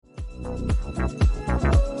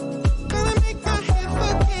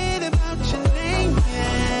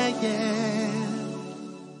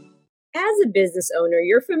business owner,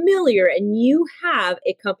 you're familiar and you have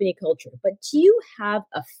a company culture, but do you have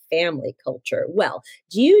a family culture? Well,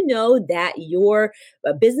 do you know that your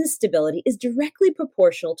business stability is directly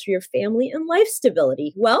proportional to your family and life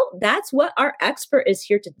stability? Well, that's what our expert is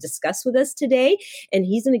here to discuss with us today. And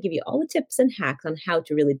he's going to give you all the tips and hacks on how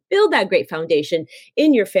to really build that great foundation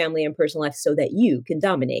in your family and personal life so that you can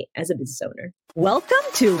dominate as a business owner. Welcome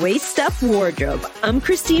to Waist Up Wardrobe. I'm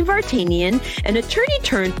Christine Vartanian, an attorney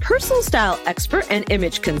turned personal style expert and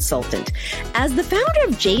image consultant. As the founder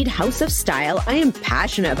of Jade House of Style, I am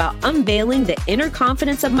passionate about unveiling the inner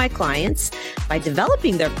confidence of my clients by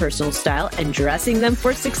developing their personal style and dressing them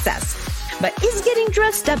for success. But is getting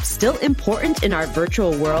dressed up still important in our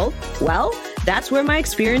virtual world? Well, that's where my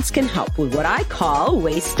experience can help with what I call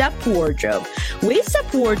Waist Up Wardrobe. Waist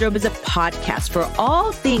Up Wardrobe is a podcast for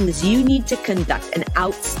all things you need to conduct an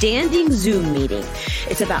outstanding Zoom meeting.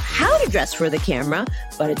 It's about how to dress for the camera,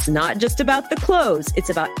 but it's not just about the clothes.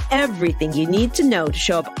 It's about everything you need to know to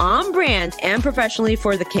show up on brand and professionally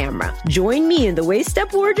for the camera. Join me in the Waist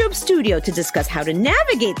Up Wardrobe studio to discuss how to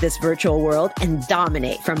navigate this virtual world and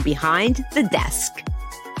dominate from behind the desk.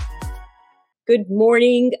 Good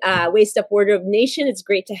morning, Waist Up Wardrobe Nation. It's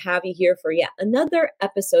great to have you here for yet another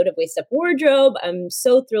episode of Waist Up Wardrobe. I'm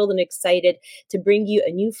so thrilled and excited to bring you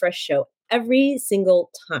a new, fresh show every single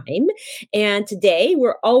time. And today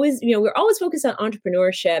we're always focused on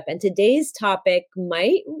entrepreneurship, and today's topic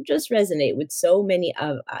might just resonate with so many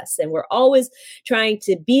of us. And we're always trying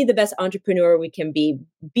to be the best entrepreneur we can be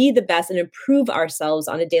the best and improve ourselves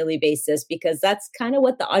on a daily basis, because that's kind of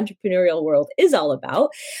what the entrepreneurial world is all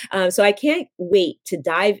about. So I can't wait to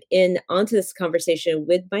dive in onto this conversation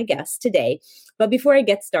with my guest today. But before I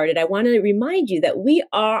get started, I want to remind you that we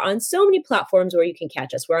are on so many platforms where you can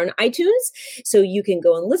catch us. We're on iTunes, so you can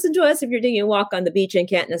go and listen to us if you're taking a walk on the beach and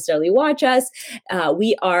can't necessarily watch us.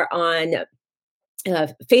 We are on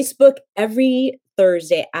Facebook every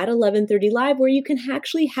Thursday at 11:30 live, where you can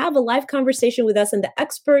actually have a live conversation with us and the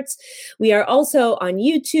experts. We are also on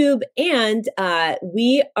YouTube, and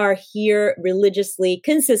we are here religiously,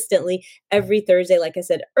 consistently every Thursday, like I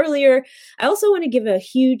said earlier. I also want to give a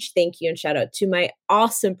huge thank you and shout out to my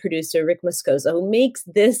awesome producer, Rick Moscoso, who makes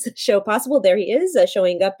this show possible. There he is,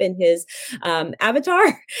 showing up in his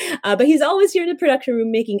avatar, but he's always here in the production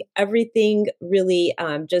room, making everything really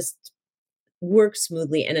just work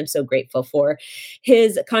smoothly, and I'm so grateful for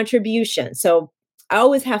his contribution. So I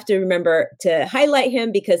always have to remember to highlight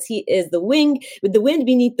him, because he is the wind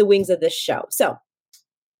beneath the wings of this show. So,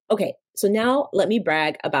 okay. So now let me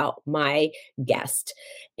brag about my guest.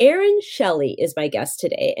 Aaron Shelley is my guest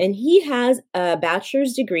today, and he has a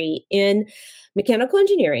bachelor's degree in mechanical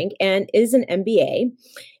engineering and is an MBA.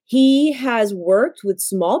 He has worked with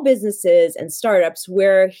small businesses and startups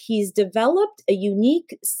where he's developed a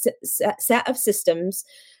unique set of systems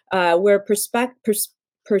where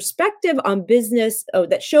perspective on business,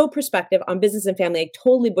 that show perspective on business and family. I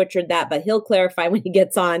totally butchered that, but he'll clarify when he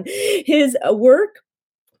gets on. His work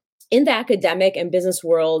in the academic and business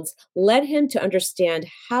worlds led him to understand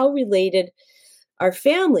how related our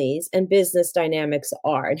families and business dynamics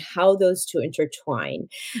are and how those two intertwine.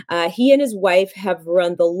 He and his wife have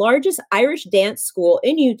run the largest Irish dance school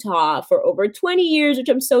in Utah for over 20 years, which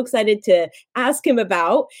I'm so excited to ask him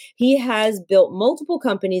about. He has built multiple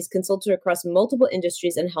companies, consulted across multiple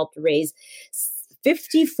industries, and helped raise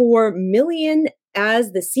 $54 million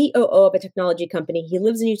as the COO of a technology company. He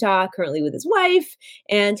lives in Utah currently with his wife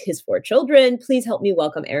and his 4 children. Please help me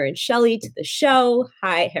welcome Aaron Shelley to the show.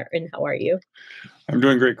 Hi, Aaron. How are you? I'm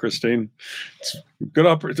doing great, Christine. It's good.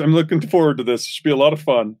 I'm looking forward to this. It should be a lot of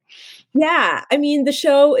fun. Yeah. I mean, the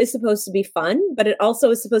show is supposed to be fun, but it also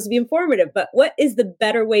is supposed to be informative. But what is the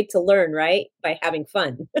better way to learn, right? By having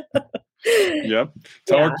fun. Yep.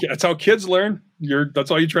 That's how kids learn.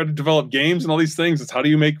 That's all you try to develop games and all these things. It's how do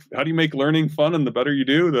you make learning fun? And the better you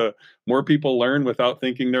do, the more people learn without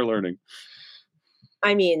thinking they're learning.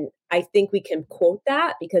 I mean, I think we can quote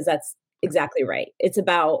that, because that's exactly right. It's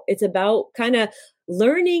about kind of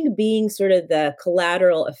learning being sort of the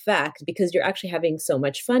collateral effect, because you're actually having so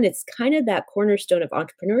much fun. It's kind of that cornerstone of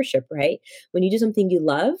entrepreneurship, right? When you do something you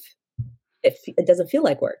love, it doesn't feel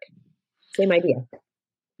like work. Same idea.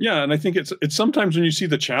 Yeah, and I think it's sometimes when you see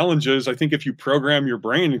the challenges, I think if you program your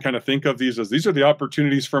brain and kind of think of these as these are the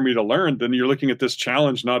opportunities for me to learn, then you're looking at this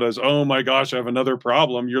challenge not as, oh my gosh, I have another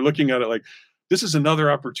problem. You're looking at it like, this is another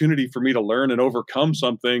opportunity for me to learn and overcome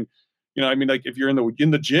something. You know, I mean, like if you're in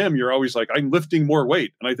the gym, you're always like, I'm lifting more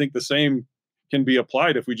weight. And I think the same can be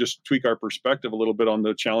applied if we just tweak our perspective a little bit on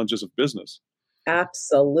the challenges of business.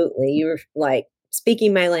 Absolutely. You're like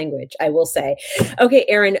speaking my language, I will say. Okay,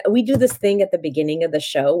 Erin, we do this thing at the beginning of the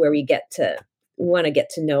show where want to get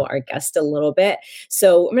to know our guest a little bit.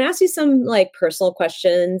 So I'm going to ask you some like personal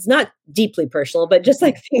questions, not deeply personal, but just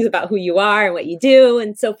like things about who you are and what you do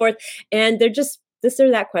and so forth. And they're just this or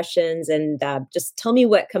that questions. And just tell me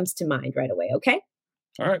what comes to mind right away. Okay.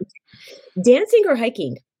 All right. Dancing or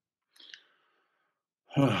hiking?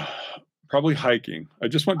 Probably hiking. I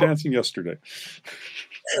just went dancing yesterday.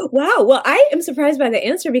 Wow. Well, I am surprised by the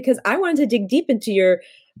answer because I wanted to dig deep into your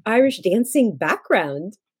Irish dancing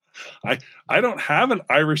background. I don't have an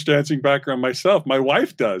Irish dancing background myself. My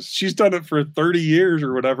wife does. She's done it for 30 years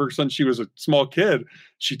or whatever since she was a small kid.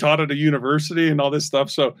 She taught at a university and all this stuff.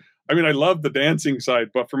 So, I mean, I love the dancing side,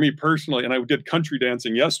 but for me personally, and I did country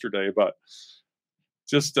dancing yesterday, but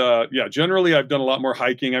just yeah, generally I've done a lot more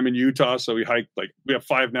hiking. I'm in Utah, so we hike, like we have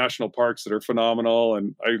 5 national parks that are phenomenal,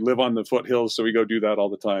 and I live on the foothills, so we go do that all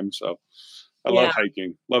the time. So I love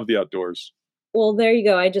hiking, love the outdoors. Well, there you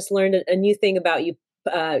go. I just learned a new thing about you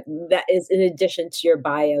that is in addition to your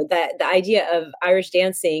bio. That the idea of Irish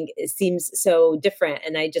dancing seems so different,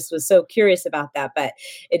 and I just was so curious about that. But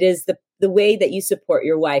it is the way that you support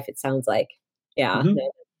your wife. It sounds like, yeah, Mhm.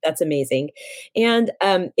 no, that's amazing. And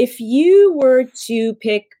if you were to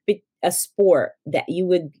pick a sport that you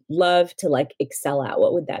would love to like excel at,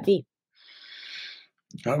 what would that be?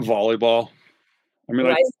 Volleyball. I mean,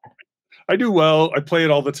 Right. I do well. I play it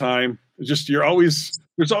all the time. It's just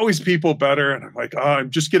there's always people better, and I'm like, oh,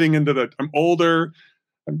 I'm just getting into I'm older.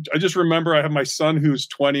 I just remember I have my son who's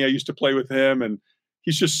 20. I used to play with him, and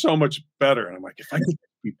he's just so much better. And I'm like, if I could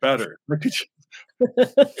be better, I could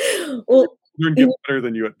Well, get better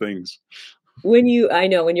than you at things. I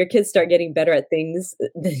know when your kids start getting better at things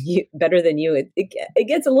better than you, it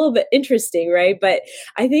gets a little bit interesting, right? But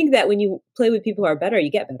I think that when you play with people who are better,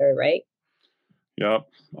 you get better, right? Yep,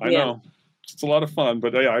 I Yeah. know. It's a lot of fun,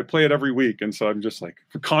 but yeah, I play it every week, and so I'm just like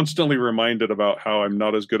constantly reminded about how I'm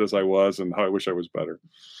not as good as I was and how I wish I was better.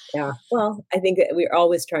 Yeah. Well, I think that we're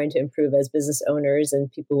always trying to improve as business owners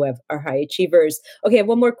and people who are high achievers. Okay, I have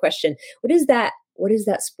one more question. What is that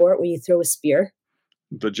sport where you throw a spear?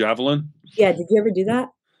 The javelin, Yeah, did you ever do that?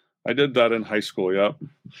 I did that in high school. Yep,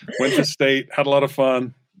 went to state, had a lot of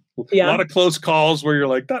fun, a Yeah. lot of close calls where you're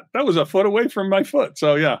like, that was a foot away from my foot.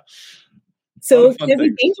 So yeah, a lot So of it fun can be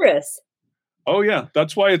things. dangerous. Oh yeah,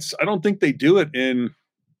 that's why I don't think they do it in.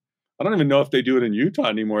 I don't even know if they do it in Utah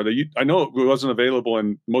anymore. I know it wasn't available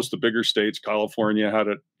in most of the bigger states. California had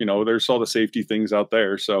it. There's all the safety things out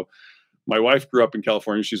there. So my wife grew up in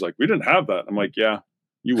California. She's like, we didn't have that. I'm like, yeah,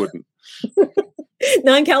 you wouldn't.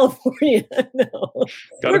 Non-California, no.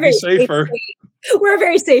 Got We're to be very safe safer. state. We're a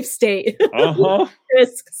very safe state. Uh huh.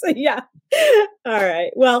 Risks. So, yeah. All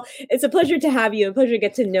right. Well, it's a pleasure to have you, a pleasure to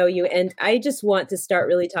get to know you. And I just want to start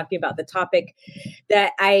really talking about the topic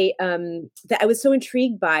that I was so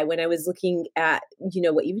intrigued by when I was looking at,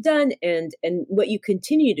 what you've done and what you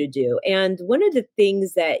continue to do. And one of the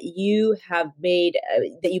things that you have made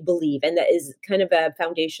that you believe, and that is kind of a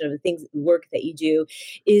foundation of the work that you do,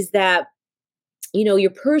 is that your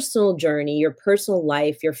personal journey, your personal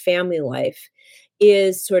life, your family life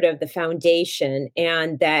is sort of the foundation,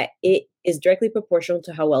 and that it is directly proportional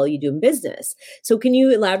to how well you do in business. So, can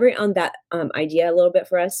you elaborate on that idea a little bit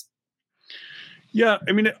for us? Yeah,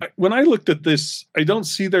 I mean, when I looked at this, I don't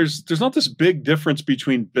see there's not this big difference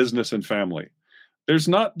between business and family. There's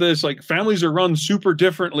not this like families are run super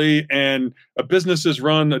differently and a business is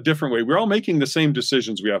run a different way. We're all making the same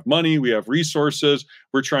decisions. We have money, we have resources,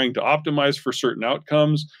 we're trying to optimize for certain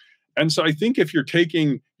outcomes. And so I think if you're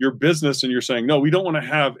taking your business and you're saying, no, we don't want to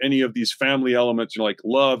have any of these family elements, like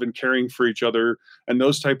love and caring for each other and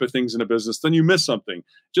those type of things in a business, then you miss something.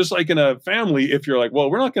 Just like in a family, if you're like, well,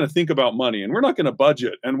 we're not going to think about money and we're not going to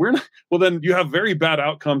budget and we're not, well, then you have very bad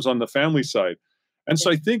outcomes on the family side. And so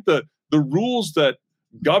I think that the rules that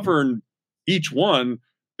govern each one,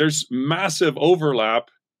 there's massive overlap.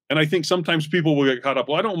 And I think sometimes people will get caught up,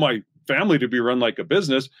 well, I don't want my family to be run like a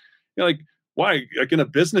business. Like, why? Like in a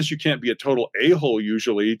business, you can't be a total a-hole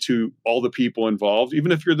usually to all the people involved,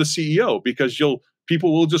 even if you're the CEO, because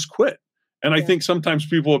people will just quit. And I think sometimes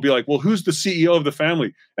people will be like, well, who's the CEO of the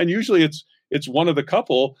family? And usually it's one of the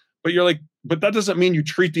couple, but you're like, but that doesn't mean you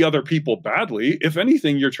treat the other people badly. If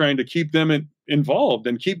anything, you're trying to keep them involved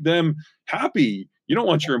and keep them happy. You don't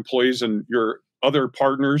want your employees and your other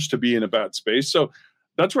partners to be in a bad space. So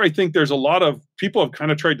that's where I think there's a lot of people have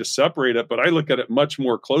kind of tried to separate it, but I look at it much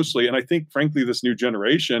more closely. And I think, frankly, this new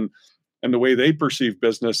generation and the way they perceive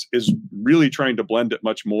business is really trying to blend it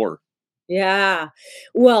much more. Yeah.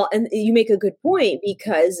 Well, and you make a good point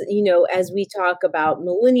because, as we talk about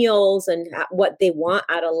millennials and what they want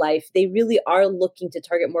out of life, they really are looking to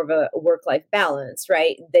target more of a work-life balance,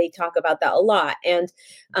 right? They talk about that a lot. And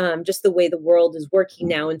just the way the world is working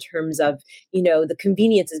now in terms of, the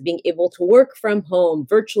conveniences, being able to work from home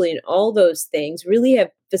virtually and all those things really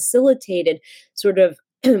have facilitated sort of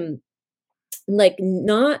like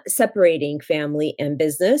not separating family and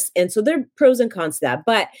business. And so there are pros and cons to that.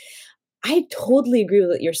 But I totally agree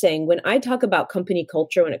with what you're saying. When I talk about company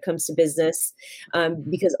culture when it comes to business,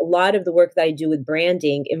 because a lot of the work that I do with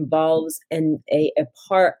branding involves a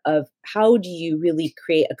part of how do you really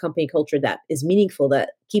create a company culture that is meaningful,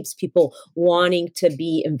 that keeps people wanting to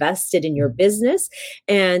be invested in your business.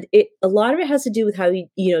 And a lot of it has to do with how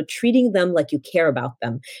treating them like you care about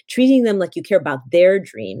them, treating them like you care about their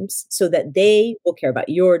dreams so that they will care about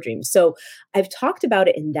your dreams. So I've talked about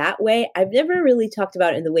it in that way. I've never really talked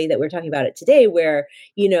about it in the way that we're talking about it today, where,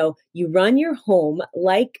 you run your home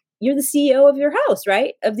like you're the CEO of your house,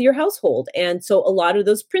 right? Of your household. And so a lot of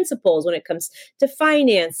those principles when it comes to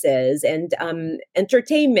finances and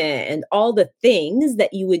entertainment and all the things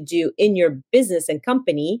that you would do in your business and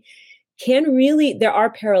company can really, there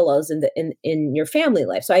are parallels in your family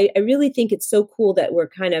life. So I really think it's so cool that we're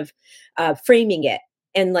kind of framing it,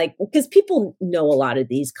 and like, because people know a lot of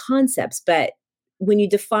these concepts, but when you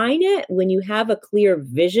define it, when you have a clear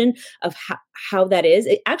vision of how that is,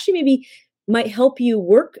 it actually maybe might help you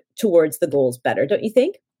work towards the goals better, don't you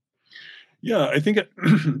think? Yeah, I think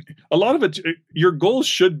a lot of your goals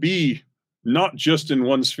should be not just in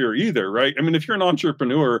one sphere either, right? I mean, if you're an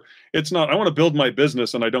entrepreneur, it's not, I want to build my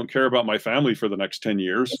business and I don't care about my family for the next 10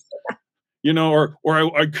 years. Or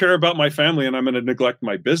I care about my family and I'm going to neglect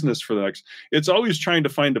my business for the next. It's always trying to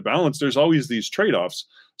find a balance. There's always these trade-offs.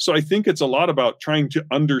 So I think it's a lot about trying to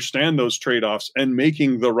understand those trade-offs and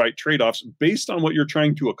making the right trade-offs based on what you're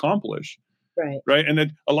trying to accomplish. Right. Right. And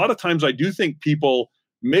then a lot of times I do think people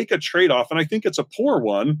make a trade-off, and I think it's a poor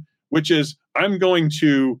one, which is I'm going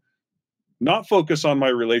to not focus on my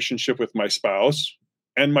relationship with my spouse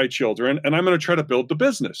and my children, and I'm going to try to build the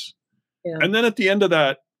business. Yeah. And then at the end of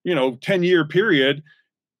that, 10-year period,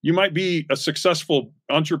 you might be a successful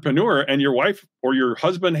entrepreneur and your wife or your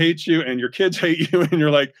husband hates you and your kids hate you. And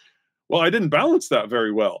you're like, well, I didn't balance that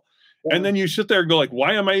very well. And Yeah. then you sit there and go like,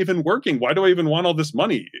 why am I even working? Why do I even want all this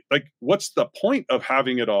money? Like, what's the point of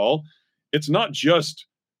having it all? It's not just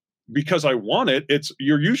because I want it. It's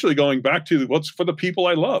you're usually going back to what's for the people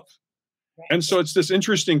I love. And Right. so it's this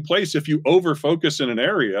interesting place. If you over focus in an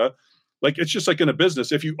area, like it's just like in a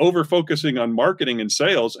business, if you over focusing on marketing and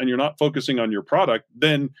sales and you're not focusing on your product,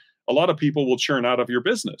 then a lot of people will churn out of your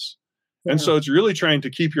business. And Yeah. so it's really trying to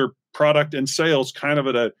keep your product and sales kind of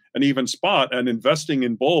at an even spot and investing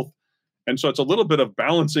in both. And so it's a little bit of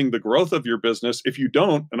balancing the growth of your business. If you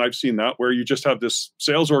don't, and I've seen that where you just have this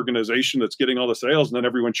sales organization that's getting all the sales and then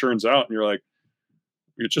everyone churns out and you're like,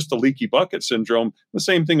 you're just a leaky bucket syndrome. The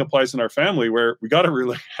same thing applies in our family where we got to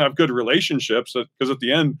really have good relationships because at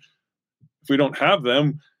the end, if we don't have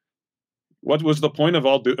them, what was the point of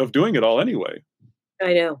of doing it all anyway?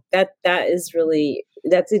 I know.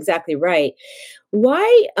 That's exactly right.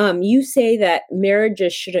 Why you say that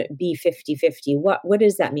marriages shouldn't be 50-50? What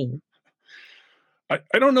does that mean?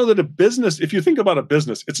 I don't know that a business, if you think about a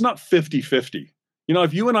business, it's not 50-50.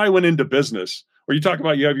 If you and I went into business, or you talk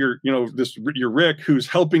about you have your Rick who's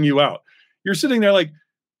helping you out, you're sitting there like,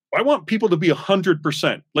 I want people to be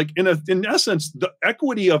 100%. Like in essence, the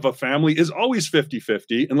equity of a family is always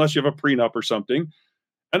 50-50 unless you have a prenup or something.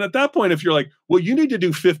 And at that point, if you're like, well, you need to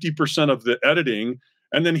do 50% of the editing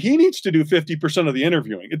and then he needs to do 50% of the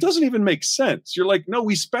interviewing, it doesn't even make sense. You're like, no,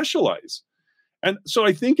 we specialize. And so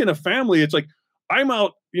I think in a family, it's like, I'm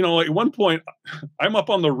out, at one point, I'm up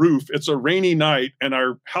on the roof. It's a rainy night and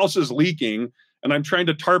our house is leaking and I'm trying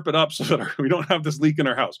to tarp it up so that we don't have this leak in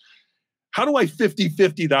our house. How do I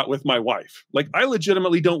 50-50 that with my wife? Like, I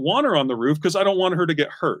legitimately don't want her on the roof because I don't want her to get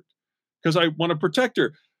hurt because I want to protect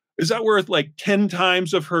her. Is that worth like 10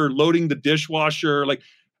 times of her loading the dishwasher? Like,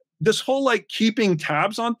 this whole like keeping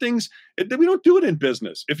tabs on things, we don't do it in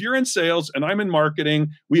business. If you're in sales and I'm in marketing,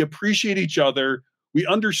 we appreciate each other. We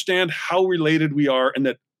understand how related we are and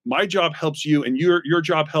that my job helps you and your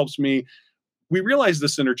job helps me. We realize the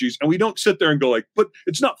synergies and we don't sit there and go like, but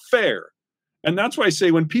it's not fair. And that's why I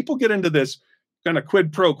say when people get into this kind of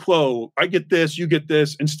quid pro quo, I get this, you get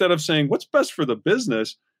this, instead of saying what's best for the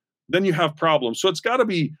business, then you have problems. So it's got to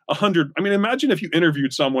be 100. I mean, imagine if you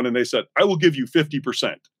interviewed someone and they said, I will give you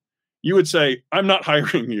 50%. You would say, I'm not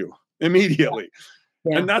hiring you immediately.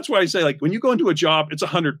 Yeah. And that's why I say, like, when you go into a job, it's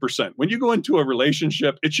 100%. When you go into a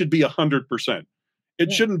relationship, it should be 100%. It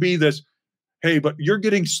Yeah. shouldn't be this, hey, but you're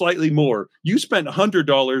getting slightly more. You spent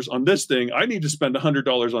 $100 on this thing. I need to spend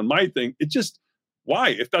 $100 on my thing. It just, why?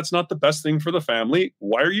 If that's not the best thing for the family,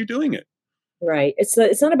 why are you doing it? Right.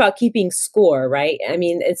 It's not about keeping score, right? I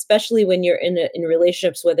mean, especially when you're in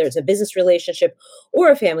relationships, whether it's a business relationship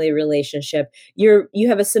or a family relationship, you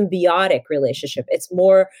have a symbiotic relationship. It's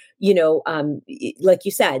more, like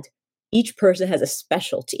you said, each person has a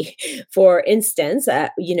specialty. For instance,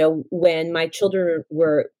 when my children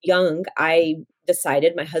were young, my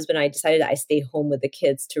husband and I decided I stay home with the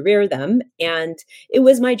kids to rear them, and it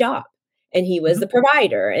was my job. And he was Mhm. the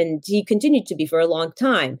provider, and he continued to be for a long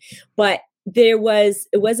time. But it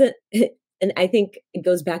wasn't and I think it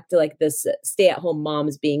goes back to like this stay-at-home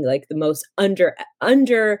moms being like the most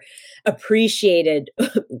under appreciated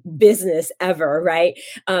business ever, right?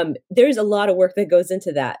 There's a lot of work that goes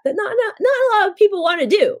into that not a lot of people want to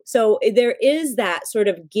do. So there is that sort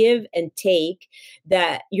of give and take,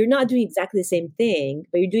 that you're not doing exactly the same thing,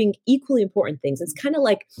 but you're doing equally important things. It's kind of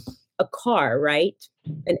like a car, right?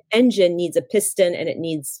 An engine needs a piston, and it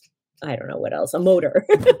needs, I don't know what else, a motor.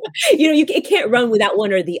 It can't run without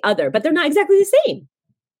one or the other, but they're not exactly the same.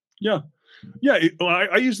 Yeah. Yeah.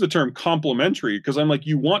 I use the term complementary because I'm like,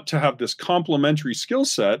 you want to have this complementary skill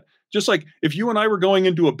set. Just like if you and I were going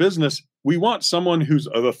into a business, we want someone who's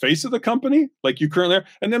the face of the company, like you currently are,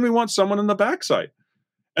 and then we want someone in the backside.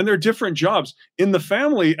 And they're different jobs in the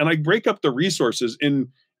family. And I break up the resources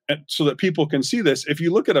so that people can see this. If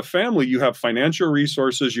you look at a family, you have financial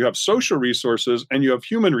resources, you have social resources, and you have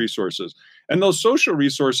human resources. And those social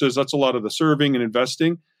resources, that's a lot of the serving and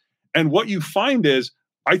investing. And what you find is,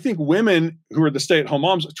 I think women who are the stay-at-home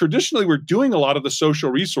moms traditionally were doing a lot of the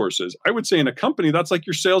social resources. I would say in a company, that's like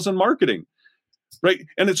your sales and marketing, right?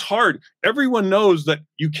 And it's hard. Everyone knows that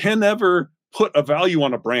you can never put a value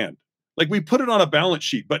on a brand. Like we put it on a balance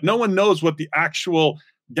sheet, but no one knows what the actual,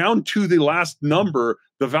 down to the last number,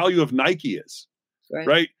 the value of Nike is, Right.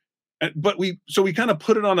 right? But we kind of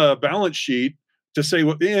put it on a balance sheet to say,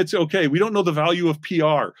 well, it's okay. We don't know the value of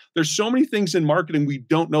PR. There's so many things in marketing we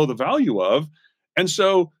don't know the value of. And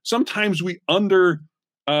so sometimes we under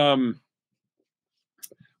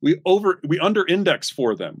index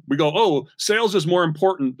for them. We go, oh, sales is more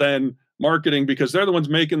important than marketing because they're the ones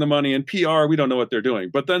making the money, and PR, we don't know what they're doing.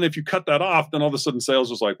 But then if you cut that off, then all of a sudden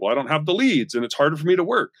sales is like, well, I don't have the leads and it's harder for me to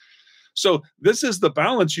work. So this is the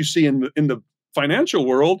balance you see in the financial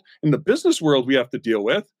world, in the business world we have to deal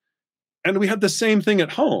with. And we have the same thing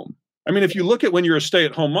at home. I mean, if you look at when you're a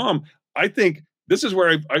stay-at-home mom, I think this is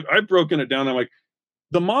where I've broken it down. I'm like,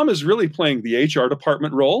 the mom is really playing the HR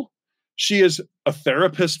department role. She is a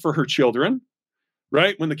therapist for her children,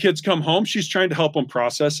 right? When the kids come home, she's trying to help them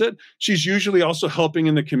process it. She's usually also helping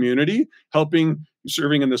in the community,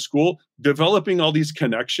 serving in the school, developing all these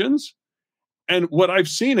connections. And what I've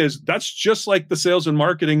seen is that's just like the sales and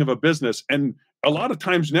marketing of a business. And a lot of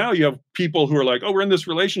times now you have people who are like, oh, we're in this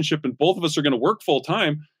relationship and both of us are going to work full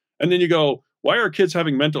time. And then you go, why are kids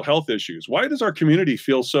having mental health issues? Why does our community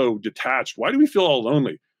feel so detached? Why do we feel all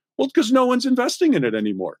lonely? Well, because no one's investing in it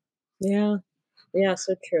anymore. Yeah. Yeah.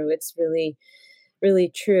 So true. It's really,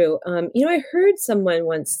 really true. I heard someone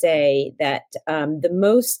once say that the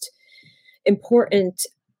most important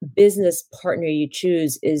business partner you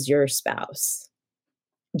choose is your spouse.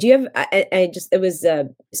 Do you have, I just, it was,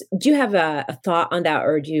 do you have a thought on that,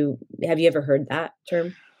 or have you ever heard that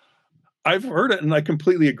term? I've heard it and I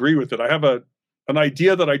completely agree with it. I have an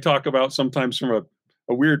idea that I talk about sometimes from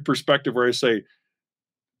a weird perspective where I say,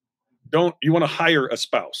 you want to hire a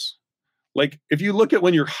spouse. Like if you look at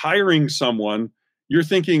when you're hiring someone, you're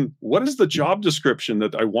thinking, what is the job description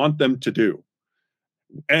that I want them to do?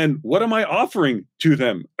 And what am I offering to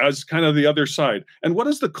them as kind of the other side? And what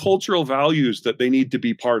is the cultural values that they need to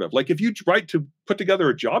be part of? Like if you try to put together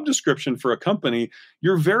a job description for a company,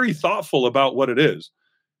 you're very thoughtful about what it is.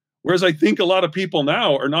 Whereas I think a lot of people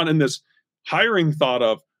now are not in this hiring thought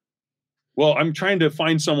of, well, I'm trying to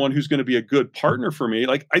find someone who's going to be a good partner for me.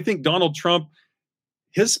 Like I think Donald Trump,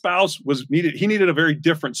 his spouse he needed a very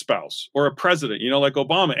different spouse, or a president, like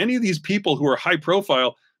Obama. Any of these people who are high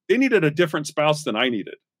profile, they needed a different spouse than I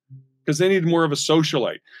needed because they needed more of a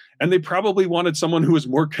socialite. And they probably wanted someone who was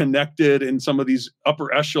more connected in some of these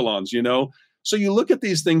upper echelons, So you look at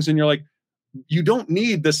these things and you're like, you don't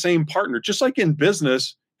need the same partner. Just like in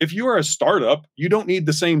business, if you are a startup, you don't need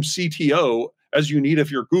the same CTO as you need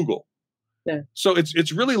if you're Google. Yeah. So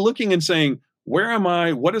it's really looking and saying, where am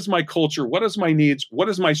I? What is my culture? What is my needs? What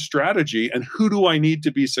is my strategy? And who do I need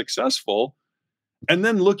to be successful? And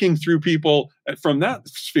then looking through people from that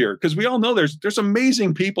sphere, because we all know there's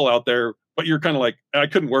amazing people out there, but you're kind of like, I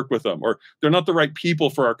couldn't work with them, or they're not the right people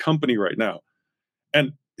for our company right now.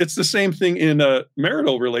 And it's the same thing in a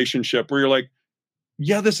marital relationship where you're like,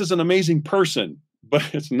 yeah, this is an amazing person, but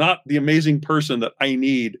it's not the amazing person that I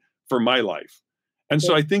need for my life. And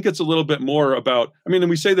so Yeah. I think it's a little bit more about, I mean, and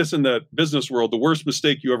we say this in the business world, the worst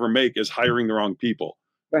mistake you ever make is hiring the wrong people,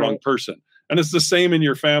 wrong Right. person. And it's the same in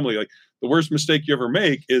your family. Like the worst mistake you ever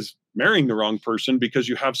make is marrying the wrong person because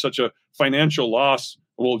you have such a financial loss.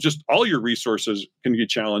 Well, just all your resources can be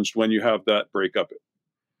challenged when you have that breakup.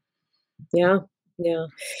 Yeah. Yeah.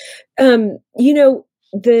 You know,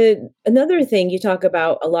 the another thing you talk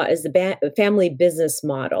about a lot is the family business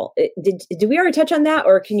model. Did we already touch on that,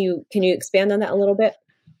 or can you expand on that a little bit?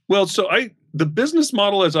 Well, the business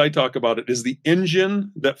model as I talk about it is the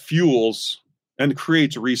engine that fuels and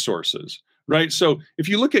creates resources, right? So if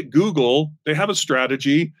you look at Google, they have a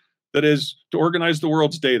strategy that is to organize the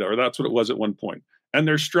world's data, or that's what it was at one point. And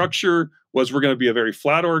their structure was we're going to be a very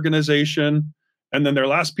flat organization. And then their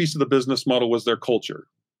last piece of the business model was their culture.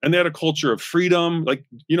 And they had a culture of freedom. Like,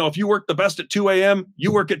 if you work the best at 2 a.m.,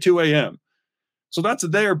 you work at 2 a.m. So that's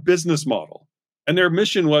their business model. And their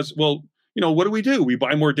mission was, well, what do? We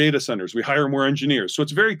buy more data centers, we hire more engineers. So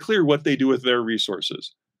it's very clear what they do with their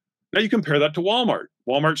resources. Now you compare that to Walmart.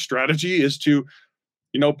 Walmart's strategy is to,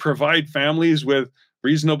 provide families with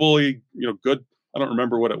reasonably, good, I don't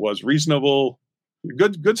remember what it was, reasonable,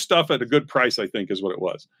 good stuff at a good price, I think is what it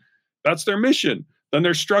was. That's their mission. Then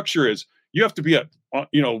their structure is you have to be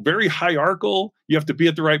very hierarchical. You have to be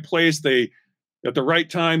at the right place. At the right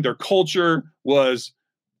time. Their culture was,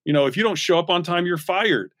 if you don't show up on time, you're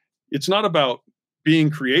fired. It's not about being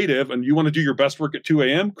creative and you want to do your best work at 2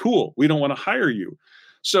 a.m. Cool. We don't want to hire you.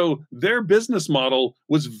 So their business model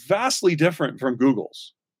was vastly different from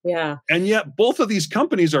Google's. Yeah. And yet both of these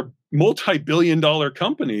companies are multi-billion-dollar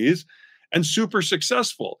companies and super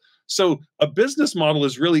successful. So a business model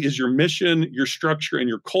is your mission, your structure, and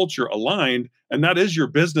your culture aligned. And that is your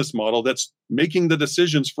business model that's making the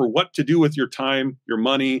decisions for what to do with your time, your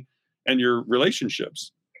money, and your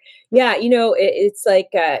relationships. Yeah, it's like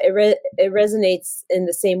it resonates in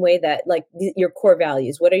the same way that like your core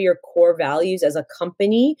values. What are your core values as a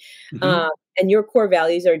company? Mm-hmm. And your core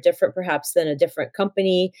values are different, perhaps, than a different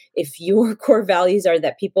company. If your core values are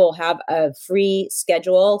that people have a free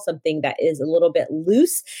schedule, something that is a little bit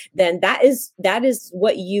loose, then that is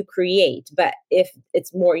what you create. But if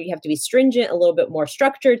it's more, you have to be stringent, a little bit more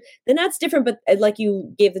structured, then that's different. But like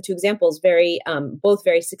you gave the two examples, very both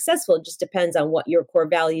very successful. It just depends on what your core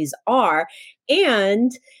values are.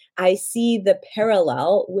 And I see the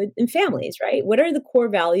parallel in families, right? What are the core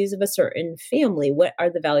values of a certain family? What are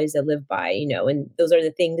the values they live by? And those are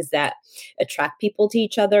the things that attract people to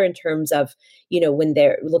each other in terms of, when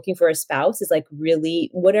they're looking for a spouse, is like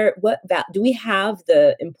really do we have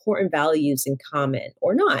the important values in common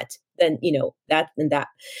or not? Then, that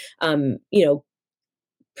um, you know,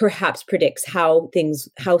 perhaps predicts how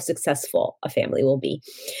successful a family will be.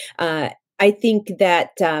 Uh, I think that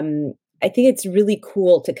I think it's really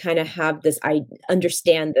cool to kind of have I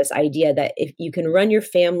understand this idea that if you can run your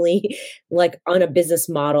family like on a business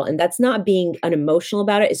model, and that's not being unemotional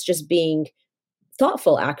about it, it's just being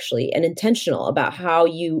thoughtful actually and intentional about how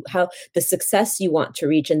the success you want to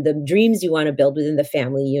reach and the dreams you want to build within the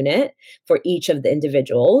family unit for each of the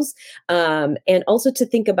individuals, and also to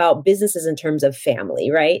think about businesses in terms of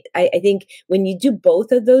family, right? I think when you do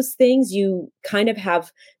both of those things, you kind of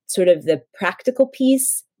have sort of the practical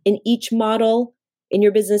piece in each model in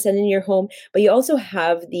your business and in your home, but you also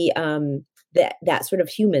have that sort of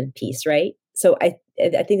human piece, right? So I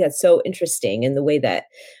think that's so interesting in the way that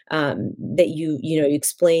that you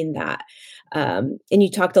explain that. And you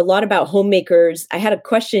talked a lot about homemakers. I had a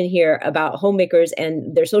question here about homemakers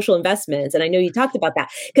and their social investments, and I know you talked about that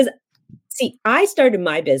because see, I started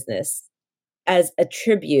my business as a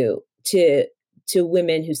tribute to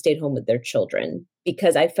women who stayed home with their children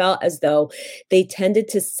because I felt as though they tended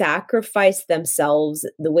to sacrifice themselves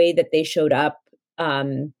the way that they showed up.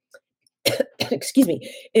 Excuse me,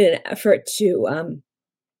 in an effort to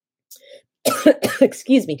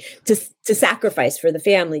excuse me, to sacrifice for the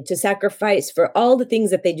family, to sacrifice for all the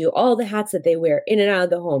things that they do, all the hats that they wear in and out of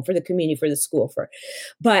the home, for the community, for the school,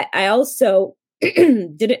 but I also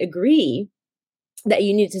didn't agree that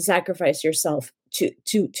you need to sacrifice yourself to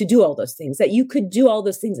do all those things, that you could do all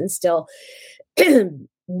those things and still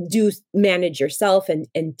manage yourself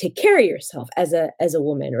and take care of yourself as a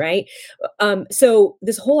woman, right? So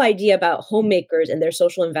this whole idea about homemakers and their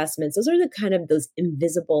social investments, those are the kind of those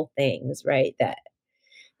invisible things, right? That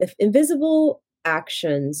the invisible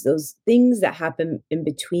actions, those things that happen in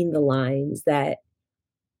between the lines that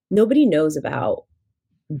nobody knows about,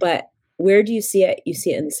 but Where do you see it? You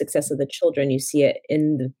see it in the success of the children. You see it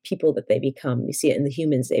in the people that they become. You see it in the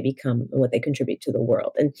humans they become and what they contribute to the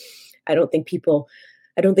world. And I don't think people,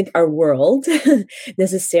 I don't think our world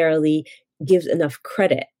necessarily gives enough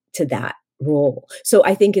credit to that role. So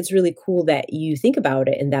I think it's really cool that you think about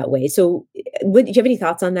it in that way. So, do you have any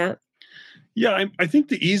thoughts on that? Yeah, I think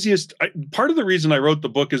the easiest part of the reason I wrote the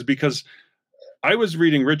book is because I was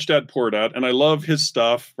reading Rich Dad Poor Dad, and I love his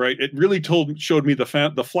stuff. Right, it really showed me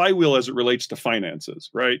the flywheel as it relates to finances.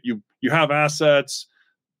 Right, you have assets;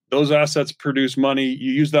 those assets produce money.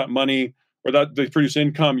 You use that money, or that they produce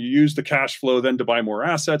income. You use the cash flow then to buy more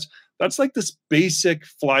assets. That's like this basic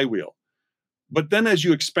flywheel. But then as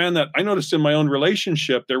you expand that, I noticed in my own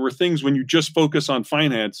relationship, there were things when you just focus on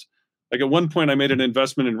finance. Like at one point, I made an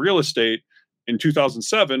investment in real estate in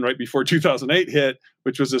 2007, right before 2008 hit,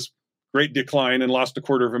 which was this great decline and lost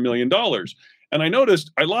 $250,000. And I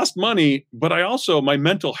noticed I lost money, but my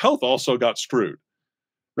mental health also got screwed,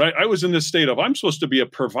 right? I was in this state of, I'm supposed to be a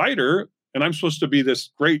provider and I'm supposed to be this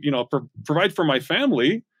great, provide for my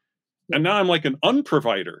family. And now I'm like an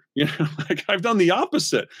unprovider, like I've done the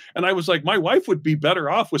opposite. And I was like, my wife would be better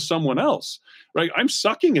off with someone else, right? I'm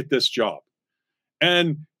sucking at this job.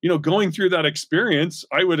 And, going through that experience,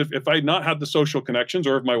 I would have, if I'd not had the social connections,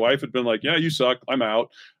 or if my wife had been like, yeah, you suck, I'm out,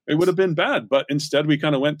 it would have been bad. But instead, we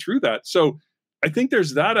kind of went through that. So I think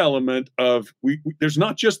there's that element of there's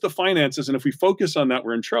not just the finances. And if we focus on that,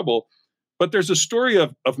 we're in trouble. But there's a story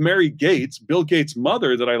of Mary Gates, Bill Gates'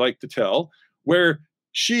 mother, that I like to tell, where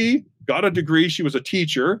she got a degree. She was a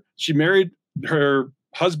teacher. She married her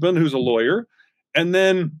husband, who's a lawyer. And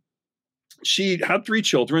then she had 3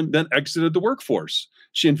 children, then exited the workforce.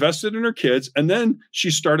 She invested in her kids, and then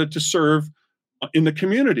she started to serve in the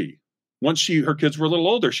community. Once her kids were a little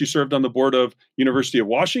older, she served on the board of University of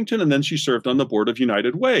Washington, and then she served on the board of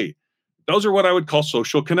United Way. Those are what I would call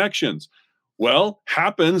social connections. Well,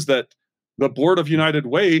 happens that the board of United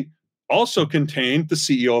Way also contained the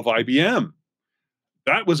CEO of IBM.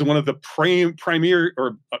 That was one of the premier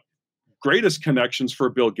or greatest connections for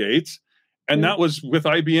Bill Gates. And that was with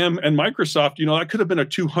IBM and Microsoft. That could have been a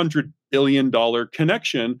 $200 billion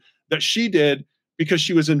connection that she did because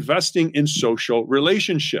she was investing in social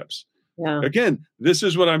relationships. Yeah. Again, this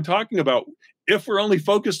is what I'm talking about. If we're only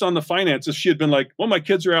focused on the finances, she had been like, well, my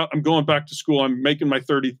kids are out, I'm going back to school, I'm making my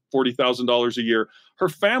 $30,000, $40,000 a year. Her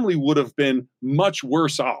family would have been much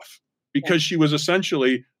worse off because she was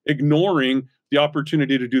essentially ignoring the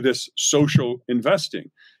opportunity to do this social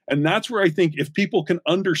investing. And that's where I think if people can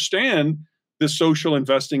understand this social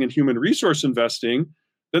investing and human resource investing,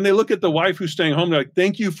 then they look at the wife who's staying home. They're like,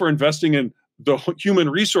 thank you for investing in the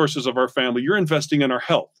human resources of our family. You're investing in our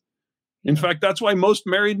health. In fact, that's why most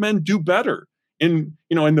married men do better in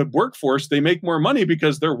the workforce. They make more money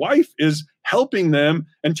because their wife is helping them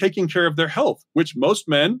and taking care of their health, which most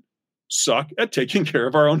men suck at taking care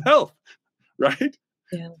of our own health, right?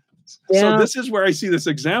 Yeah. So this is where I see this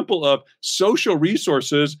example of social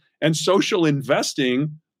resources and social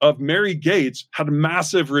investing of Mary Gates had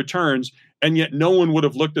massive returns, and yet no one would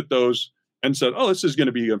have looked at those and said, oh, this is going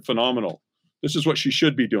to be phenomenal. This is what she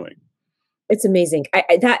should be doing. It's amazing.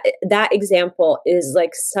 That example is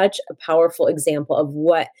like such a powerful example of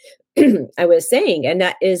what I was saying. And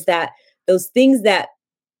that is that those things that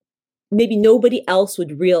maybe nobody else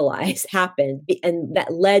would realize happened and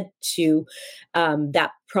that led to that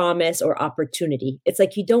promise or opportunity. It's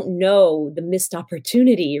like you don't know the missed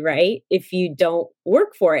opportunity, right? If you don't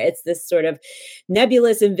work for it. It's this sort of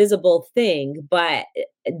nebulous, invisible thing. But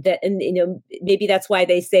maybe that's why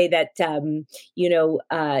they say that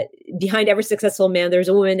behind every successful man there's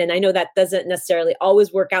a woman. And I know that doesn't necessarily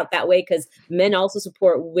always work out that way because men also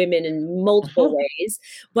support women in multiple ways.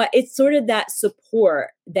 But it's sort of that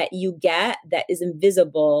support that you get that is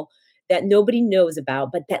invisible, that nobody knows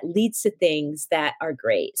about, but that leads to things that are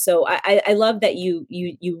great. So I love that you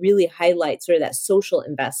really highlight sort of that social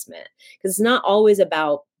investment, because it's not always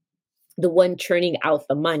about the one churning out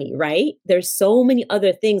the money, right? There's so many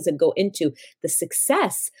other things that go into the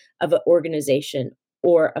success of an organization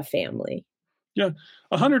or a family. Yeah,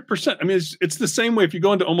 100%. I mean, it's the same way if you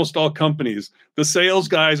go into almost all companies, the sales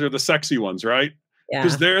guys are the sexy ones, right?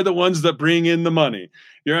 Because they're the ones that bring in the money.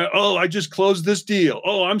 You're, oh, I just closed this deal.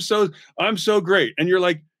 Oh, I'm so great. And you're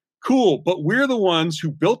like, cool, but we're the ones who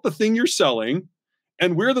built the thing you're selling,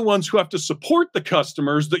 and we're the ones who have to support the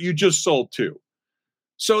customers that you just sold to.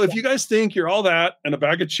 So if you guys think you're all that and a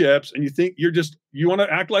bag of chips, and you think you want to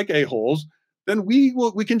act like a-holes, then we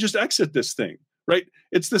can just exit this thing, right?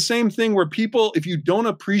 It's the same thing where people, if you don't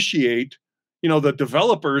appreciate, the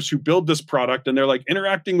developers who build this product and they're like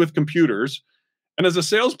interacting with computers, And as a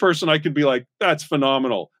salesperson, I could be like, that's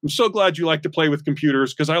phenomenal. I'm so glad you like to play with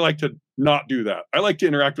computers because I like to not do that. I like to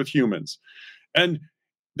interact with humans. And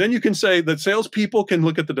then you can say that salespeople can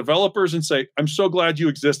look at the developers and say, I'm so glad you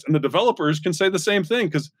exist. And the developers can say the same thing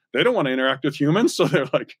because they don't want to interact with humans. So they're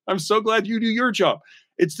like, I'm so glad you do your job.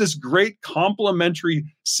 It's this great complementary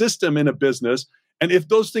system in a business. And if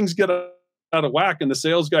those things get out of whack and the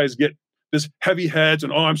sales guys get this heavy heads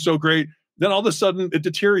and, oh, I'm so great, then all of a sudden it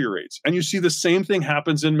deteriorates. And you see the same thing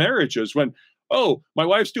happens in marriages when, oh, my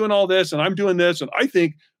wife's doing all this and I'm doing this. And I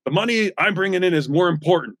think the money I'm bringing in is more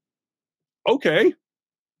important. Okay.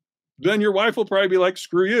 Then your wife will probably be like,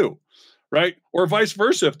 screw you. Right. Or vice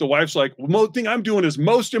versa. If the wife's like, well, the thing I'm doing is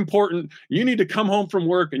most important. You need to come home from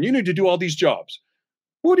work and you need to do all these jobs.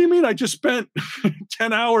 What do you mean? I just spent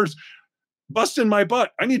 10 hours busting my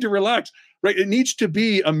butt. I need to relax. Right. It needs to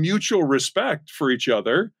be a mutual respect for each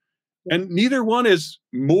other. And neither one is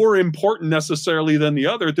more important necessarily than the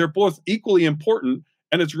other. They're both equally important.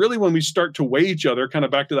 And it's really when we start to weigh each other, kind of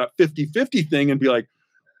back to that 50-50 thing and be like,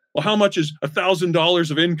 well, how much is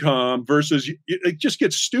 $1,000 of income versus it just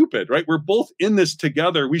gets stupid, right? We're both in this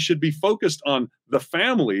together. We should be focused on the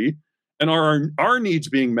family and our needs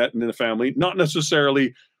being met in the family, not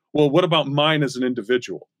necessarily, well, what about mine as an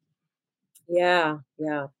individual? Yeah,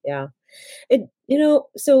 yeah, yeah.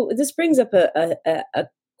 So this brings up a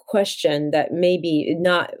question that maybe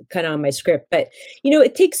not kind of on my script, but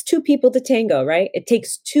it takes two people to tango, right? It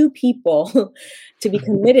takes two people to be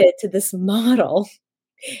committed to this model,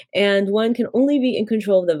 and one can only be in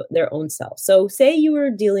control of their own self. So, say you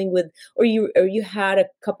were dealing with, or you had a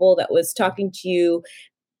couple that was talking to you,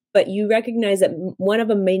 but you recognize that one of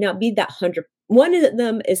them may not be that 100. One of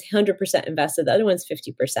them is 100% invested, the other one's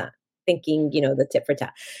 50%, thinking, the tit for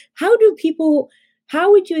tat. How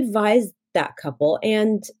would you advise that couple?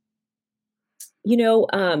 And,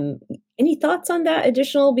 any thoughts on that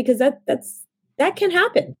additional? Because that can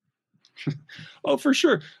happen. Oh, for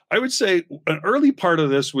sure. I would say an early part of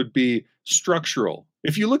this would be structural.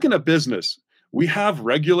 If you look in a business, we have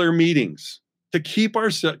regular meetings to keep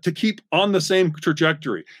on the same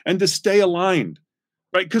trajectory and to stay aligned,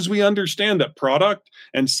 right? Because we understand that product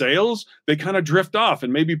and sales, they kind of drift off,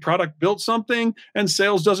 and maybe product built something and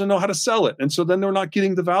sales doesn't know how to sell it. And so then they're not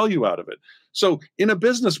getting the value out of it. So in a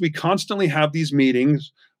business, we constantly have these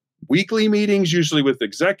meetings, weekly meetings, usually with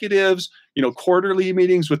executives, quarterly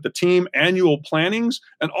meetings with the team, annual plannings,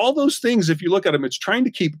 and all those things. If you look at them, it's trying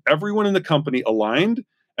to keep everyone in the company aligned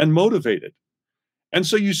and motivated. And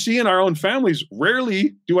so you see in our own families,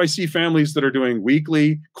 rarely do I see families that are doing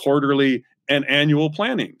weekly, quarterly, and annual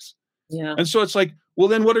plannings. Yeah. And so it's like, well,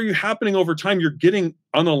 then what are you happening over time? You're getting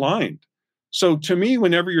unaligned. So to me,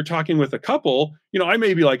 whenever you're talking with a couple, I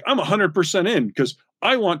may be like, I'm 100% in because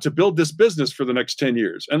I want to build this business for the next 10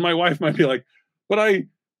 years. And my wife might be like,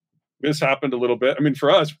 this happened a little bit. I mean,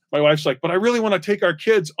 for us, my wife's like, but I really want to take our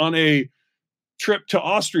kids on a trip to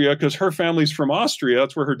Austria because her family's from Austria.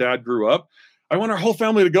 That's where her dad grew up. I want our whole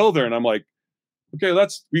family to go there. And I'm like, okay,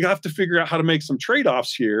 we have to figure out how to make some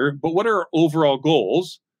trade-offs here. But what are our overall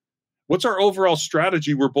goals? What's our overall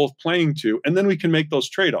strategy we're both playing to? And then we can make those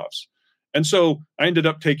trade-offs. And so I ended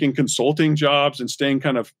up taking consulting jobs and staying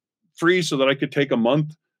kind of free so that I could take a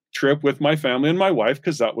month trip with my family and my wife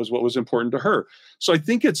because that was what was important to her. So I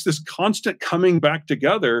think it's this constant coming back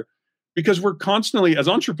together because we're constantly, as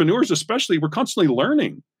entrepreneurs especially, we're constantly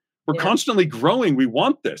learning. We're constantly growing. We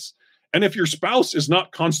want this. And if your spouse is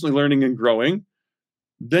not constantly learning and growing,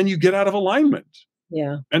 then you get out of alignment.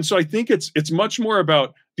 Yeah. And so I think it's much more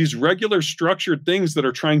about these regular structured things that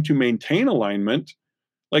are trying to maintain alignment.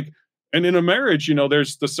 And in a marriage,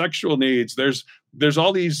 there's the sexual needs, there's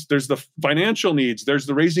the financial needs, there's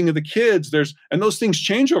the raising of the kids, and those things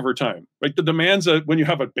change over time. Right? The demands when you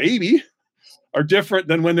have a baby are different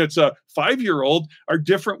than when it's a 5-year-old, are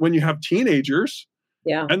different when you have teenagers.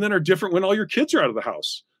 Yeah. And then are different when all your kids are out of the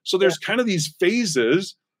house. So there's kind of these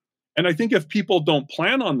phases. And I think if people don't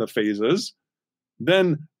plan on the phases,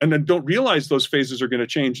 and then don't realize those phases are going to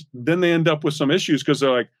change, then they end up with some issues because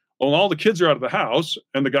they're like, well, all the kids are out of the house.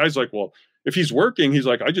 And the guy's like, well, if he's working, he's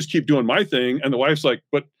like, I just keep doing my thing. And the wife's like,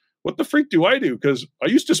 but what the freak do I do? Because I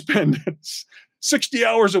used to spend 60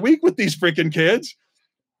 hours a week with these freaking kids.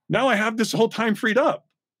 Now I have this whole time freed up.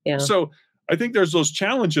 Yeah. So I think there's those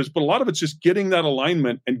challenges, but a lot of it's just getting that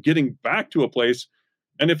alignment and getting back to a place.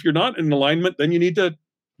 And if you're not in alignment, then you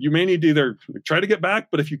may need to either try to get back,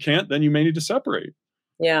 but if you can't, then you may need to separate.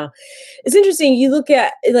 Yeah. It's interesting. You look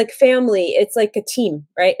at like family, it's like a team,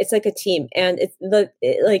 right? It's like a team. And it's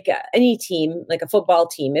like any team, like a football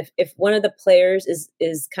team. If one of the players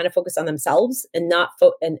is kind of focused on themselves and not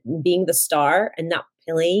and being the star and not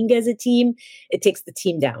playing as a team, it takes the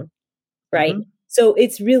team down, right? Hmm. So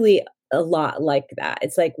it's really a lot like that.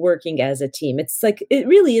 It's like working as a team. It's like it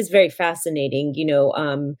really is very fascinating,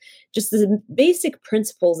 just the basic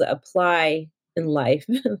principles that apply in life.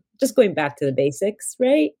 Just going back to the basics,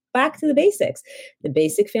 right? Back to the basics. The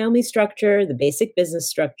basic family structure, the basic business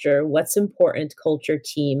structure, what's important, culture,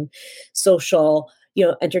 team, social,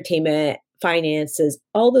 entertainment, finances,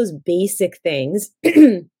 all those basic things.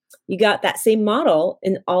 You got that same model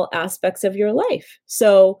in all aspects of your life.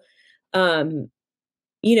 So, um,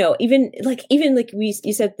 even like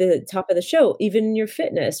you said at the top of the show, even in your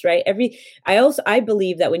fitness, right? I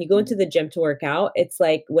believe that when you go into the gym to work out, it's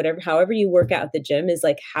like however you work out at the gym is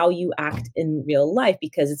like how you act in real life,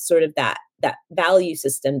 because it's sort of that value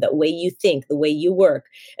system, the way you think, the way you work.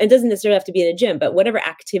 And it doesn't necessarily have to be in a gym, but whatever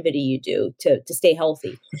activity you do to stay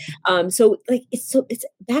healthy. So like it's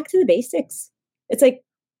back to the basics. It's like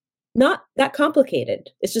not that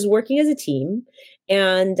complicated. It's just working as a team,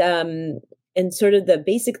 and sort of the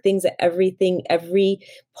basic things that every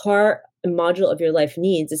part and module of your life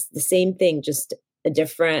needs is the same thing, just a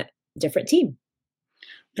different team.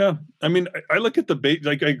 Yeah. I mean, I look at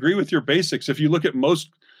like, I agree with your basics. If you look at most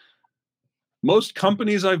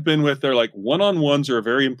companies I've been with, they're like one-on-ones are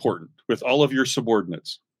very important with all of your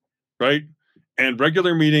subordinates, right? And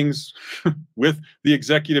regular meetings with the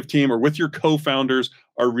executive team or with your co-founders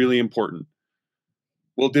are really important.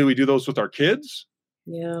 Well, do we do those with our kids?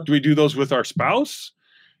 Yeah. Do we do those with our spouse?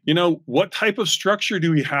 What type of structure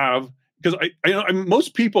do we have? Because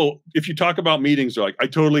most people, if you talk about meetings, they're like, I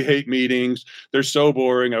totally hate meetings. They're so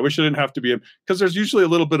boring. I wish I didn't have to be in, because there's usually a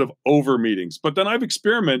little bit of over meetings. But then I've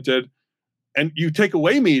experimented, and you take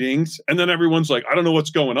away meetings, and then everyone's like, I don't know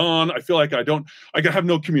what's going on. I feel like I have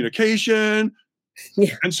no communication.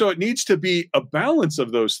 Yeah. And so it needs to be a balance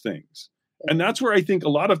of those things. And that's where I think a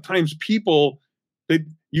lot of times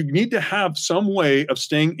you need to have some way of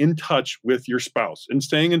staying in touch with your spouse and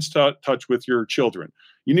staying in touch with your children.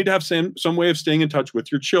 You need to have some way of staying in touch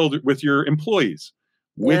with your children, with your employees,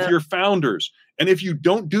 with Yeah. your founders. And if you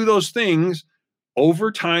don't do those things,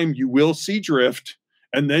 over time, you will see drift.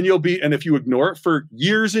 And then and if you ignore it for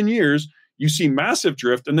years and years, you see massive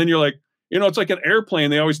drift. And then you're like, it's like an airplane.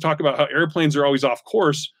 They always talk about how airplanes are always off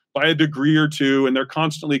course by a degree or two, and they're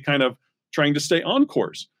constantly kind of trying to stay on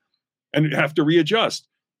course and you have to readjust.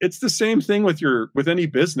 It's the same thing with any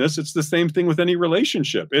business. It's the same thing with any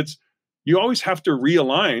relationship. You always have to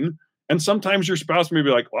realign. And sometimes your spouse may be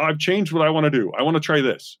like, well, I've changed what I want to do. I want to try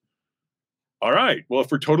this. All right. Well,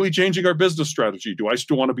 if we're totally changing our business strategy, do I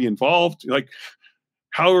still want to be involved? Like,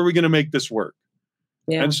 how are we going to make this work?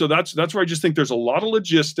 Yeah. And so that's where I just think there's a lot of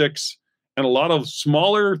logistics and a lot of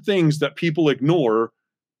smaller things that people ignore.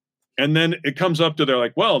 And then it comes up to, they're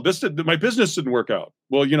like, well, my business didn't work out.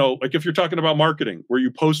 Well, like if you're talking about marketing, were you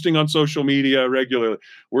posting on social media regularly?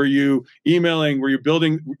 Were you emailing? Were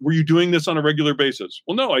you doing this on a regular basis?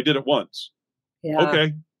 Well, no, I did it once. Yeah.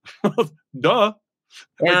 Okay. Duh.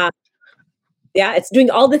 Yeah. Yeah, it's doing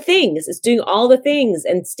all the things. It's doing all the things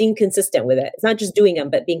and staying consistent with it. It's not just doing them,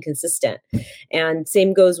 but being consistent. And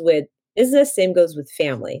same goes with business, same goes with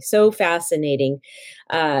family. So fascinating.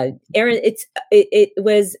 Erin,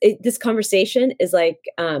 this conversation is like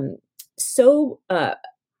so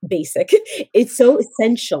basic. It's so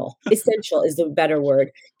essential. Essential is the better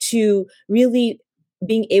word, to really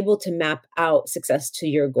being able to map out success to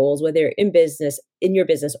your goals, whether in your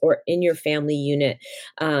business or in your family unit.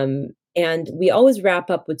 And we always wrap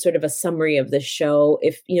up with sort of a summary of the show.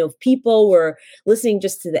 If people were listening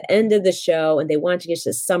just to the end of the show and they want to get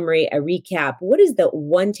a summary, a recap, what is the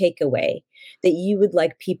one takeaway that you would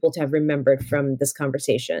like people to have remembered from this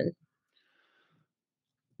conversation?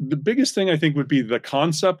 The biggest thing I think would be the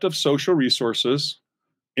concept of social resources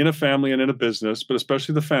in a family and in a business, but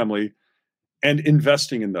especially the family, and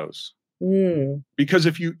investing in those. Because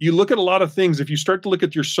if you look at a lot of things, if you start to look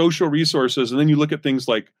at your social resources and then you look at things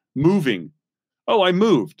like moving, oh, I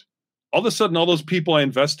moved. All of a sudden, all those people I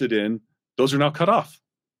invested in, those are now cut off.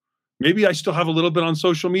 Maybe I still have a little bit on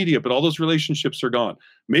social media, but all those relationships are gone.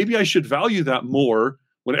 Maybe I should value that more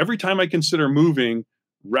when every time I consider moving,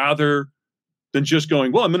 rather than just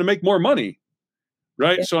going, well, I'm going to make more money,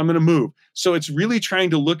 right? Yeah. So I'm going to move. So it's really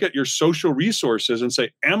trying to look at your social resources and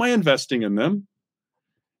say, am I investing in them?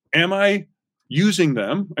 Am I using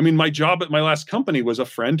them? I mean, my job at my last company was a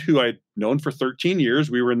friend who I'd known for 13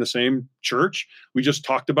 years. We were in the same church. We just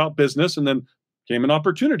talked about business, and then came an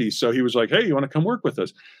opportunity. So he was like, hey, you want to come work with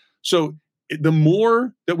us? So the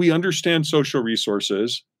more that we understand social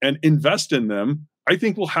resources and invest in them, I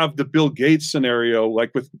think we'll have the Bill Gates scenario,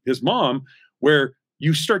 like with his mom, where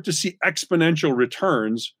you start to see exponential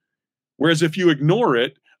returns Whereas if you ignore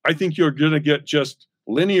it, I think you're going to get just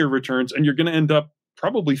linear returns, and you're going to end up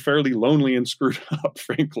probably fairly lonely and screwed up,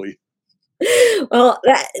 frankly. Well,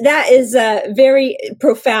 that is very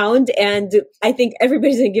profound, and I think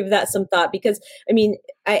everybody's going to give that some thought because I mean,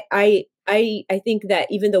 I think that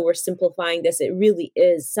even though we're simplifying this, it really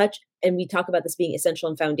is such, and we talk about this being essential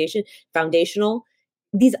and foundational.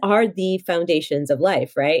 These are the foundations of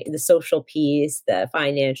life, right? The social piece, the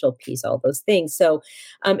financial piece, all those things. So,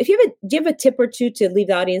 if you have do you have a tip or two to leave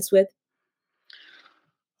the audience with?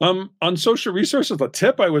 On social resources, the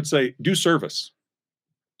tip I would say, do service. Oh,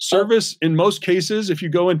 Service, in most cases, if you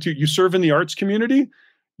serve in the arts community,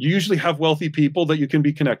 you usually have wealthy people that you can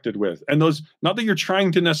be connected with. And those, not that you're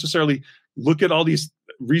trying to necessarily look at all these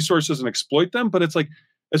resources and exploit them, but it's like,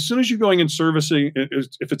 as soon as you're going and servicing,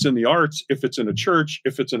 if it's in the arts, if it's in a church,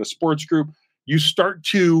 if it's in a sports group, you start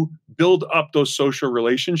to build up those social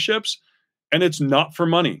relationships, and it's not for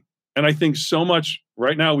money. And I think so much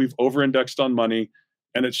right now we've over indexed on money,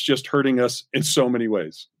 and it's just hurting us in so many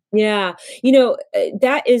ways. yeah.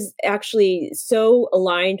 That is actually so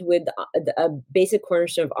aligned with a basic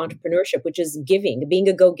cornerstone of entrepreneurship, which is giving, being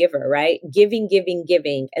a go giver, right? Giving, giving,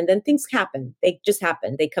 giving. And then things happen. They just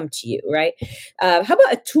happen. They come to you, right? How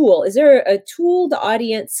about a tool? Is there a tool the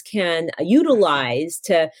audience can utilize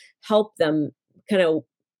to help them kind of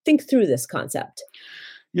think through this concept?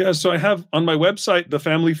 Yeah, so I have on my website,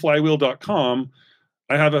 thefamilyflywheel.com,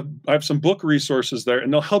 I have some book resources there,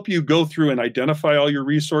 and they'll help you go through and identify all your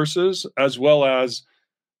resources, as well as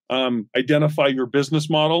identify your business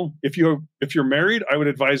model. If you're married, I would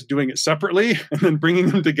advise doing it separately and then bringing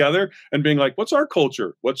them together and being like, what's our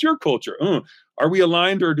culture? What's your culture? Are we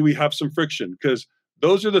aligned, or do we have some friction? Because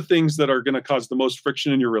those are the things that are going to cause the most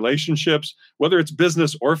friction in your relationships, whether it's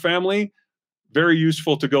business or family. Very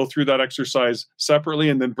useful to go through that exercise separately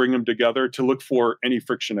and then bring them together to look for any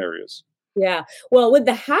friction areas. Yeah. Well, with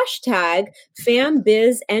the hashtag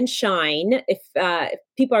FamBizAndShine, if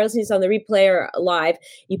people are listening to this on the replay or live,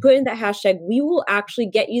 you put in that hashtag, we will actually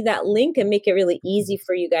get you that link and make it really easy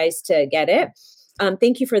for you guys to get it.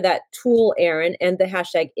 Thank you for that tool, Aaron. And the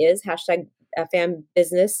hashtag is hashtag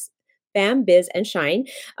FamBizAndShine.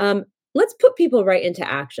 Let's put people right into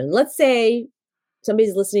action. Let's say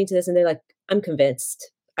somebody's listening to this and they're like, I'm convinced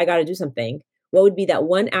I got to do something. What would be that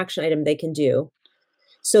one action item they can do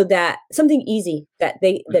so that something easy that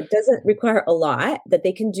doesn't require a lot that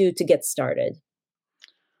they can do to get started?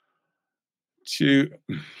 To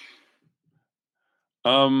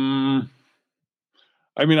I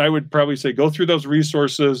mean, I would probably say go through those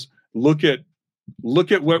resources, look at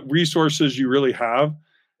what resources you really have.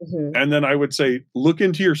 Hmm. And then I would say look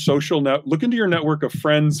into your look into your network of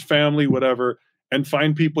friends, family, whatever, and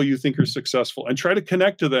find people you think are successful and try to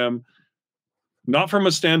connect to them, not from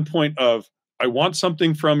a standpoint of I want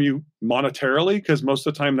something from you monetarily, because most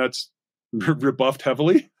of the time that's rebuffed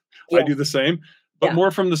heavily. I Yeah. do the same, but Yeah.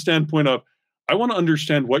 more from the standpoint of I want to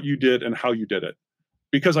understand what you did and how you did it.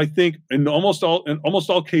 Because I think in almost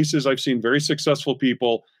all cases I've seen very successful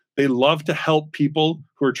people, they love to help people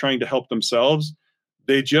who are trying to help themselves.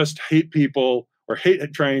 They just hate people, or hate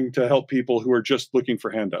trying to help people who are just looking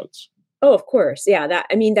for handouts. Oh, of course. Yeah.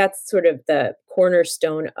 That's sort of the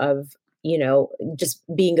cornerstone of, just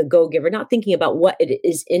being a go giver, not thinking about what it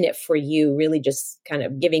is in it for you, really just kind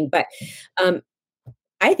of giving. But um,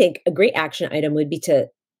 I think a great action item would be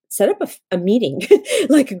to set up a meeting.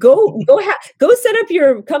 Like go set up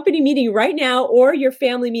your company meeting right now or your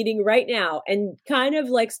family meeting right now and kind of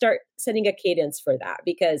like start setting a cadence for that,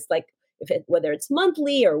 because like whether it's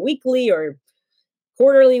monthly or weekly or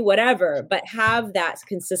quarterly, whatever, but have that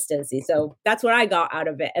consistency. So that's what I got out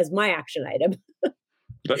of it as my action item.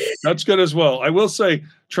 That's good as well. I will say,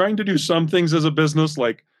 trying to do some things as a business,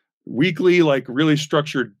 like weekly, like really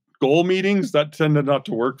structured goal meetings, that tended not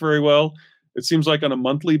to work very well. It seems like on a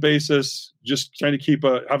monthly basis, just trying to keep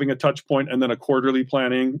having a touch point, and then a quarterly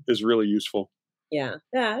planning is really useful. Yeah.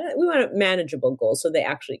 Yeah. We want manageable goals so they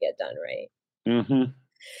actually get done, right? Hmm.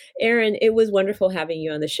 Aaron, it was wonderful having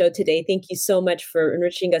you on the show today. Thank you so much for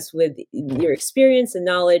enriching us with your experience and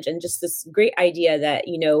knowledge and just this great idea that,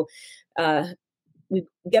 uh, we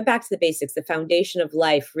get back to the basics. The foundation of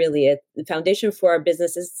life, really, the foundation for our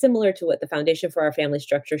business is similar to what the foundation for our family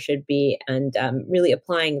structure should be. And really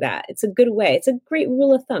applying that, it's a good way. It's a great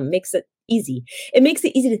rule of thumb. Makes it easy. It makes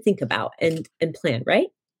it easy to think about and plan, right?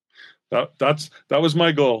 That was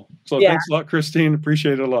my goal. So Yeah. thanks a lot, Christine.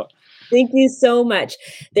 Appreciate it a lot. Thank you so much.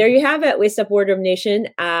 There you have it, Waist Up Wardrobe Nation,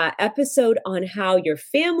 episode on how your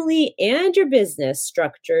family and your business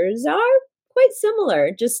structures are quite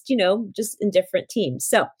similar, just in different teams.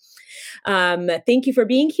 So Thank you for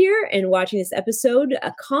being here and watching this episode.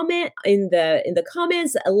 A comment in the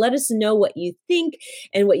comments. Let us know what you think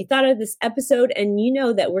and what you thought of this episode. And you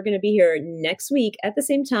know that we're going to be here next week at the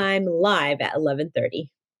same time, live at 11:30.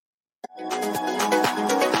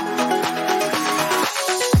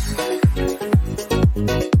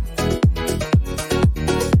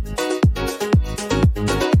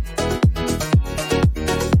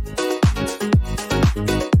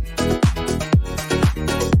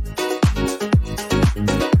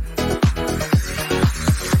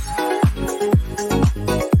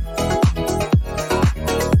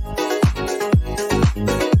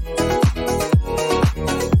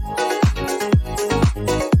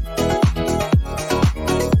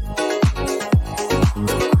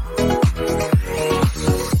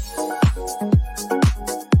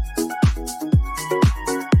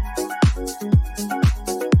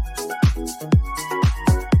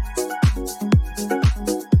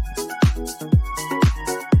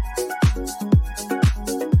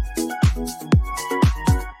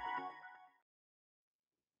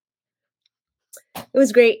 It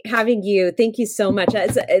was great having you. Thank you so much.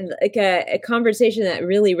 It's like a conversation that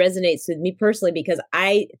really resonates with me personally because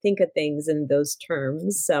I think of things in those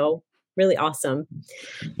terms. So really awesome.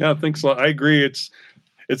 Yeah, thanks a lot. I agree.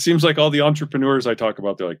 It seems like all the entrepreneurs I talk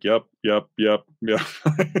about, they're like, yep, yep, yep, yep.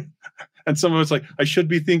 And some of it's like, I should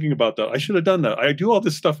be thinking about that. I should have done that. I do all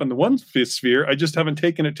this stuff in the one sphere. I just haven't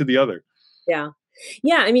taken it to the other. Yeah.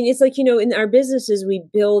 Yeah. I mean, it's like, in our businesses, we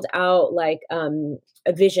build out like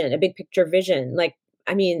a vision, a big picture vision. Like,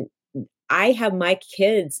 I mean, I have my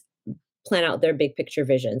kids plan out their big picture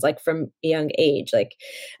visions, like from a young age. Like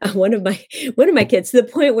one of my kids, to the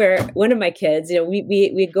point where one of my kids,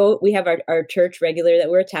 we have our church regular that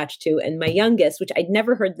we're attached to, and my youngest, which I'd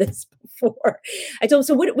never heard this before, I told him,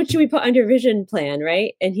 so what should we put on your vision plan,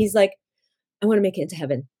 right? And he's like, I want to make it into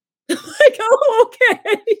heaven. I'm like, oh,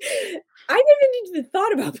 okay. I never even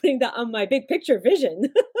thought about putting that on my big picture vision.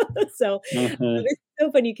 So it's so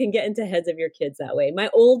fun. You can get into heads of your kids that way. My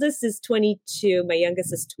oldest is 22. My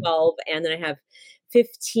youngest is 12. And then I have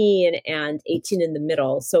 15 and 18 in the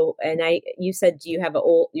middle. So, you said, do you have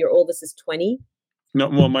your oldest is 20? No,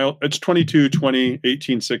 well, it's 22, 20,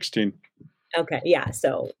 18, 16. Okay. Yeah.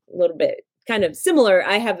 So a little bit kind of similar.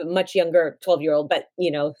 I have a much younger 12-year-old, but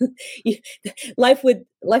life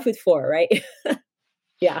with four, right?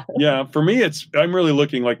 Yeah. Yeah. For me, I'm really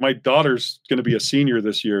looking like my daughter's going to be a senior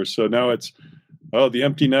this year. So now it's, the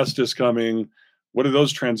empty nest is coming. What do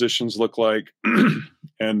those transitions look like?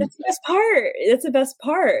 And that's the best part. That's the best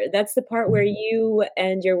part. That's the part where you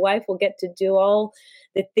and your wife will get to do all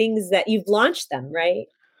the things that you've launched them, right?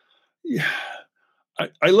 Yeah.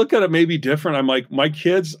 I look at it maybe different. I'm like, my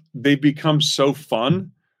kids, they've become so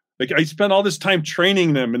fun. Like I spent all this time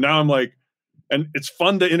training them, and now I'm like, and it's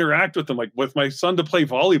fun to interact with them. Like with my son to play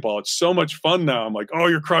volleyball, it's so much fun now. I'm like, oh,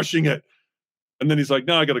 you're crushing it. And then he's like,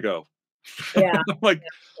 no, I got to go. Yeah. I'm like,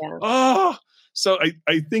 yeah. Oh, so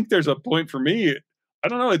I think there's a point for me. I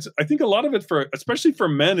don't know. I think a lot of it especially for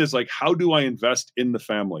men is like, how do I invest in the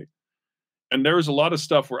family? And there was a lot of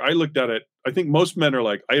stuff where I looked at it. I think most men are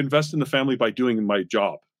like, I invest in the family by doing my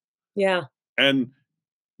job. Yeah. And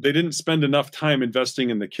they didn't spend enough time investing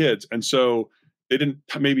in the kids. And so they didn't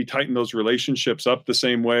maybe tighten those relationships up the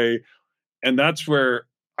same way. And that's where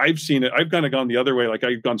I've seen it. I've kind of gone the other way. Like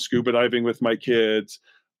I've gone scuba diving with my kids.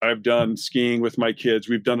 I've done skiing with my kids.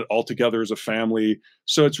 We've done it all together as a family.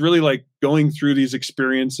 So it's really like going through these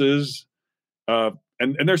experiences.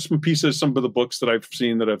 And there's some of the books that I've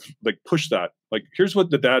seen that have like pushed that. Like, here's what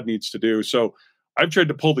the dad needs to do. So I've tried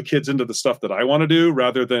to pull the kids into the stuff that I want to do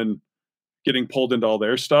rather than getting pulled into all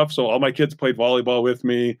their stuff. So all my kids played volleyball with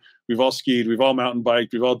me. We've all skied. We've all mountain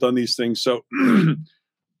biked. We've all done these things. So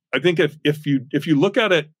I think if you look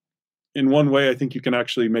at it in one way, I think you can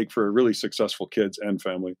actually make for a really successful kids and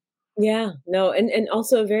family. Yeah, no, and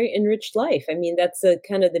also a very enriched life. I mean, that's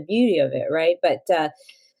kind of the beauty of it, right? But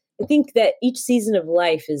I think that each season of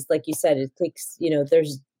life is, like you said, it takes,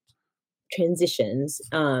 there's transitions.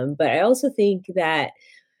 But I also think that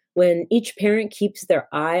when each parent keeps their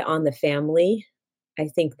eye on the family, I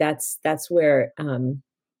think that's where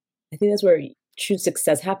true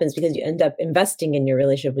success happens, because you end up investing in your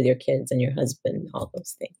relationship with your kids and your husband and all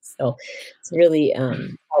those things. So it's really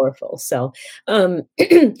powerful. So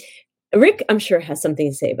Rick, I'm sure, has something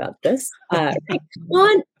to say about this. Rick,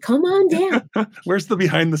 come on down. Where's the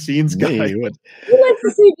behind the scenes guy? He wants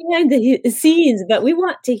to see behind the scenes, but we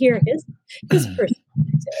want to hear his perspective.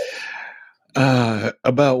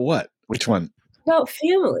 About what? Which one? About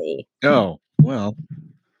family. Oh, well,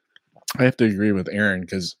 I have to agree with Aaron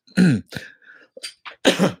because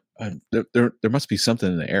There must be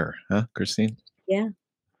something in the air, huh, Christine? Yeah.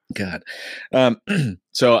 God. Um,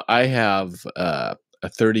 so I have a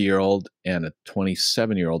 30-year-old and a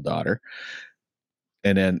 27-year-old daughter,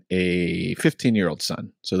 and then a 15-year-old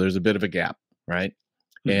son. So there's a bit of a gap, right?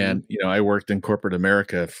 Mm-hmm. And I worked in corporate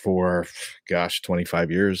America for, gosh,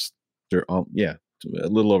 25 years. Yeah, a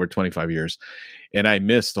little over 25 years, and I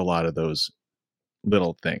missed a lot of those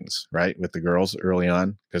little things, right, with the girls early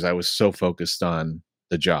on because I was so focused on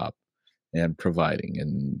the job and providing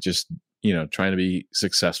and just trying to be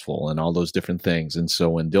successful and all those different things. And so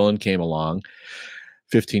when Dylan came along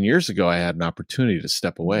 15 years ago, I had an opportunity to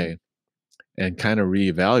step away and kind of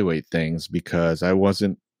reevaluate things because I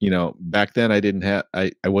wasn't, back then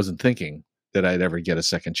I wasn't thinking that I'd ever get a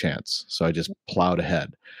second chance. So I just plowed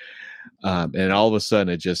ahead. And all of a sudden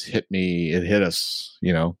it just hit me. It hit us,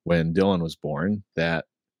 when Dylan was born, that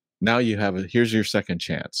now here's your second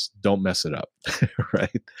chance. Don't mess it up.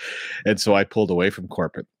 Right. And so I pulled away from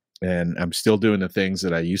corporate, and I'm still doing the things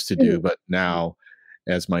that I used to do, but now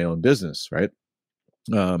as my own business. Right.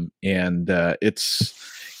 And it's,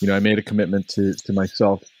 I made a commitment to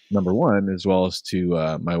myself, number one, as well as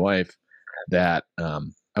to my wife, that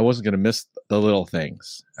I wasn't going to miss the little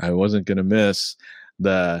things. I wasn't going to miss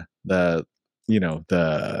the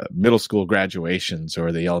the middle school graduations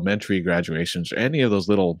or the elementary graduations or any of those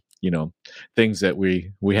little things that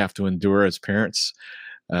we have to endure as parents.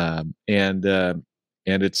 And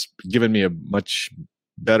it's given me a much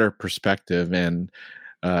better perspective and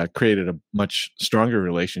created a much stronger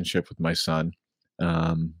relationship with my son,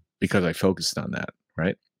 because I focused on that.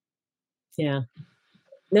 Right. Yeah.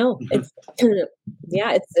 No, it's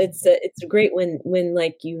yeah, it's great when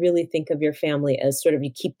like you really think of your family as sort of, you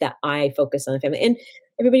keep that eye focus on the family. And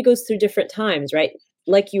everybody goes through different times, right?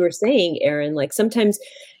 Like you were saying, Aaron, like sometimes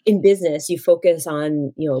in business you focus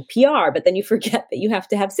on, PR, but then you forget that you have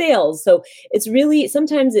to have sales. So it's really,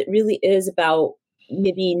 sometimes it really is about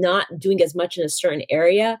maybe not doing as much in a certain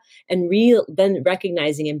area, and then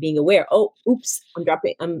recognizing and being aware, oh, oops, I'm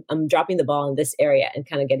dropping the ball in this area, and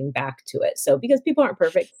kind of getting back to it. So because people aren't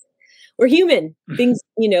perfect, we're human. Things,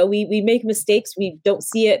 we make mistakes, we don't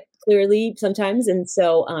see it clearly sometimes. And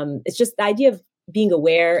so it's just the idea of being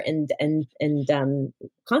aware and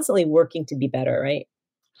constantly working to be better, right?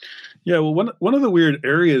 Yeah, well, one of the weird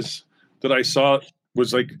areas that I saw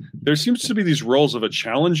was like there seems to be these roles of a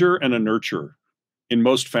challenger and a nurturer in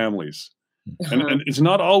most families. And it's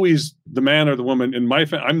not always the man or the woman. In my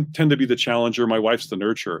I tend to be the challenger, my wife's the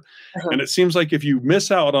nurturer. And it seems like if you miss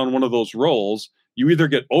out on one of those roles, you either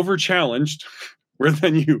get over challenged, where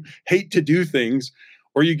then you hate to do things,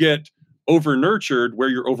 or you get over nurtured, where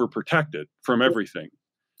you're overprotected from everything.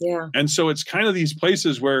 Yeah. And so it's kind of these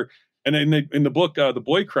places where, and in the book, The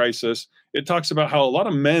Boy Crisis, it talks about how a lot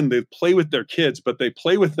of men, they play with their kids, but they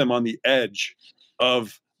play with them on the edge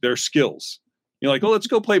of their skills. Like, oh, let's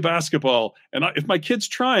go play basketball. And if my kid's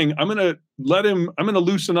trying, I'm going to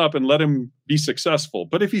loosen up and let him be successful.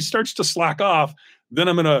 But if he starts to slack off, then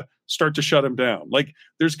I'm going to start to shut him down. Like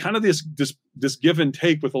there's kind of this give and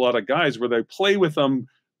take with a lot of guys where they play with them,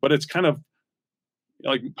 but it's kind of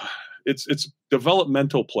like, it's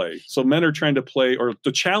developmental play. So men are trying to play, or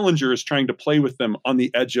the challenger is trying to play with them on the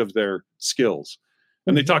edge of their skills.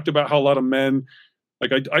 And they talked about how a lot of men,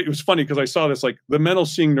 like it was funny because I saw this, like the men will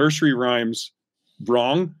sing nursery rhymes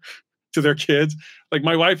wrong to their kids. Like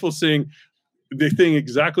my wife will sing the thing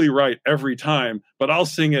exactly right every time, but I'll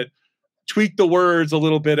sing it, tweak the words a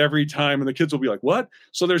little bit every time, and the kids will be like, what?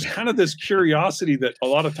 So there's kind of this curiosity that a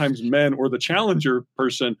lot of times men or the challenger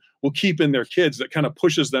person will keep in their kids that kind of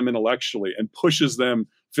pushes them intellectually and pushes them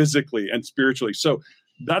physically and spiritually. So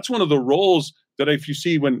that's one of the roles that if you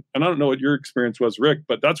see and I don't know what your experience was, Rick,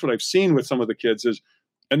 but that's what I've seen with some of the kids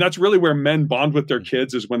and that's really where men bond with their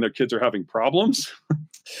kids, is when their kids are having problems,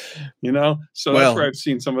 So that's where I've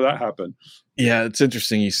seen some of that happen. Yeah, it's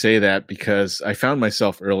interesting you say that, because I found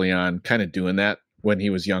myself early on kind of doing that when he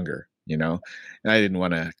was younger, and I didn't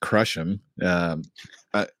want to crush him. I'm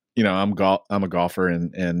a golfer,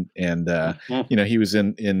 and he was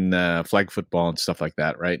in flag football and stuff like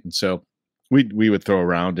that, right? And so we would throw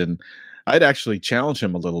around, and I'd actually challenge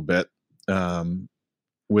him a little bit.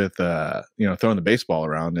 With throwing the baseball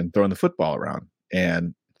around and throwing the football around,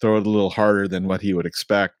 and throw it a little harder than what he would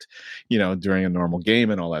expect, during a normal game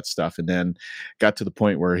and all that stuff. And then got to the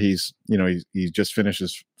point where he just finished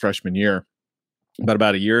his freshman year. But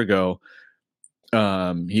about a year ago,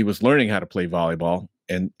 he was learning how to play volleyball.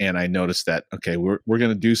 And I noticed that, okay, we're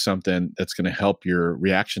going to do something that's going to help your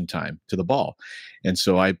reaction time to the ball. And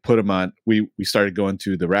so I put him on, we started going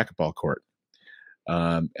to the racquetball court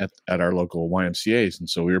at our local YMCA's. And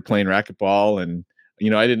so we were playing racquetball, and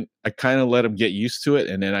I kind of let him get used to it.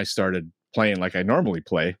 And then I started playing like I normally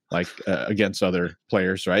play, like against other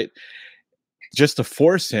players, right? Just to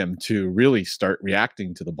force him to really start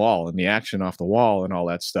reacting to the ball and the action off the wall and all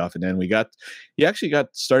that stuff. And then he actually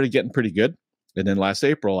started getting pretty good. And then last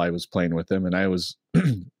April I was playing with him and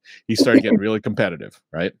he started getting really competitive.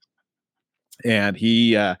 Right. And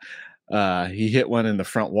he hit one in the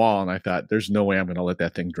front wall and I thought there's no way I'm going to let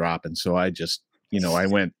that thing drop. And so I just, I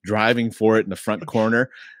went driving for it in the front corner,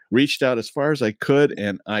 reached out as far as I could.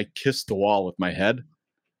 And I kissed the wall with my head.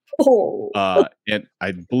 Oh. And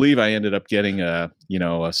I believe I ended up getting a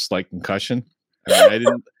slight concussion. I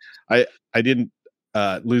didn't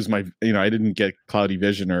lose my, I didn't get cloudy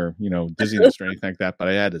vision or, dizziness or anything like that, but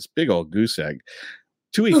I had this big old goose egg.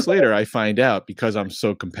 2 weeks later, I find out because I'm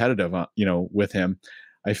so competitive, with him,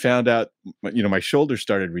 I found out, my shoulder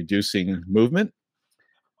started reducing movement.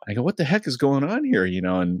 I go, what the heck is going on here?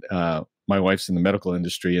 And my wife's in the medical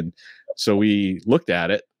industry. And so we looked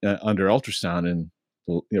at it under ultrasound and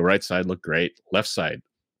the right side looked great. Left side,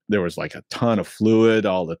 there was like a ton of fluid.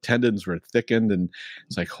 All the tendons were thickened, and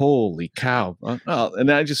it's like, holy cow!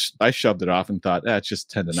 And I shoved it off and thought, it's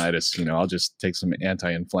just tendonitis. I'll just take some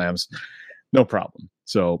anti-inflams, no problem.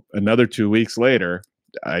 So another 2 weeks later,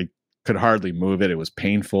 I could hardly move it. It was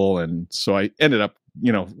painful, and so I ended up,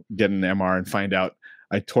 getting an MR and find out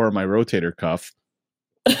I tore my rotator cuff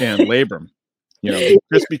and labrum.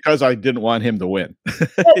 Just because I didn't want him to win.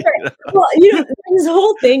 Right. Well, this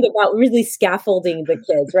whole thing about really scaffolding the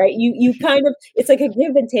kids, right? You kind of, it's like a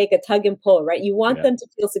give and take, a tug and pull, right? You want them to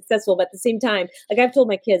feel successful, but at the same time, like I've told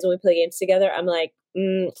my kids when we play games together, I'm like,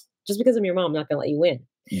 just because I'm your mom, I'm not going to let you win.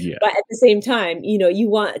 Yeah. But at the same time, you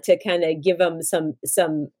want to kind of give them some,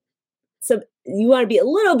 you want to be a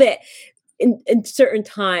little bit in certain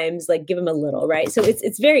times, like give them a little, right? So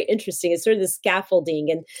it's very interesting. It's sort of the scaffolding.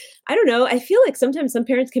 And I don't know, I feel like sometimes some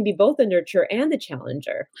parents can be both the nurturer and the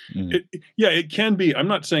challenger. It can be. I'm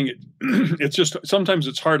not saying it. It's just sometimes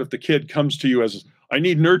it's hard if the kid comes to you as, I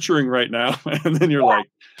need nurturing right now. And then you're like,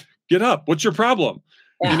 get up. What's your problem?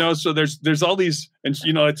 Yeah. So there's all these, and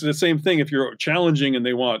it's the same thing. If you're challenging and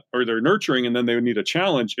they're nurturing and then they need a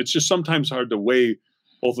challenge, it's just sometimes hard to weigh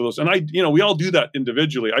both of those. And we all do that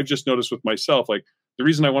individually. I've just noticed with myself, like the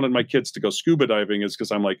reason I wanted my kids to go scuba diving is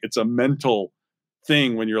because I'm like, it's a mental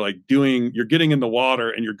thing when you're getting in the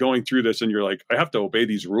water and you're going through this and you're like, I have to obey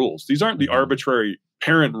these rules. These aren't the arbitrary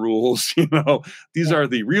parent rules, these are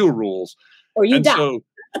the real rules. Or you die.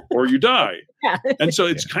 Or you die. Yeah. And so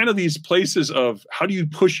it's kind of these places of how do you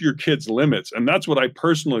push your kids' limits? And that's what I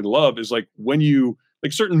personally love is like when you,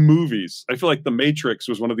 like certain movies, I feel like The Matrix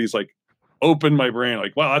was one of these like, open my brain,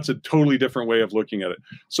 like, wow, that's a totally different way of looking at it.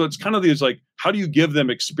 So it's kind of these like, how do you give them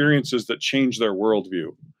experiences that change their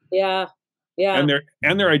worldview? Yeah. And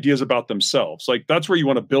their ideas about themselves. Like that's where you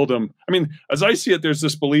want to build them. I mean, as I see it, there's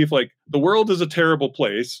this belief like the world is a terrible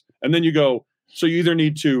place. And then you go, so you either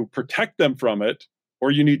need to protect them from it or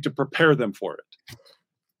you need to prepare them for it.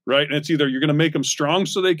 Right. And it's either you're going to make them strong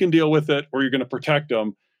so they can deal with it or you're going to protect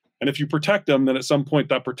them. And if you protect them, then at some point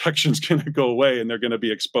that protection's going to go away and they're going to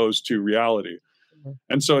be exposed to reality. Mm-hmm.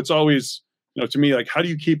 And so it's always, to me, like, how do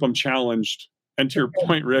you keep them challenged? And to your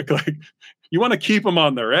point, Rick, like you want to keep them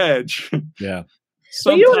on their edge. Yeah.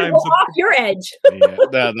 Sometimes you don't want to go off your edge.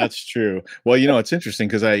 That's true. Well, it's interesting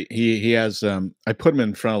because he has, I put him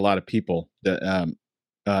in front of a lot of people that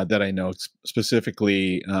I know,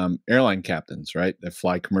 specifically airline captains, right? That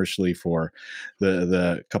fly commercially for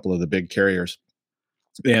the couple of the big carriers.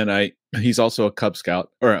 And he's also a Cub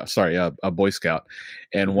Scout, a Boy Scout.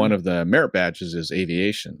 And one of the merit badges is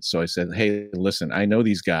aviation. So I said, hey, listen, I know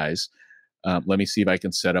these guys. Let me see if I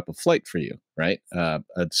can set up a flight for you, right? A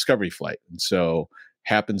discovery flight. And so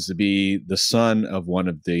happens to be the son of one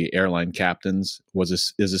of the airline captains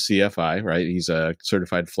is a CFI, right? He's a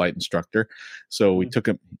certified flight instructor. So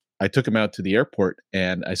I took him out to the airport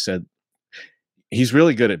and I said, he's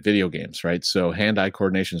really good at video games, right? So hand-eye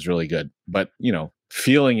coordination is really good, but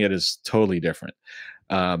feeling it is totally different.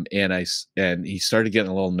 And he started getting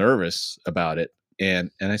a little nervous about it. And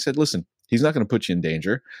I said, listen, he's not going to put you in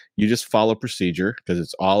danger. You just follow procedure because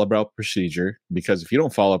it's all about procedure. Because if you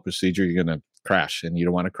don't follow procedure, you're going to crash and you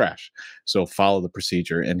don't want to crash. So follow the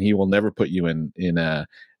procedure and he will never put you in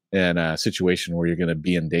a situation where you're going to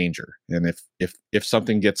be in danger. And if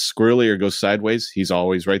something gets squirrely or goes sideways, he's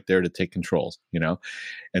always right there to take controls,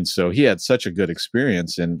 And so he had such a good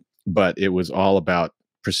experience but it was all about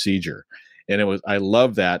procedure. And I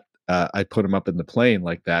love that. I put him up in the plane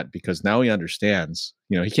like that because now he understands,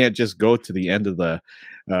 he can't just go to the end of the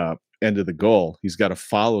end of the goal. He's got to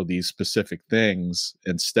follow these specific things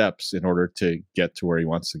and steps in order to get to where he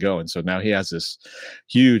wants to go. And so now he has this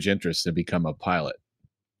huge interest to become a pilot.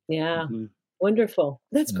 Yeah. Mhm. Wonderful.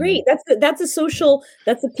 That's great. That's a social,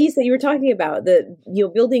 that's a piece that you were talking about,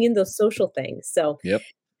 building in those social things. So Yep.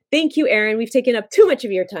 thank you, Aaron. We've taken up too much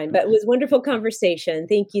of your time, but it was wonderful conversation.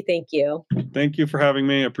 Thank you. Thank you. Thank you for having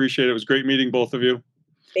me. I appreciate it. It was great meeting both of you.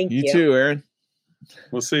 Thank You you. too, Aaron.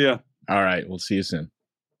 We'll see you. All right. We'll see you soon.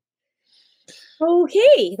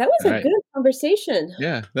 Okay. That was All a right. good conversation.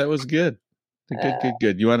 Yeah, that was good. Uh,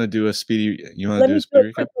 Good. You want to do a speedy? You want to Let do me a do speedy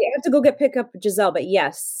it recap? quickly. I have to go pick up Giselle, but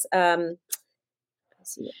yes. Let's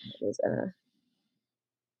see. It was,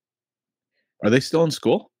 Are they still in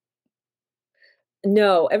school?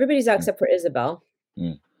 no, everybody's out except for Isabel.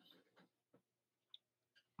 Mm.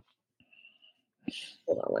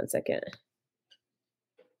 Hold on one second.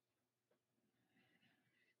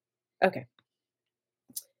 Okay.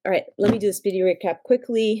 All right. Let me do the speedy recap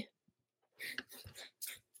quickly.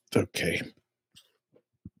 Okay.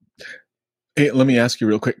 Hey, let me ask you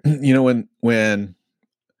real quick. You know, when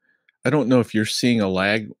I don't know if you're seeing a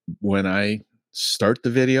lag when I start the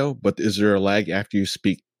video, but is there a lag after you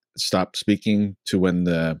stop speaking to when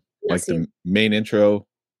the main intro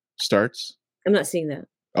starts? I'm not seeing that.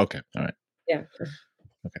 Okay. All right. Yeah.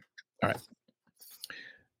 Okay. All right.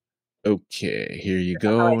 Okay. Here you How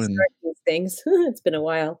go. I And start these things. It's been a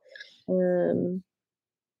while. all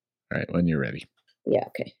right, when you're ready. Yeah.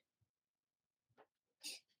 Okay.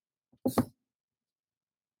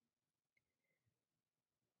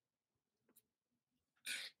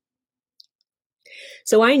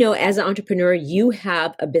 So I know as an entrepreneur, you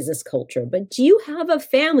have a business culture, but do you have a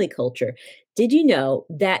family culture? Did you know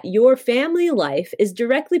that your family life is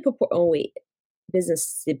directly proportional? Oh, wait, business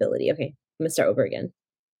stability. Okay, I'm going to start over again.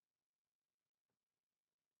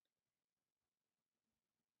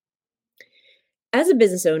 As a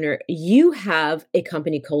business owner, you have a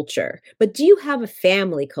company culture, but do you have a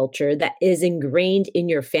family culture that is ingrained in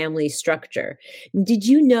your family structure? Did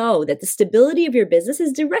you know that the stability of your business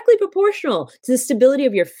is directly proportional to the stability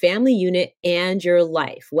of your family unit and your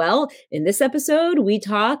life? Well, in this episode, we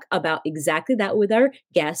talk about exactly that with our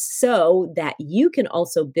guests so that you can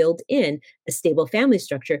also build in a stable family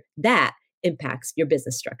structure that impacts your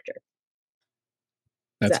business structure.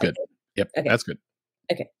 That's good. Okay? Yep. Okay. That's good.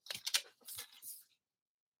 Okay.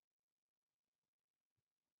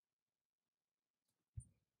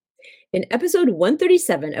 In episode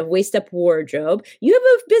 137 of Waist Up Wardrobe, you have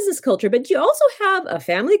a business culture, but you also have a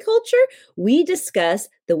family culture. We discuss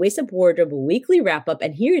the Waist Up Wardrobe weekly wrap up,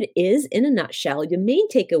 and here it is in a nutshell. The main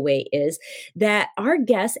takeaway is that our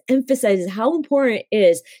guest emphasizes how important it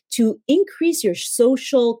is to increase your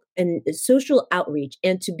social outreach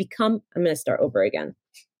and to become. I'm going to start over again.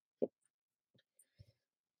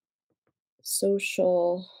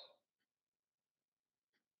 Social.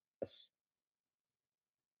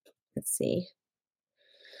 Let's see.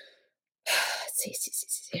 See.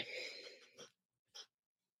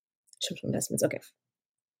 Social investments. Okay.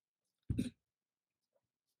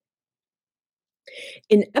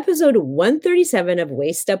 In episode 137 of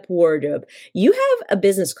Waist Up Wardrobe, you have a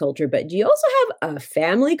business culture, but do you also have a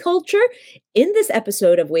family culture? In this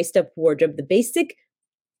episode of Waist Up Wardrobe, the basic.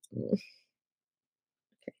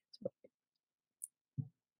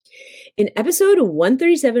 In episode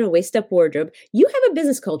 137 of Waist Up Wardrobe, you have a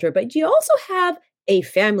business culture, but you also have a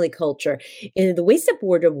family culture. In the Waist Up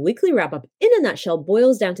Wardrobe weekly wrap up, in a nutshell,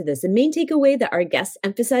 boils down to this. The main takeaway that our guest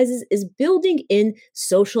emphasizes is building in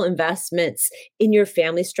social investments in your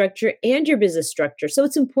family structure and your business structure. So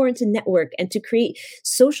it's important to network and to create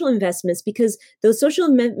social investments because those social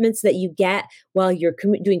investments that you get while you're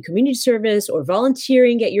doing community service or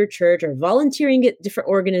volunteering at your church or volunteering at different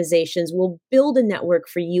organizations will build a network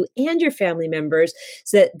for you and your family members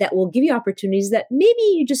so that will give you opportunities that maybe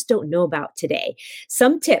you just don't know about today.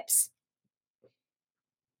 Some tips.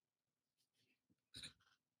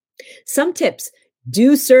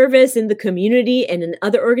 Do service in the community and in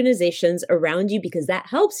other organizations around you because that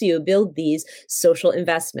helps you build these social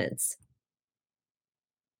investments.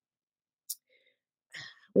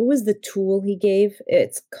 What was the tool he gave?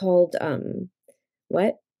 It's called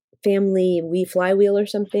what? Family flywheel or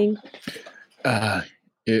something?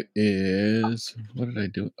 It is, what did I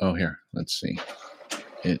do? Oh, here, let's see.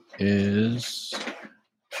 It is,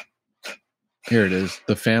 here it is,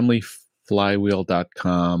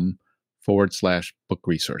 thefamilyflywheel.com/book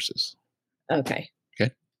resources. Okay.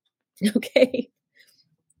 Okay. Okay.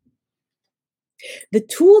 The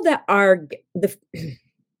tool that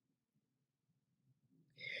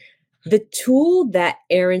the tool that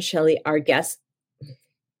Aaron Shelley, our guest,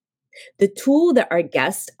 The tool that our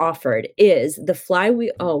guest offered is the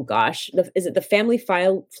flywheel. Oh gosh, is it the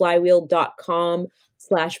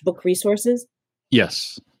flywheel.com/book resources?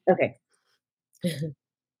 Yes. Okay.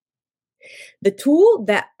 The tool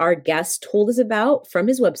that our guest told us about from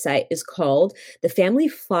his website is called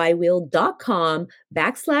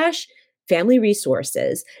thefamilyflywheel.com/family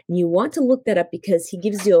resources. And you want to look that up because he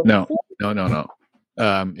gives you a No.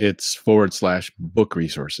 It's /book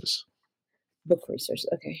resources. book resources.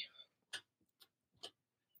 Okay.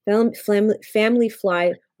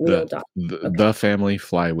 Familyflywheel.com.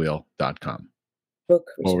 Thefamilyflywheel.com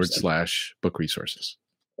Book resources. /book resources.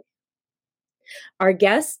 Our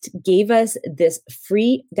guest gave us this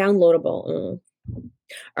free downloadable.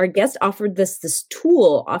 Our guest offered this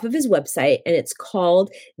tool off of his website, and it's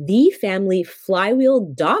called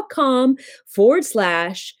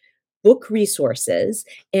thefamilyflywheel.com/book resources.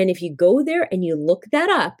 And if you go there and you look that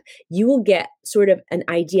up, you will get sort of an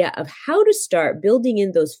idea of how to start building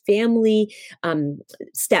in those family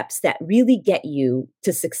steps that really get you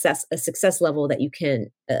to a success level that you can.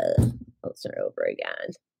 I'll start over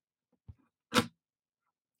again.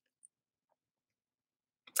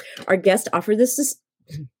 Our guest on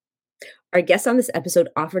this episode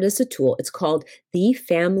offered us a tool. It's called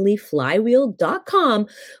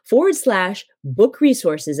thefamilyflywheel.com/book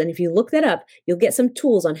resources. And if you look that up, you'll get some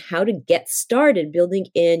tools on how to get started building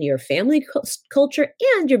in your family culture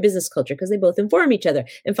and your business culture, because they both inform each other.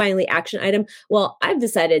 And finally, action item. Well, I've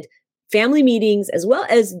decided family meetings as well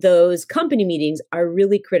as those company meetings are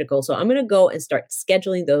really critical. So I'm going to go and start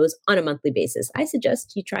scheduling those on a monthly basis. I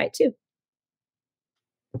suggest you try it too.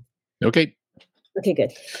 Okay,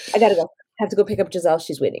 good. I got to go. I have to go pick up Giselle.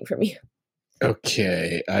 She's waiting for me.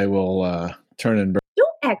 Okay, I will turn and burn.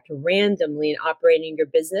 Don't act randomly in operating your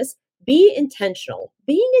business. Be intentional.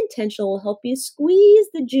 Being intentional will help you squeeze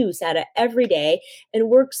the juice out of every day and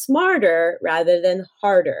work smarter rather than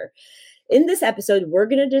harder. In this episode, we're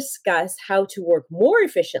going to discuss how to work more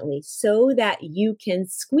efficiently so that you can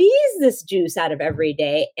squeeze this juice out of every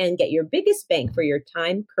day and get your biggest bang for your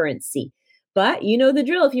time currency. But you know the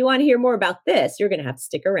drill. If you want to hear more about this, you're going to have to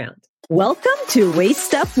stick around. Welcome to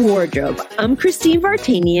Waist Up Wardrobe. I'm Christine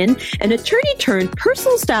Vartanian, an attorney turned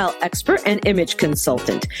personal style expert and image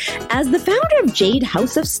consultant. As the founder of Jade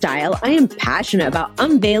House of Style, I am passionate about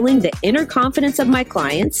unveiling the inner confidence of my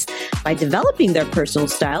clients by developing their personal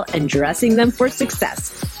style and dressing them for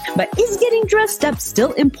success. But is getting dressed up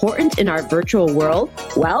still important in our virtual world?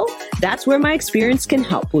 Well, that's where my experience can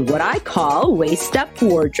help with what I call Waist Up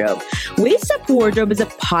Wardrobe. Waist Up Wardrobe is a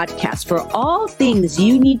podcast for all things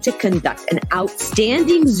you need to conduct an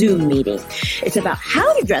outstanding Zoom meeting. It's about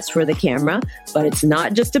how to dress for the camera, but it's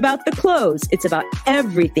not just about the clothes. It's about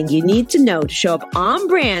everything you need to know to show up on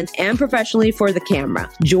brand and professionally for the camera.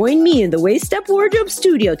 Join me in the Waist Up Wardrobe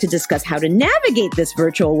studio to discuss how to navigate this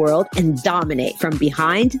virtual world and dominate from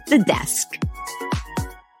behind the desk.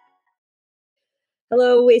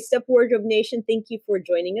 Hello, Waist Up Wardrobe Nation. Thank you for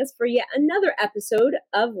joining us for yet another episode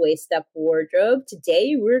of Waist Up Wardrobe.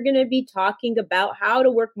 Today, we're going to be talking about how to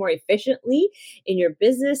work more efficiently in your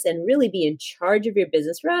business and really be in charge of your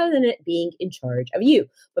business rather than it being in charge of you.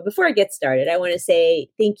 But before I get started, I want to say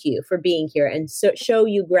thank you for being here and show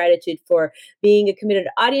you gratitude for being a committed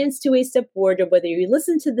audience to Waist Up Wardrobe, whether you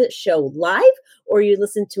listen to the show live or you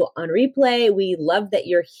listen to it on replay. We love that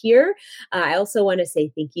you're here. I also want to say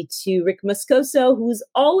thank you to Rick Moscoso, who's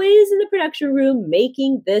always in the production room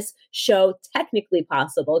making this show technically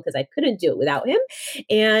possible, because I couldn't do it without him.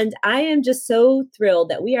 And I am just so thrilled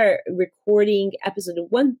that we are recording episode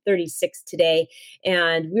 136 today,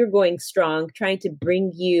 and we're going strong, trying to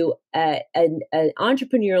bring you an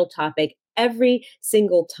entrepreneurial topic every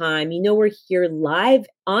single time. You know, we're here live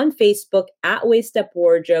on Facebook at Waist Up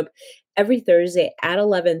Wardrobe every Thursday at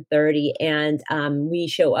 11:30, and we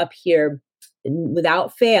show up here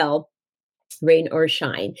without fail, rain or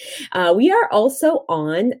shine. We are also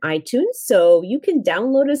on iTunes, so you can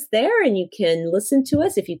download us there and you can listen to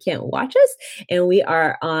us if you can't watch us. And we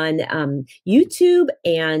are on YouTube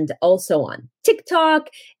and also on TikTok,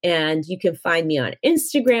 and you can find me on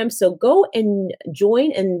Instagram. So go and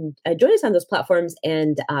join us on those platforms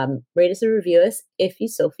and rate us and review us if you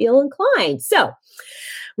so feel inclined. So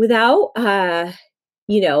without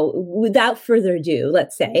further ado,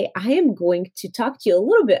 let's say I am going to talk to you a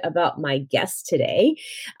little bit about my guest today,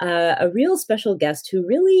 a real special guest who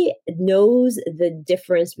really knows the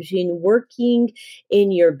difference between working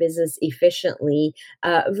in your business efficiently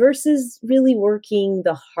versus really working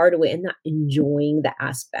the hard way and not enjoying the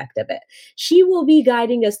aspect of it. She will be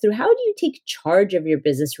guiding us through how do you take charge of your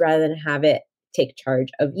business rather than have it take charge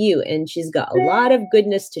of you. And she's got a lot of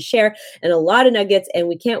goodness to share and a lot of nuggets. And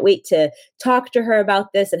we can't wait to talk to her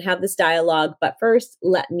about this and have this dialogue. But first,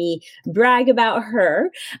 let me brag about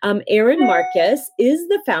her. Erin Marcus is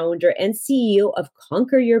the founder and CEO of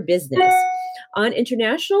Conquer Your Business, an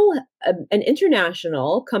international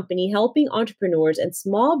company helping entrepreneurs and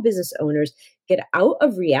small business owners get out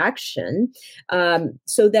of reaction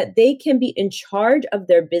so that they can be in charge of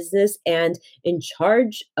their business and in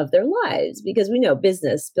charge of their lives, because we know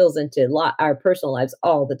business spills into our personal lives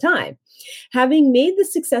all the time. Having made the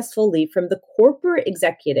successful leap from a corporate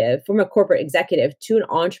executive to an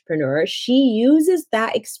entrepreneur, she uses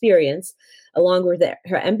that experience along with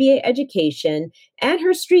her MBA education and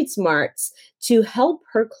her street smarts to help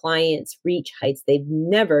her clients reach heights they've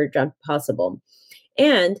never dreamt possible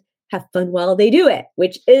and have fun while they do it,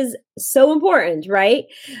 which is so important, right?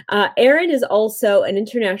 Erin is also an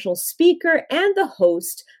international speaker and the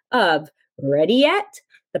host of Ready Yet?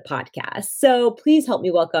 The podcast. So please help me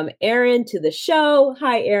welcome Erin to the show.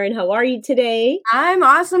 Hi, Erin. How are you today? I'm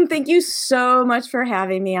awesome. Thank you so much for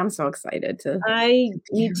having me. I'm so excited to.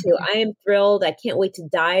 Me too. I am thrilled. I can't wait to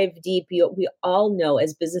dive deep. We all know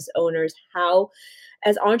as business owners how,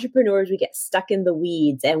 as entrepreneurs, we get stuck in the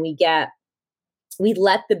weeds and we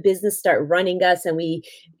let the business start running us, and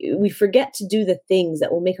we forget to do the things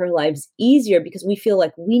that will make our lives easier because we feel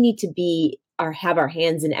like we need to have our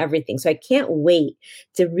hands in everything. So I can't wait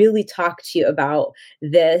to really talk to you about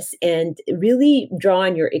this and really draw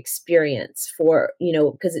on your experience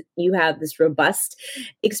because you have this robust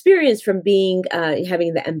experience from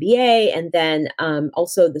having the MBA and then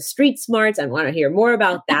also the street smarts. I want to hear more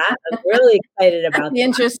about that. I'm really excited about the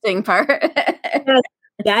interesting part.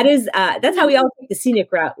 Yes, that's how we all take the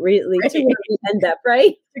scenic route, really, to where we end up,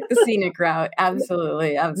 right? The scenic route.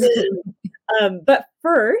 Absolutely. But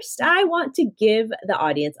first, I want to give the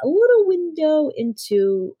audience a little window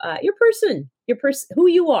into your person, who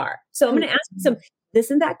you are. So I'm going to ask you some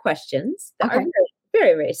this and that questions that are very,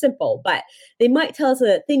 very, very simple, but they might tell us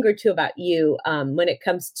a thing or two about you when it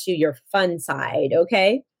comes to your fun side.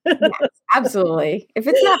 Okay? Yes, absolutely. If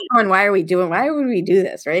it's not fun, why would we do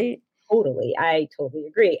this, right? Totally. I totally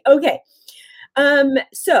agree. Okay.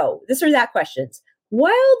 So this or that questions.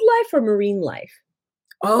 Wildlife or marine life?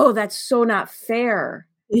 Oh, that's so not fair.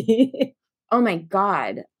 Oh my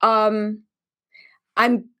God.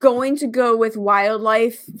 I'm going to go with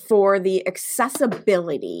wildlife for the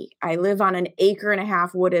accessibility. I live on an 1.5 acre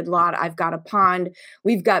wooded lot. I've got a pond.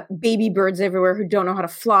 We've got baby birds everywhere who don't know how to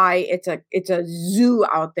fly. It's a zoo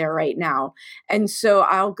out there right now. And so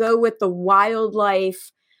I'll go with the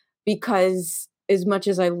wildlife because as much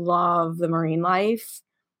as I love the marine life,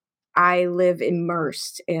 I live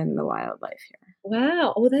immersed in the wildlife here.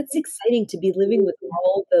 Wow. Oh, that's exciting to be living with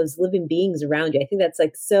all those living beings around you. I think that's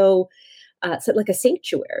like so like a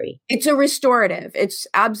sanctuary. It's a restorative. It's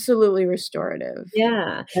absolutely restorative.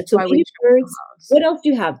 Yeah. That's so why we what else do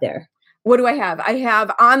you have there? What do I have? I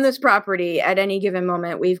have on this property at any given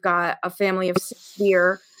moment, we've got a family of 6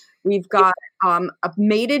 deer. We've got a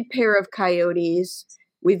mated pair of coyotes.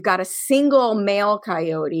 We've got a single male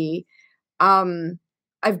coyote.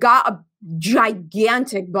 I've got a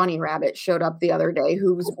gigantic bunny rabbit showed up the other day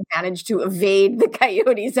who's managed to evade the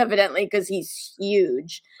coyotes evidently because he's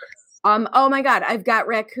huge. Oh my God, I've got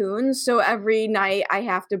raccoons. So every night I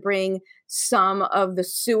have to bring some of the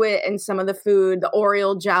suet and some of the food. The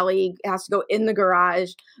Oreo jelly has to go in the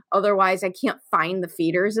garage. Otherwise, I can't find the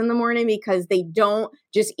feeders in the morning because they don't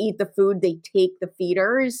just eat the food, they take the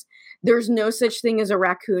feeders. There's no such thing as a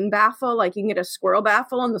raccoon baffle. Like you can get a squirrel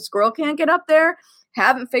baffle and the squirrel can't get up there.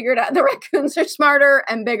 Haven't figured out the raccoons are smarter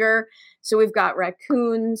and bigger. So we've got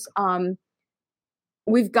raccoons.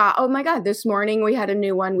 We've got, oh my God, this morning we had a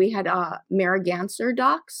new one. We had Narragansett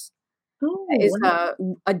ducks. Oh, is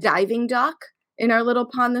a diving duck in our little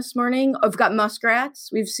pond this morning. I've got muskrats.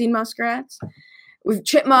 We've seen muskrats. We've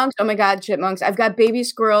chipmunks. Oh my God, chipmunks. I've got baby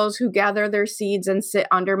squirrels who gather their seeds and sit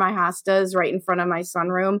under my hostas right in front of my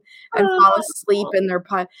sunroom and fall asleep in their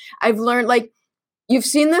pot. I've learned, like, you've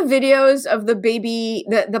seen the videos of the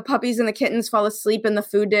the puppies and the kittens fall asleep in the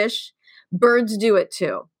food dish. Birds do it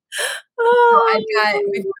too. Oh, So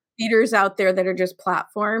we've got feeders out there that are just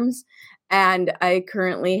platforms. And I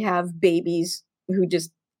currently have babies who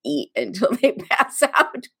just eat until they pass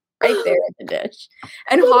out right there in the dish.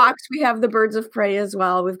 And hawks, we have the birds of prey as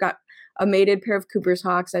well. We've got a mated pair of Cooper's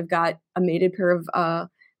hawks. I've got a mated pair of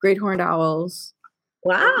great horned owls.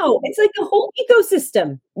 Wow. It's like a whole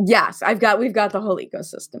ecosystem. Yes, we've got the whole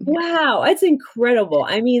ecosystem. Wow. It's incredible.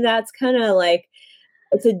 I mean, that's kind of like,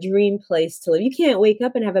 It's a dream place to live. You can't wake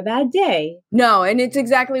up and have a bad day. No, and it's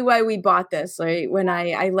exactly why we bought this. Right? When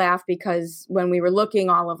I laugh because when we were looking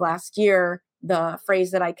all of last year, the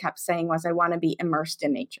phrase that I kept saying was, I want to be immersed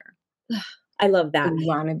in nature. I love that. I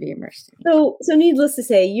want to be immersed in nature. So needless to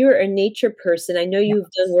say, you're a nature person. I know you've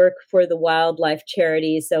done work for the wildlife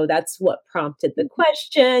charity, so that's what prompted the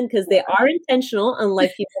question, because they are intentional,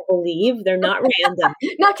 unlike people believe. They're not random.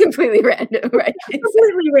 Not completely random, right?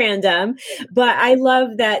 Completely random. But I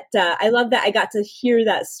love that. I got to hear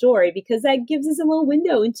that story, because that gives us a little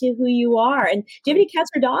window into who you are. And do you have any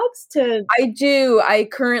cats or dogs? I do. I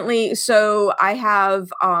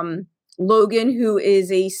have Logan, who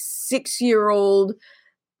is a 6-year-old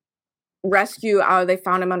rescue. They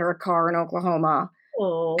found him under a car in Oklahoma.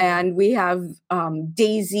 Oh. And we have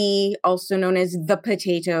Daisy, also known as the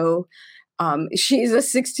potato. She's a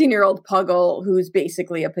 16-year-old puggle who's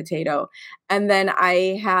basically a potato. And then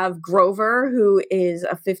I have Grover, who is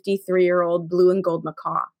a 53-year-old blue and gold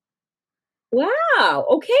macaw. Wow.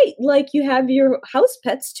 Okay. Like you have your house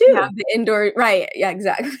pets too. Have the indoor, right? Yeah,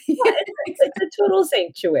 exactly. Yeah, it's a total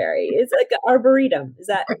sanctuary. It's like an arboretum. Is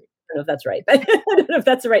that? I don't know if that's right, but I don't know if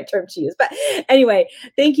that's the right term to use. But anyway,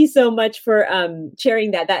 thank you so much for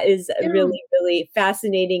sharing that. That is really, really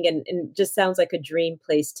fascinating, and just sounds like a dream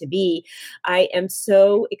place to be. I am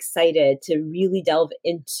so excited to really delve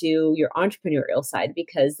into your entrepreneurial side,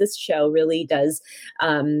 because this show really does,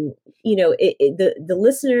 the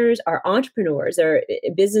listeners are entrepreneurs, are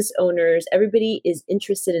business owners. Everybody is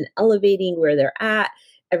interested in elevating where they're at,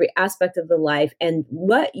 every aspect of the life. And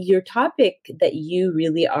what your topic that you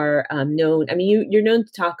really are known, I mean, you're known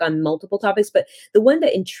to talk on multiple topics, but the one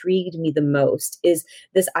that intrigued me the most is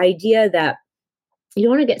this idea that you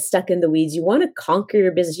don't want to get stuck in the weeds. You want to conquer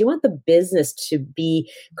your business. You want the business to be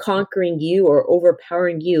conquering you or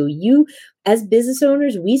overpowering you. You, as business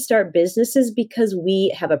owners, we start businesses because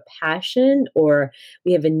we have a passion or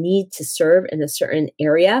we have a need to serve in a certain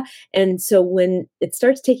area. And so when it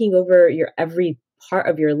starts taking over your every part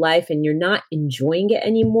of your life and you're not enjoying it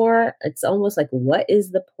anymore, it's almost like, what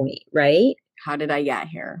is the point, right? How did I get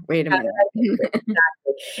here? Wait a minute.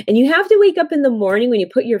 Exactly. And you have to wake up in the morning when you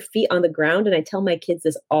put your feet on the ground. And I tell my kids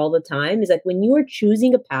this all the time, is like, when you are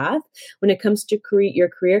choosing a path, when it comes to your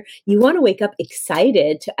career, you want to wake up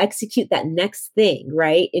excited to execute that next thing,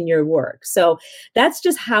 right, in your work. So that's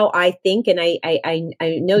just how I think. And I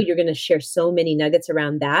know you're going to share so many nuggets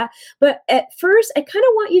around that. But at first, I kind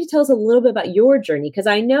of want you to tell us a little bit about your journey, because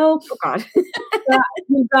I know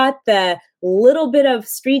you got the little bit of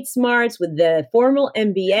street smarts with the formal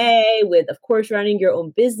MBA, with, of course, running your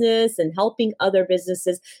own business and helping other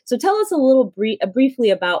businesses. So tell us a little briefly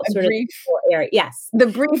about the area. Yes. The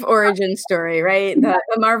brief origin story, right? The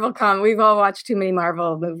Marvel we've all watched too many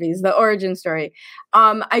Marvel movies. The origin story.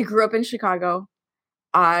 I grew up in Chicago.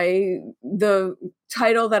 The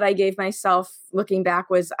title that I gave myself looking back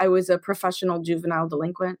was, I was a professional juvenile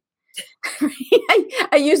delinquent.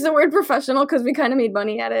 I use the word professional because we kind of made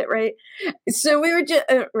money at it, right? So we were just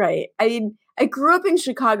right. I grew up in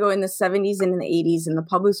Chicago in the 70s and in the 80s in the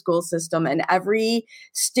public school system, and every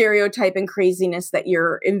stereotype and craziness that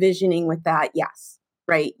you're envisioning with that, yes,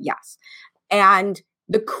 right, yes. And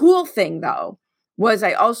the cool thing, though, was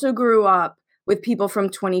I also grew up with people from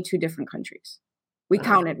 22 different countries. We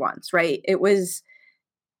counted once, right? It was,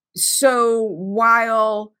 so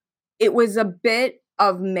while it was a bit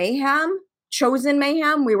of mayhem, chosen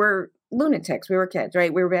mayhem, we were lunatics, we were kids,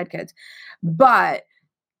 right? We were bad kids. But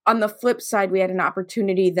on the flip side, we had an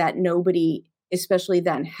opportunity that nobody, especially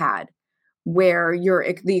then, had, where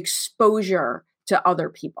the exposure to other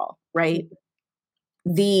people, right?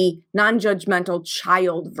 The non-judgmental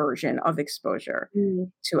child version of exposure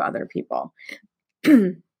to other people.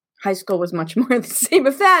 High school was much more the same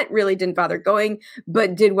of that. Really didn't bother going,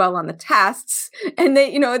 but did well on the tests. And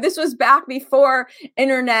they, this was back before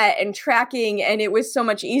internet and tracking, and it was so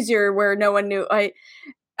much easier where no one knew.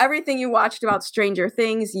 Everything you watched about Stranger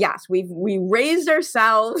Things, yes, we raised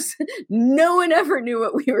ourselves. No one ever knew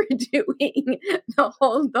what we were doing. The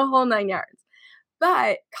whole 9 yards.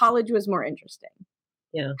 But college was more interesting.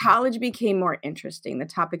 Yeah, college became more interesting. The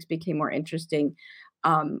topics became more interesting.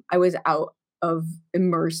 I was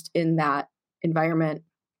immersed in that environment.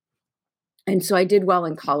 And so I did well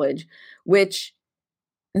in college, which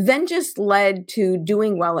then just led to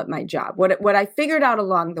doing well at my job. What I figured out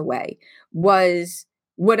along the way was,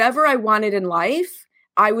 whatever I wanted in life,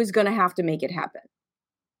 I was going to have to make it happen.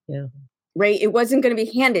 Yeah. Right? It wasn't going to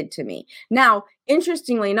be handed to me. Now,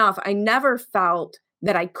 interestingly enough, I never felt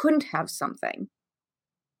that I couldn't have something.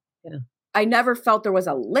 Yeah. I never felt there was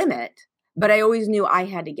a limit, but I always knew I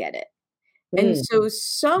had to get it. And so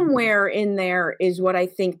somewhere in there is what I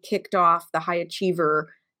think kicked off the high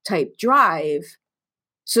achiever type drive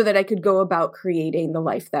so that I could go about creating the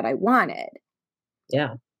life that I wanted.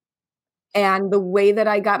 Yeah. And the way that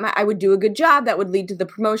I would do a good job that would lead to the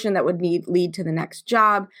promotion that would lead to the next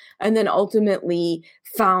job. And then ultimately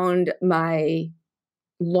found my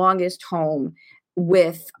longest home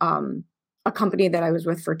with a company that I was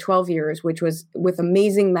with for 12 years, which was with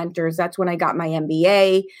amazing mentors. That's when I got my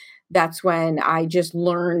MBA. That's when I just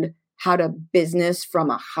learned how to business from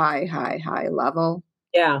a high level.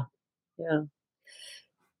 Yeah. Yeah.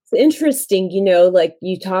 It's interesting, like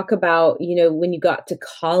you talk about, when you got to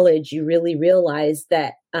college, you really realized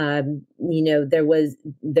that, there was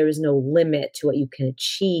no limit to what you can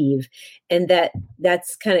achieve. And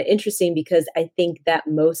that's kind of interesting because I think that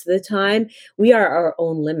most of the time we are our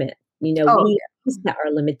own limit. Oh, We set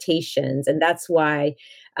our limitations. And that's why,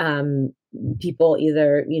 people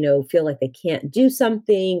either, feel like they can't do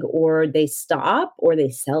something or they stop or they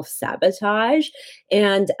self-sabotage.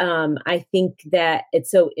 And I think that it's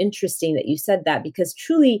so interesting that you said that because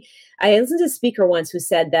truly, I listened to a speaker once who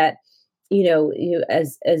said that,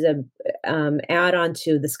 as a add on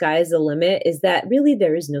to the sky is the limit, is that really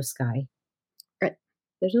there is no sky. right.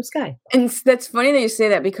 There's no sky. And that's funny that you say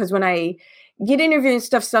that because when I get interviewed and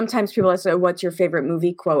stuff, sometimes people say, what's your favorite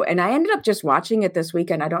movie quote? And I ended up just watching it this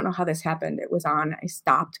weekend. I don't know how this happened. It was on. I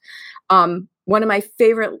stopped. One of my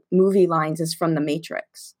favorite movie lines is from The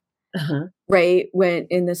Matrix. Uh-huh. Right? When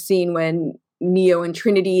in the scene when Neo and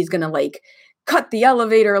Trinity is going to like cut the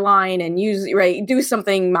elevator line and do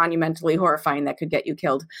something monumentally horrifying that could get you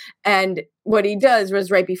killed. And what he does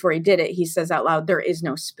was right before he did it, he says out loud, there is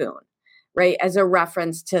no spoon. Right? As a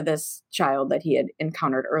reference to this child that he had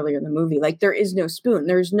encountered earlier in the movie. Like there is no spoon.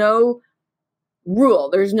 There's no rule.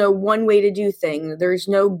 There's no one way to do things. There's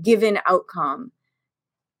no given outcome.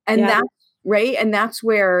 And that's right. And that's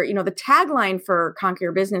where, the tagline for Conquer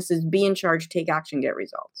Your Business is be in charge, take action, get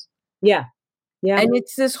results. Yeah. Yeah. And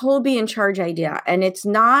it's this whole be in charge idea. And it's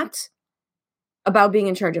not about being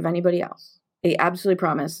in charge of anybody else. I absolutely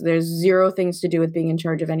promise. There's zero things to do with being in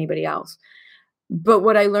charge of anybody else. But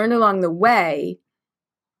what I learned along the way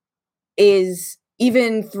is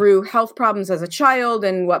even through health problems as a child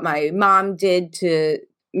and what my mom did to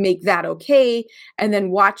make that okay. And then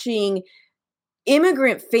watching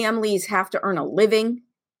immigrant families have to earn a living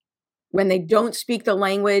when they don't speak the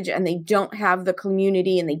language and they don't have the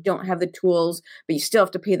community and they don't have the tools, but you still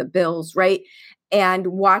have to pay the bills, right? And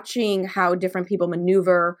watching how different people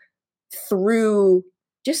maneuver through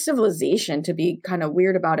just civilization, to be kind of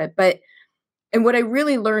weird about it. And what I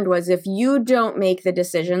really learned was if you don't make the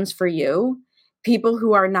decisions for you, people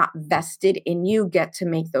who are not vested in you get to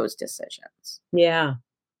make those decisions. Yeah.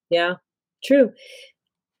 Yeah. True.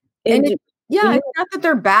 And it's not that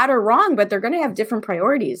they're bad or wrong, but they're going to have different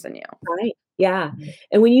priorities than you. Right. Yeah.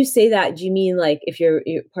 And when you say that, do you mean like if you're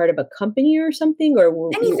part of a company or something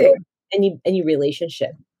or anything? Any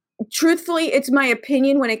relationship? Truthfully, it's my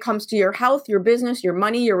opinion when it comes to your health, your business, your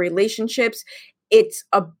money, your relationships. It's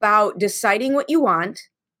about deciding what you want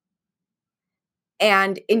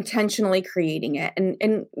and intentionally creating it.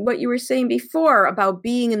 And what you were saying before about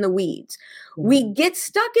being in the weeds. Mm-hmm. We get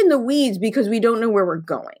stuck in the weeds because we don't know where we're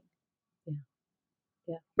going.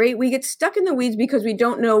 Yeah. Right? We get stuck in the weeds because we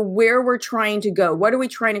don't know where we're trying to go. What are we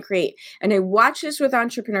trying to create? And I watch this with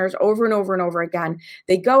entrepreneurs over and over and over again.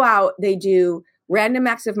 They go out, they do random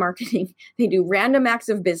acts of marketing. They do random acts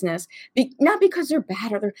of business, not because they're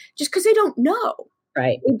bad or just because they don't know.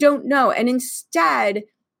 Right. They don't know. And instead,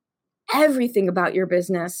 everything about your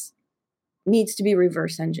business needs to be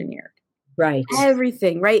reverse engineered. Right.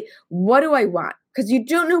 Everything, right? What do I want? Because you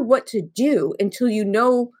don't know what to do until you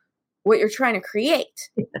know what you're trying to create.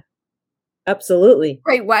 Yeah. Absolutely.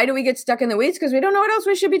 Right. Why do we get stuck in the weeds? Because we don't know what else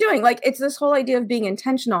we should be doing. Like it's this whole idea of being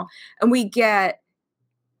intentional, and we get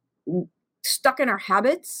stuck in our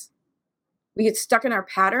habits. We get stuck in our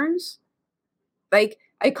patterns. Like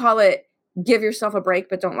I call it give yourself a break,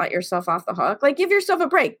 but don't let yourself off the hook. Like give yourself a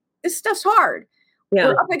break. This stuff's hard. Yeah.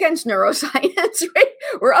 We're up against neuroscience, right?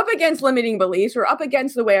 We're up against limiting beliefs. We're up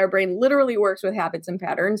against the way our brain literally works with habits and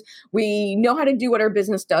patterns. We know how to do what our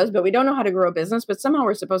business does, but we don't know how to grow a business, but somehow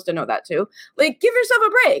we're supposed to know that too. Like give yourself a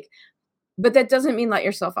break, but that doesn't mean let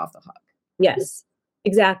yourself off the hook. Yes,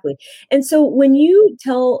 exactly. And so when you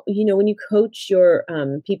tell, when you coach your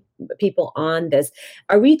people on this,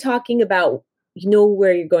 are we talking about,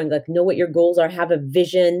 where you're going, like know what your goals are, have a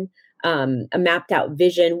vision, a mapped out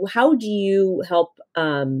vision? How do you help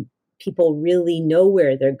people really know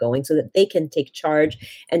where they're going so that they can take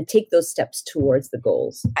charge and take those steps towards the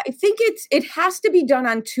goals? I think it has to be done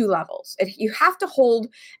on two levels. You have to hold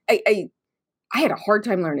I had a hard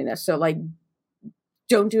time learning this. So like,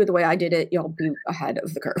 don't do it the way I did it. You'll be ahead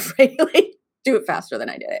of the curve, right? Like, do it faster than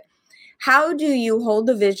I did it. How do you hold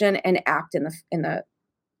the vision and act in the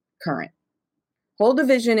current? Hold a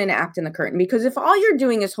vision and act in the current. Because if all you're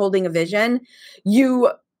doing is holding a vision,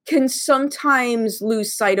 you can sometimes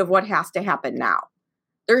lose sight of what has to happen now.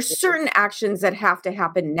 There's certain actions that have to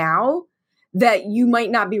happen now that you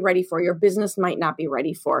might not be ready for. Your business might not be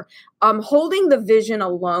ready for. Holding the vision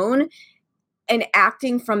alone and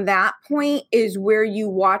acting from that point is where you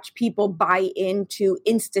watch people buy into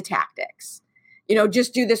Insta tactics.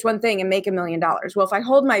 Just do this one thing and make $1 million. Well, if I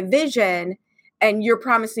hold my vision and you're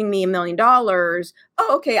promising me $1 million,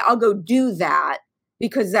 oh, okay, I'll go do that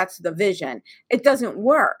because that's the vision. It doesn't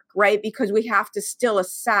work, right? Because we have to still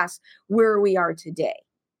assess where we are today.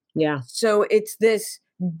 Yeah. So it's this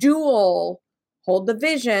dual hold the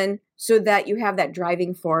vision so that you have that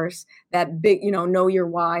driving force, that big, know your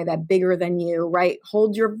why, that bigger than you, right?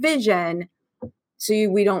 Hold your vision so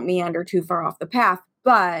we don't meander too far off the path.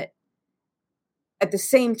 But at the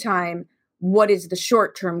same time, what is the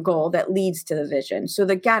short-term goal that leads to the vision? So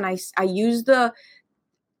again, I use the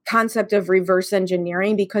concept of reverse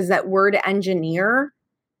engineering because that word engineer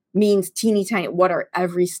means teeny tiny. What are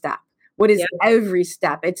every step? What is every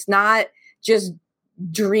step? It's not just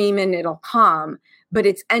dream and it'll come, but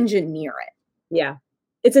it's engineer it. Yeah.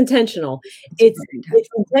 It's intentional. It's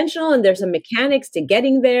intentional, and there's some mechanics to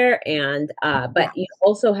getting there. And but you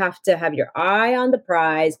also have to have your eye on the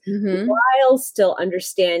prize while still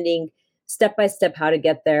understanding step by step how to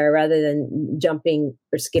get there, rather than jumping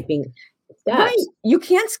or skipping steps. Right. You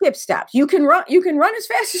can't skip steps. You can run as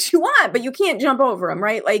fast as you want, but you can't jump over them,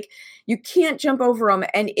 right? Like, you can't jump over them.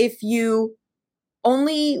 And if you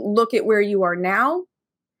only look at where you are now,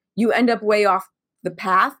 you end up way off the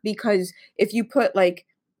path, because if you put like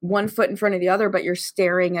one foot in front of the other, but you're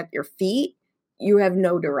staring at your feet, you have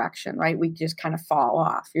no direction, right? We just kind of fall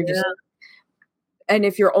off. And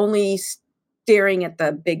if you're only staring at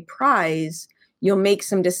the big prize, you'll make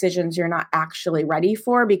some decisions you're not actually ready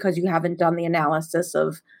for because you haven't done the analysis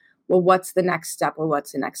of, well, what's the next step? Well,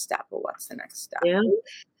 what's the next step? Well, what's the next step? Yeah.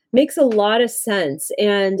 Makes a lot of sense.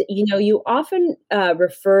 And, you often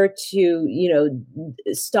refer to,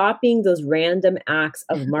 stopping those random acts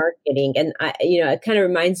of marketing. And, it kind of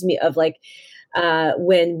reminds me of like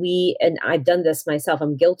when and I've done this myself,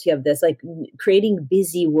 I'm guilty of this, like creating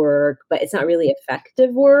busy work, but it's not really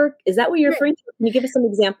effective work. Is that what you're referring to? Can you give us some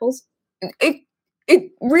examples?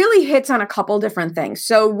 It really hits on a couple different things.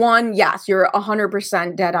 So one, yes, you're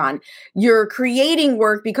 100% dead on. You're creating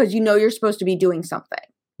work because you're supposed to be doing something.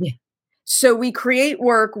 Yeah. So we create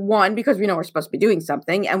work, one, because we know we're supposed to be doing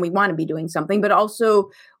something and we want to be doing something, but also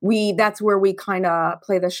that's where we kind of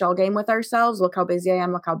play the shell game with ourselves. Look how busy I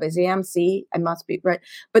am. Look how busy I am. See, I must be right.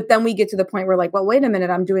 But then we get to the point where like, well, wait a minute,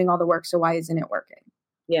 I'm doing all the work. So why isn't it working?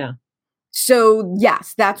 Yeah. So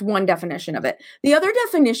yes, that's one definition of it. The other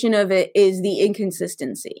definition of it is the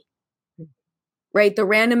inconsistency, right? The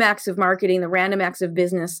random acts of marketing, the random acts of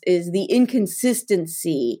business is the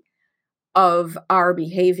inconsistency of our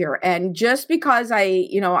behavior. And just because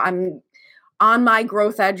I'm on my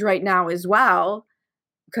growth edge right now as well,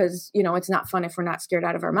 because, it's not fun if we're not scared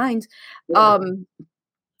out of our minds. Yeah.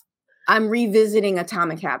 I'm revisiting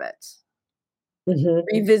Atomic Habits.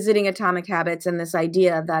 Revisiting Atomic Habits and this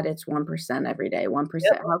idea that it's 1% every day, 1%.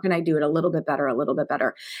 Yep. How can I do it a little bit better, a little bit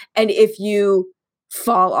better? And if you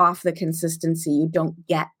fall off the consistency, you don't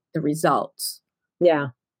get the results. Yeah.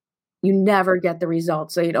 You never get the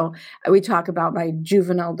results. So, we talk about my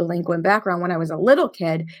juvenile delinquent background when I was a little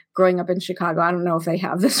kid growing up in Chicago. I don't know if they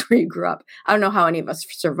have this where you grew up. I don't know how any of us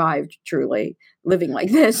survived truly living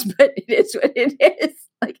like this, but it is what it is.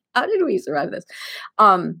 Like, how did we survive this?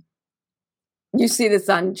 You see this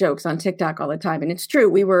on jokes on TikTok all the time. And it's true.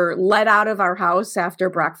 We were let out of our house after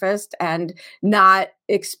breakfast and not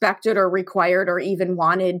expected or required or even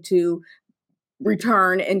wanted to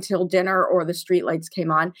return until dinner or the streetlights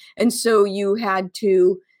came on. And so you had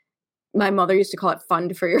to, my mother used to call it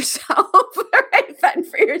fund for yourself, right? Fend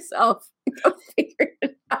for yourself. Go figure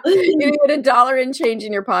it out. You had $1 and change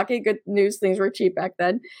in your pocket. Good news, things were cheap back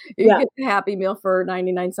then. You get the Happy Meal for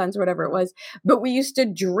 99 cents or whatever it was. But we used to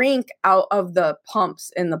drink out of the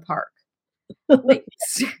pumps in the park. Like,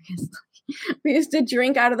 seriously. We used to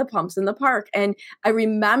drink out of the pumps in the park. And I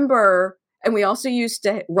remember, and we also used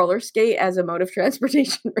to roller skate as a mode of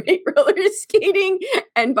transportation, right? Roller skating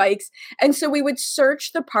and bikes. And so we would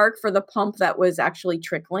search the park for the pump that was actually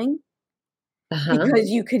trickling because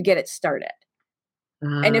you could get it started.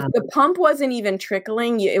 And if Ah, the pump wasn't even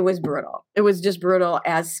trickling, it was brutal. It was just brutal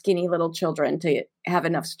as skinny little children to have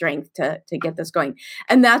enough strength to get this going.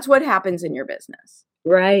 And that's what happens in your business.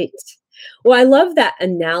 right. Well, I love that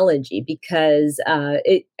analogy because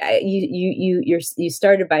you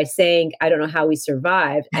started by saying, "I don't know how we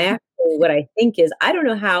survived." Actually, what I think is, I don't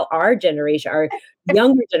know how our generation, our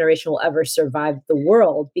younger generation, will ever survive the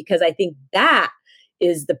world, because I think that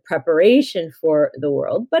is the preparation for the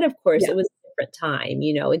world. But of course, Yeah. it was a different time,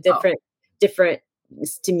 you know, a Oh, different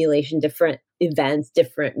stimulation, different events,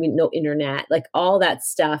 different, no internet, like all that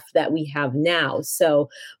stuff that we have now. So,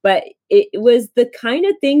 but it was the kind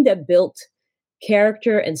of thing that built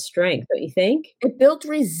character and strength, don't you think? it built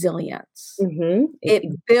resilience. Mhm. It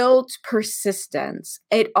built persistence.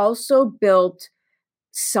 It also built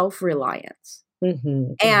self-reliance. Mhm,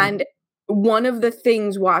 mhm. And one of the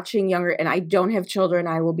things watching younger, and I don't have children,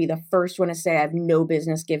 I will be the first one to say I have no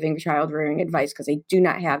business giving child rearing advice because I do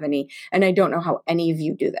not have any. And I don't know how any of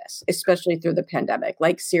you do this, especially through the pandemic.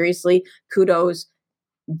 Like, seriously, kudos.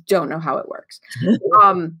 Don't know how it works.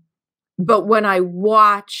 Um, but when I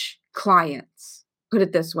watch clients, put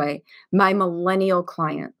it this way, my millennial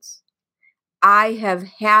clients, I have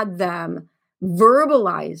had them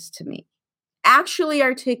verbalize to me, actually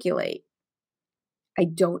articulate, I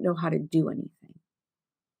don't know how to do anything.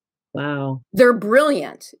 Wow. They're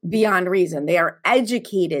brilliant beyond reason. They are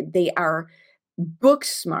educated. They are book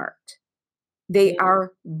smart. They Yeah.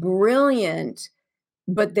 are brilliant,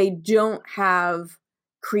 but they don't have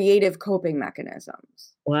creative coping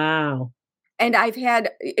mechanisms. Wow. And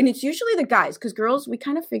and it's usually the guys, because girls, we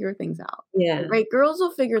kind of figure things out, Yeah. right? Girls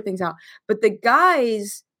will figure things out. But the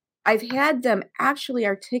guys, I've had them actually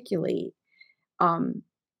articulate, um,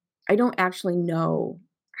 I don't actually know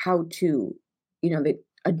how to, the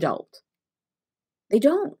adult. They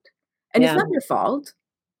don't. And it's Yeah. not their fault.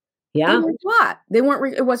 They Yeah. weren't taught.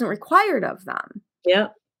 It wasn't required of them. Yeah.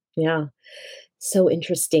 Yeah. So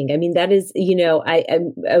interesting. I mean, that is, I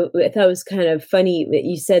thought it was kind of funny that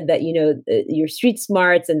you said that, you're street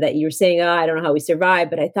smarts, and that you were saying, "Oh, I don't know how we survive."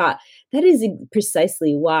 But I thought that is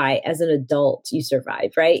precisely why, as an adult, you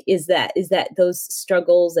survive, right? Is that those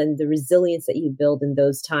struggles and the resilience that you build in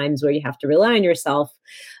those times where you have to rely on yourself.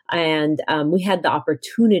 And we had the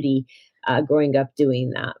opportunity growing up doing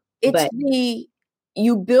that. It's But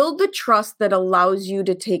you build the trust that allows you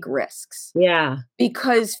to take risks, yeah,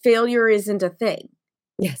 because failure isn't a thing.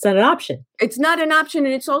 yeah, it's not an option. It's not an option,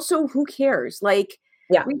 and it's also, who cares? Like,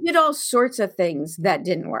 Yeah, we did all sorts of things that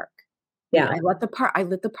didn't work. yeah. I lit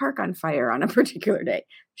the park on fire on a particular day.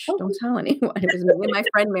 Shh, Oh, don't tell anyone. It was me and my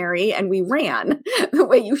friend Mary, and we ran the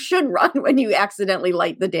way you should run when you accidentally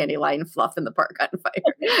light the dandelion fluff in the park on fire.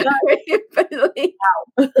 But,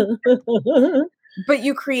 but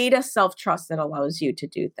you create a self-trust that allows you to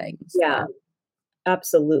do things. yeah.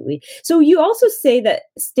 Absolutely. So you also say that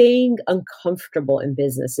staying uncomfortable in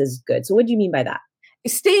business is good. So what do you mean by that?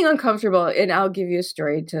 Staying uncomfortable, and I'll give you a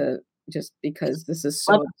story to just because this is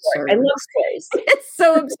so I absurd. love stories. It's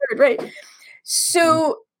so absurd, right?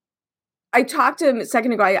 So I talked to him a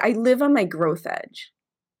second ago. I live on my growth edge,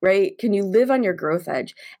 right? Can you live on your growth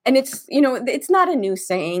edge? And it's not a new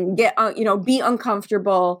saying. Be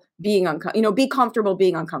uncomfortable being uncomfortable. Be comfortable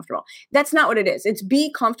being uncomfortable. That's not what it is. It's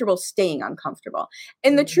be comfortable staying uncomfortable.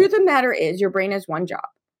 And the truth of the matter is, your brain has one job.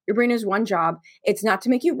 Your brain has one job. It's not to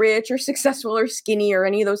make you rich or successful or skinny or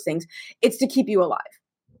any of those things. It's to keep you alive.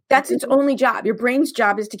 That's its only job. Your brain's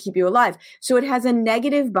job is to keep you alive. So it has a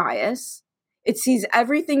negative bias. It sees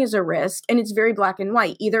everything as a risk, and it's very black and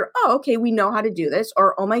white. Either, oh, okay, we know how to do this,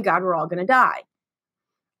 or, oh my God, we're all going to die.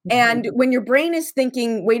 And when your brain is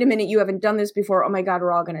thinking, wait a minute, you haven't done this before, oh my God,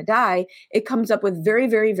 we're all going to die, it comes up with very,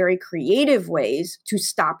 very, very creative ways to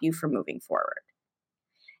stop you from moving forward.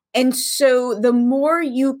 And so the more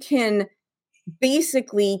you can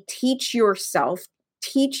basically teach yourself,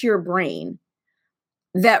 teach your brain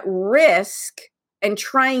that risk and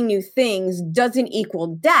trying new things doesn't equal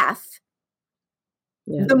death,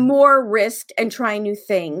 Yeah. the more risk and trying new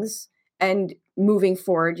things and moving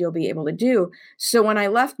forward you'll be able to do. So when I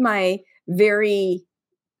left my very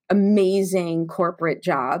amazing corporate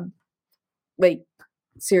job, like,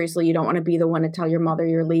 seriously, you don't want to be the one to tell your mother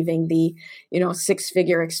you're leaving the,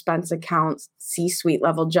 6-figure expense account, C-suite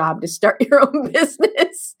level job to start your own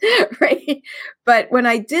business, right? But when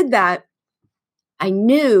I did that, I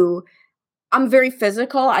knew I'm very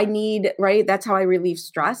physical. Right? That's how I relieve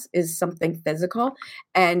stress, is something physical.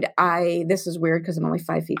 And this is weird because I'm only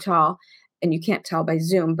 5 feet tall, and you can't tell by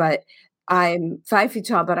Zoom, but I'm 5 feet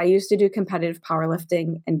tall, but I used to do competitive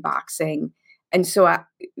powerlifting and boxing. And so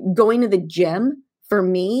going to the gym for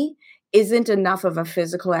me isn't enough of a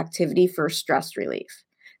physical activity for stress relief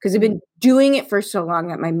because I've been doing it for so long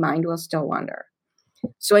that my mind will still wander.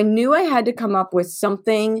 So I knew I had to come up with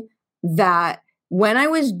something that when I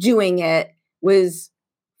was doing it was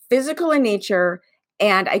physical in nature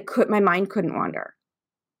and my mind couldn't wander,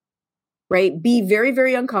 right? Be very,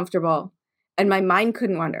 very uncomfortable and my mind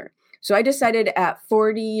couldn't wander. So I decided at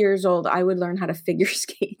 40 years old, I would learn how to figure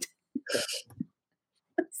skate.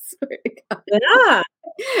 I swear to God. Yeah.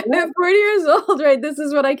 At 40 years old, right? This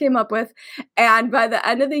is what I came up with. And by the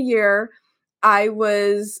end of the year, I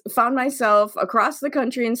found myself across the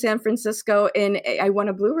country in San Francisco I won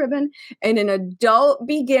a blue ribbon in an adult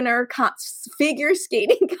beginner figure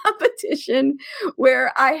skating competition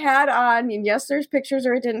where I had on, and yes, there's pictures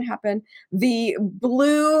or it didn't happen, the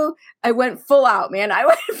blue, I went full out, man.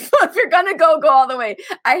 If you're going to go all the way.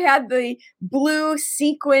 I had the blue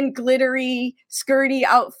sequin glittery skirty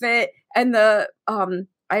outfit and I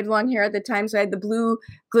had long hair at the time, so I had the blue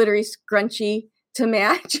glittery scrunchie to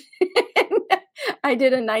match. I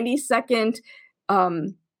did a 90-second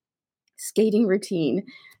skating routine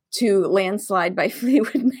to Landslide by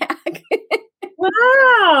Fleetwood Mac.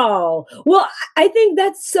 Wow. Well, I think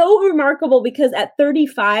that's so remarkable because at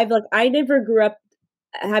 35, like I never grew up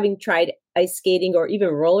having tried ice skating or even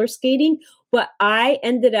roller skating, but I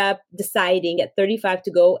ended up deciding at 35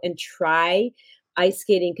 to go and try ice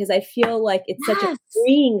skating because I feel like it's such a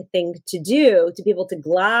freeing thing to do, to be able to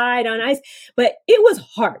glide on ice. But it was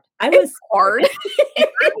hard. It's hard.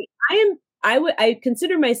 I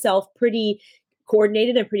consider myself pretty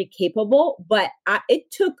coordinated and pretty capable, but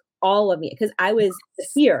it took all of me because I was the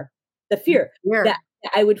fear that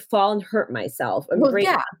I would fall and hurt myself. And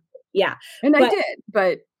yeah. And I did,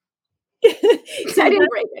 but so I didn't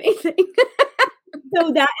break anything.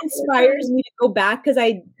 So that inspires me to go back because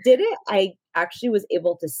I did it. I actually was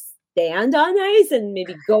able to stand on ice and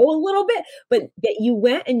maybe go a little bit, but that you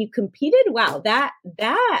went and you competed. Wow,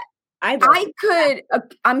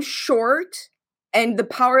 I'm short and the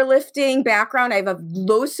powerlifting background, I have a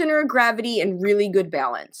low center of gravity and really good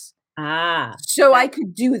balance. So I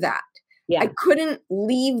could do that. Yeah. I couldn't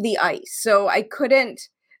leave the ice. So I couldn't,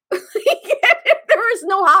 there was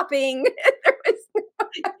no hopping.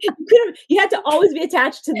 You had to always be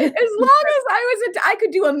attached to the. As long as I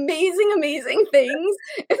could do amazing things.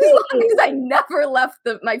 As long as I never left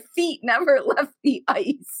my feet never left the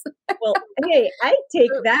ice. Well, hey, I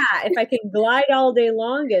take that if I can glide all day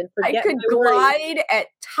long and forget. I could glide at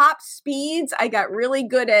top speeds. I got really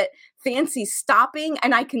good at fancy stopping,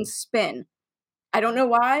 and I can spin. I don't know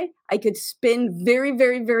why. I could spin very,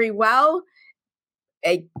 very, very well.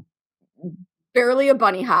 Barely a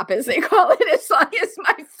bunny hop, as they call it, as long as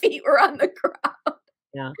my feet were on the ground.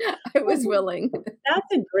 Yeah. I was willing. That's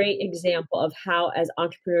a great example of how, as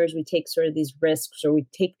entrepreneurs, we take sort of these risks or we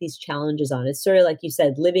take these challenges on. It's sort of like you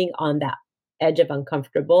said, living on that edge of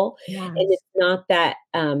uncomfortable. Yes. And it's not that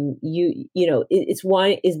it's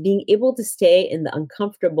one is being able to stay in the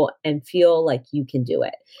uncomfortable and feel like you can do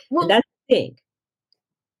it. Well, and that's the thing.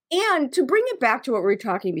 And to bring it back to what we were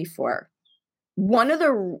talking before, one of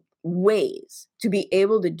the ways to be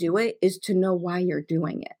able to do it is to know why you're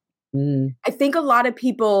doing it. I think a lot of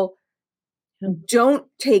people don't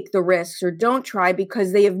take the risks or don't try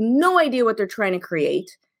because they have no idea what they're trying to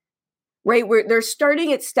create, right? Where they're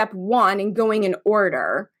starting at step one and going in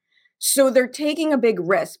order. So they're taking a big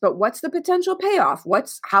risk, but what's the potential payoff?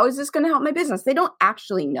 How is this going to help my business? They don't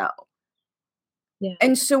actually know. Yeah.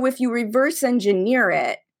 And so if you reverse engineer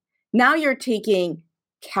it, now you're taking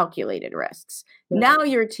calculated risks. Yeah. Now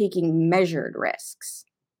you're taking measured risks.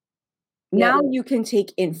 Yeah. Now you can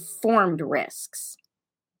take informed risks.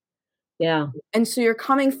 Yeah. And so you're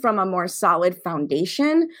coming from a more solid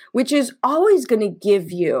foundation, which is always going to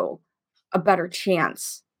give you a better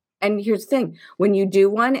chance. And here's the thing, when you do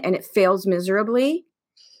one and it fails miserably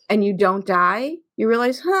and you don't die, you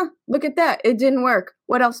realize, look at that. It didn't work.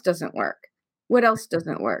 What else doesn't work? What else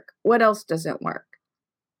doesn't work? What else doesn't work?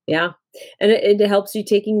 Yeah. And it helps you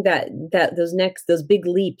taking those big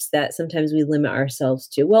leaps that sometimes we limit ourselves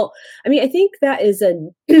to. Well, I mean, I think that is a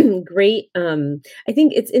great, I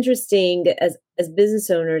think it's interesting as business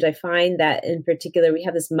owners, I find that in particular, we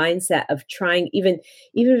have this mindset of trying, even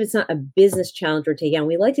if it's not a business challenge we're taking on,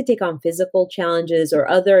 we like to take on physical challenges or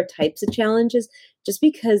other types of challenges just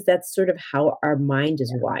because that's sort of how our mind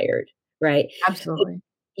is wired, right? Absolutely.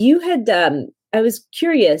 You had, I was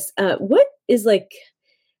curious, what is like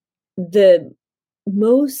the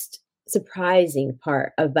most surprising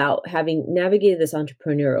part about having navigated this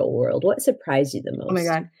entrepreneurial world? What surprised you the most? Oh my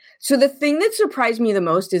God. So the thing that surprised me the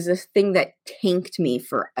most is this thing that tanked me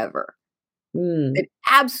forever. It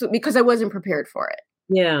absolutely, because I wasn't prepared for it.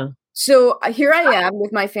 Yeah. So here I am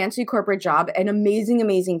with my fancy corporate job and amazing,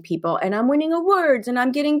 amazing people. And I'm winning awards and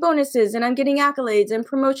I'm getting bonuses and I'm getting accolades and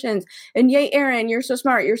promotions. And yay, Erin, you're so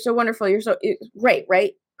smart. You're so wonderful. You're so great,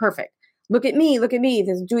 right? Perfect. Look at me. Look at me.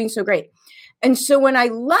 This is doing so great. And so when I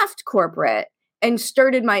left corporate and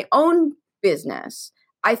started my own business,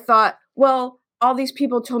 I thought, well, all these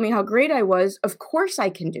people told me how great I was. Of course I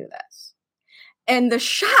can do this. And the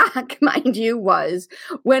shock, mind you, was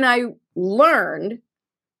when I learned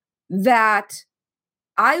that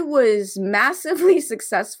I was massively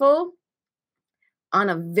successful on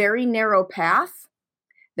a very narrow path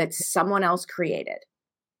that someone else created.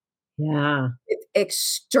 Yeah. It's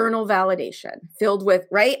external validation filled with,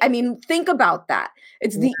 right? I mean, think about that.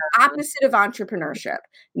 It's the opposite of entrepreneurship.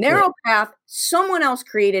 Narrow path, someone else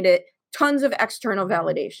created it, tons of external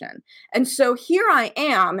validation. And so here I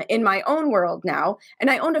am in my own world now, and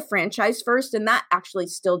I owned a franchise first, and that actually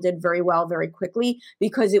still did very well very quickly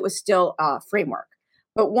because it was still a framework.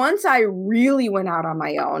 But once I really went out on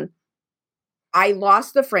my own, I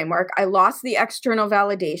lost the framework. I lost the external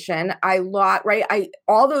validation.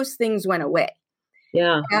 All those things went away.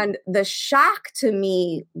 Yeah. And the shock to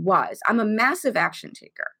me was, I'm a massive action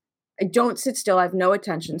taker. I don't sit still. I have no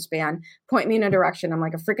attention span. Point me in a direction. I'm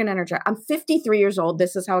like a freaking energy. I'm 53 years old.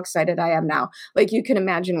 This is how excited I am now. Like, you can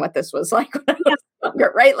imagine what this was like when I was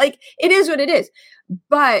younger, right? Like, it is what it is.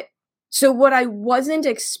 But so what I wasn't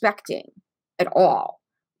expecting at all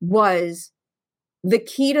was the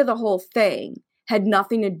key to the whole thing had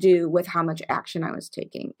nothing to do with how much action I was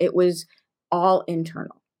taking. It was all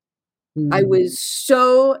internal. I was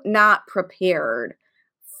so not prepared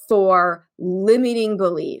for limiting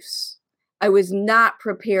beliefs. I was not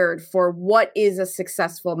prepared for what is a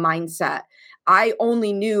successful mindset. I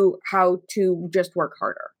only knew how to just work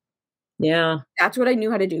harder. Yeah. That's what I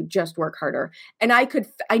knew how to do, just work harder. And I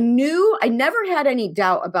never had any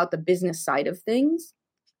doubt about the business side of things.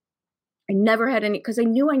 I never had any, because I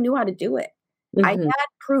knew how to do it. I had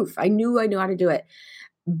proof. I knew how to do it.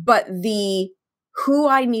 But who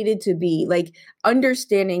I needed to be, like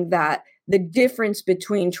understanding that the difference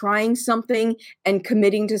between trying something and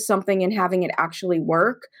committing to something and having it actually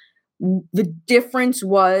work, the difference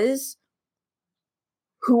was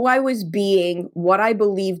who I was being, what I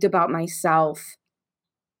believed about myself,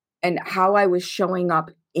 and how I was showing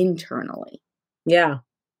up internally. Yeah.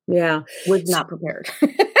 Yeah. Was not prepared.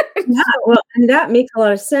 Yeah, well, and that makes a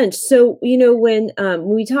lot of sense. So, when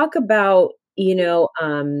we talk about,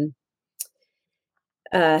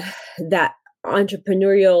 that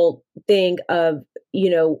entrepreneurial thing of,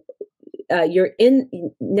 you're in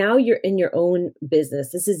your own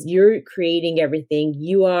business. You're creating everything.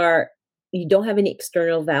 You don't have any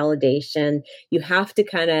external validation. You have to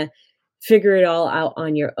kind of figure it all out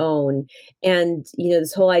on your own. And,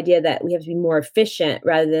 this whole idea that we have to be more efficient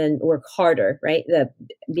rather than work harder, right?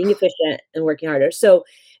 Being efficient and working harder. So,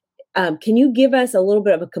 can you give us a little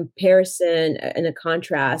bit of a comparison and a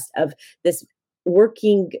contrast of this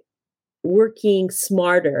working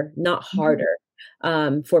smarter, not harder,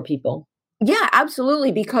 for people? Yeah,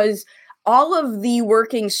 absolutely. Because all of the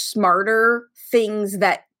working smarter things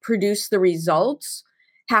that produce the results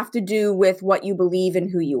have to do with what you believe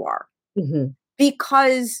and who you are.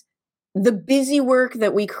 Because the busy work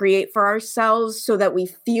that we create for ourselves so that we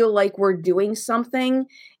feel like we're doing something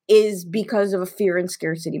is because of a fear and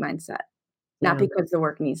scarcity mindset, not because the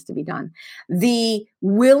work needs to be done. The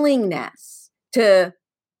willingness to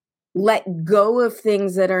let go of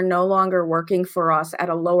things that are no longer working for us at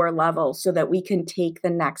a lower level so that we can take the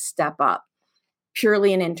next step up,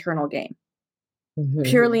 purely an internal game.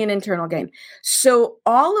 Purely an internal game. So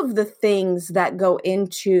all of the things that go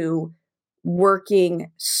into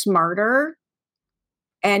working smarter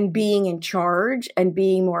and being in charge and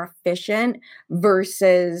being more efficient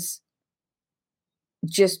versus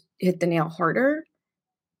just hit the nail harder,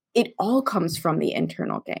 it all comes from the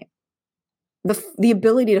internal game. The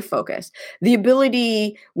ability to focus,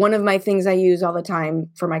 one of my things I use all the time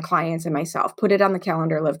for my clients and myself, put it on the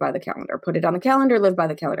calendar, live by the calendar, put it on the calendar, live by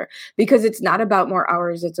the calendar, because it's not about more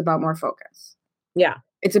hours. It's about more focus. Yeah.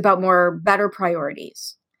 It's about better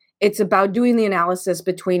priorities. It's about doing the analysis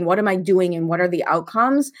between what am I doing and what are the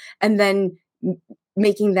outcomes, and then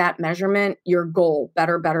making that measurement your goal.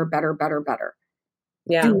 Better, better, better, better, better.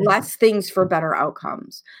 Yeah. Do less things for better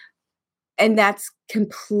outcomes. And that's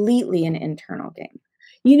completely an internal game.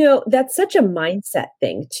 That's such a mindset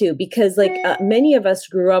thing too, because many of us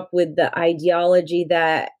grew up with the ideology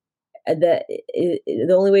that the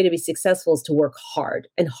only way to be successful is to work hard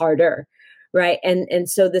and harder. Right. And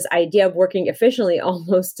so this idea of working efficiently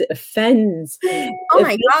almost offends. Oh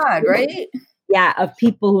my God. Right. Yeah. Of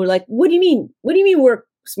people who are like, what do you mean? What do you mean work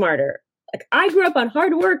smarter. Like I grew up on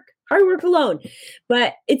hard work alone,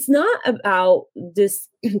 but it's not about this,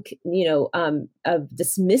 of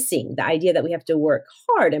dismissing the idea that we have to work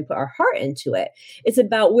hard and put our heart into it. It's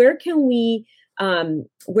about where can we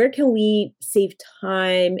save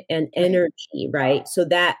time and energy, right? So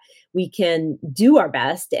that we can do our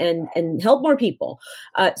best and help more people.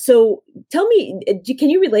 So tell me, can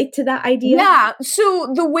you relate to that idea? Yeah.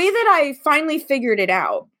 So the way that I finally figured it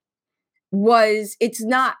out was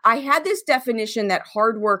I had this definition that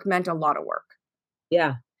hard work meant a lot of work.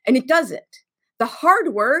 Yeah. And it doesn't. The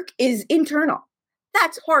hard work is internal.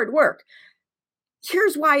 That's hard work.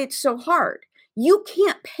 Here's why it's so hard. You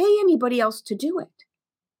can't pay anybody else to do it.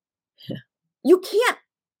 You can't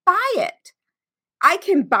buy it. I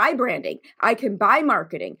can buy branding. I can buy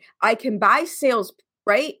marketing. I can buy sales,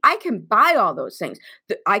 right? I can buy all those things.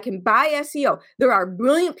 I can buy SEO. There are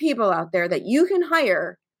brilliant people out there that you can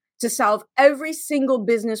hire to solve every single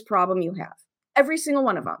business problem you have. Every single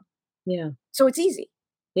one of them. Yeah. So it's easy.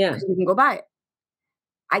 Yeah. Because you can go buy it.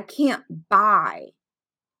 I can't buy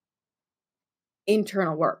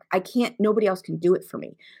internal work. Nobody else can do it for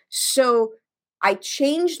me. So I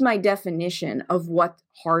changed my definition of what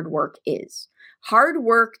hard work is. Hard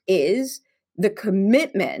work is the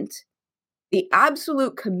commitment, the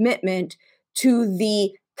absolute commitment to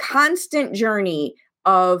the constant journey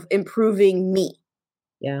of improving me.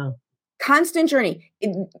 Yeah. Constant journey.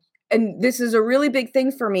 And this is a really big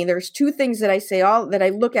thing for me. There's two things that I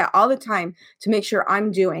look at all the time to make sure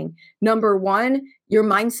I'm doing. Number one, your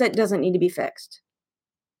mindset doesn't need to be fixed.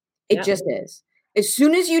 It just is. As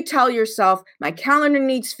soon as you tell yourself, my calendar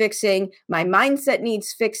needs fixing, my mindset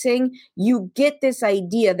needs fixing, you get this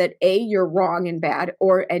idea that A, you're wrong and bad,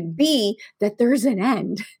 and B, that there's an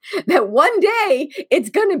end, that one day it's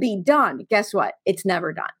going to be done. Guess what? It's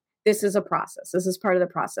never done. This is a process. This is part of the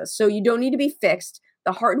process. So you don't need to be fixed.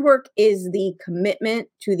 The hard work is the commitment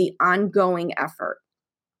to the ongoing effort.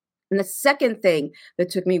 And the second thing that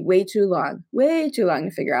took me way too long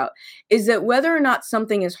to figure out is that whether or not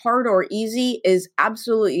something is hard or easy is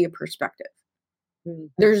absolutely a perspective.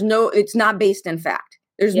 Mm-hmm. It's not based in fact.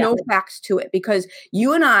 There's no facts to it, because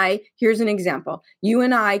you and I, here's an example. You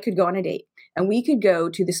and I could go on a date and we could go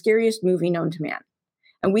to the scariest movie known to man.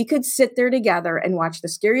 And we could sit there together and watch the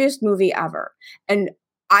scariest movie ever. And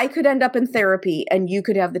I could end up in therapy and you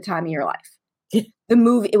could have the time of your life.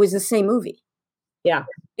 It was the same movie. Yeah.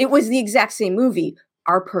 It was the exact same movie.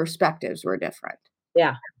 Our perspectives were different.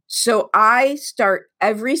 Yeah. So I start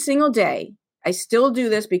every single day. I still do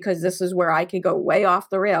this because this is where I could go way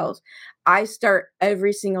off the rails. I start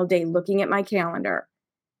every single day looking at my calendar,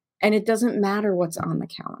 and it doesn't matter what's on the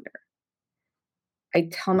calendar. I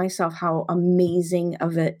tell myself how amazing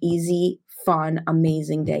of an easy, fun,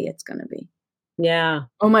 amazing day it's going to be. Yeah.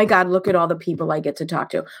 Oh my God, look at all the people I get to talk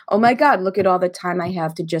to. Oh my God, look at all the time I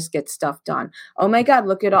have to just get stuff done. Oh my God,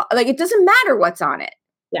 look at all, it doesn't matter what's on it.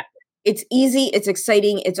 Yeah. It's easy. It's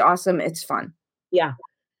exciting. It's awesome. It's fun. Yeah.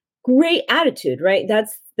 Great attitude, right?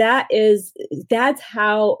 That's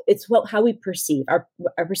how we perceive our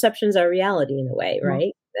perceptions are reality in a way,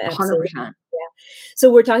 right? 100%. Yeah.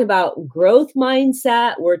 So we're talking about growth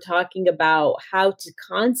mindset. We're talking about how to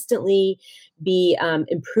constantly be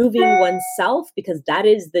improving oneself, because that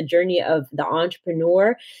is the journey of the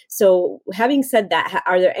entrepreneur. So having said that,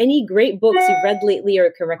 are there any great books you've read lately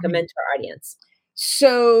or can recommend to our audience?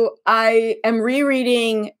 So I am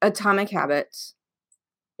rereading Atomic Habits.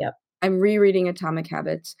 Yep. I'm rereading Atomic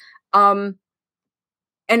Habits. And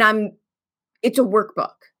it's a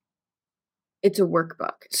workbook. It's a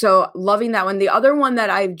workbook. So loving that one. The other one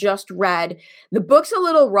that I've just read, the book's a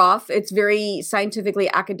little rough. It's very scientifically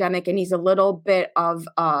academic, and he's a little bit of,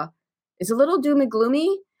 it's a little doom and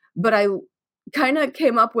gloomy, but I kind of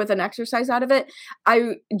came up with an exercise out of it.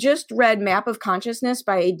 I just read Map of Consciousness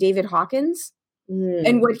by David Hawkins.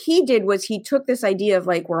 And what he did was he took this idea of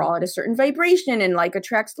we're all at a certain vibration and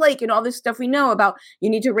attracts like and all this stuff we know about.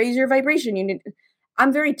 You need to raise your vibration.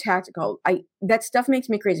 I'm very tactical. That stuff makes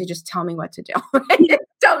me crazy. Just tell me what to do.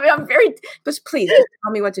 Tell me. Please just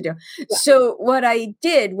tell me what to do. Yeah. So what I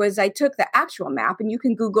did was I took the actual map, and you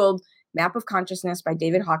can Google Map of Consciousness by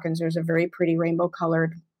David Hawkins. There's a very pretty rainbow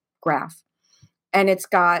colored graph, and it's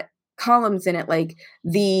got columns in it, like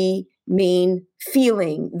the main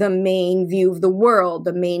feeling, the main view of the world,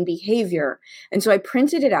 the main behavior. And so I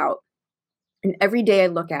printed it out, and every day I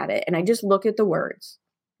look at it and I just look at the words.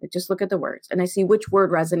 And I see which word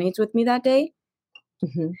resonates with me that day.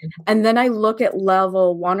 Mm-hmm. And then I look at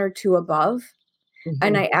level 1 or 2 above,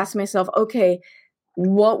 and I ask myself, okay,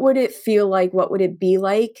 what would it feel like? What would it be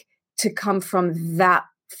like to come from that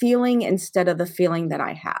feeling instead of the feeling that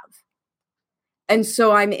I have? And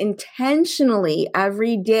so I'm intentionally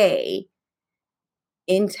every day,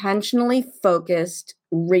 intentionally focused,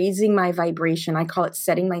 raising my vibration. I call it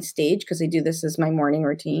setting my stage because I do this as my morning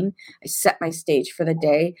routine. I set my stage for the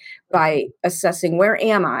day by assessing where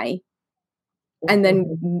am I? And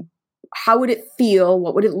then how would it feel?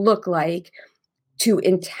 What would it look like to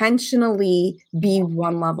intentionally be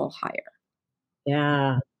one level higher?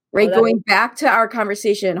 Yeah. Right. Oh, Going back to our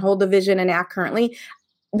conversation, hold the vision and act currently.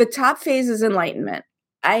 The top phase is enlightenment.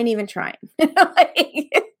 I ain't even trying. Like,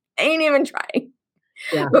 I ain't even trying.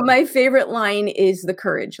 yeah. But my favorite line is the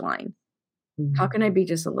courage line. How Mhm. can I be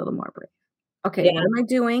just a little more brave? Okay, Yeah. what am I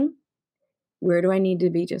doing? Where do I need to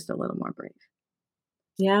be just a little more brave?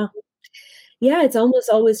 Yeah. Yeah, it's almost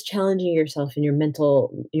always challenging yourself in your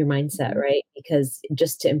mindset, Mhm. right? Because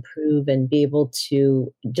just to improve and be able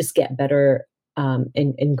to just get better,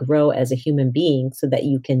 and grow as a human being so that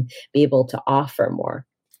you can be able to offer more.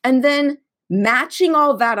 And then matching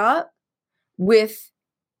all that up with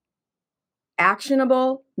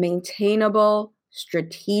actionable, maintainable,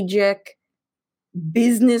 strategic,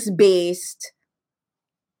 business based,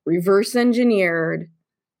 reverse engineered,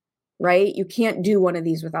 right? You can't do one of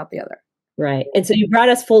these without the other. Right. And so you brought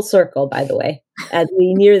us full circle, by the way, as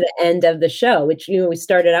we near the end of the show, which we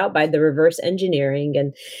started out by the reverse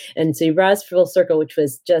engineering, and so you brought us full circle, which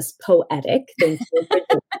was just poetic. Thank you for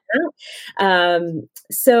doing that.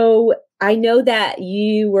 So I know that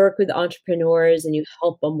you work with entrepreneurs and you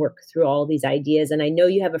help them work through all these ideas, and I know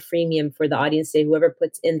you have a freemium for the audience today. Whoever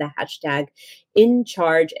puts in the hashtag in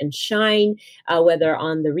charge and shine, whether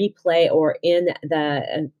on the replay or in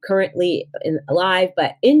the currently in live,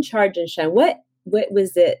 but in charge and shine. What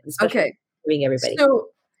was it? The special Okay. giving everybody. So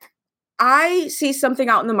I see something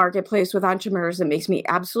out in the marketplace with entrepreneurs that makes me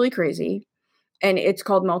absolutely crazy, and it's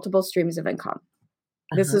called multiple streams of income.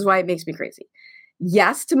 This Uh-huh. is why it makes me crazy.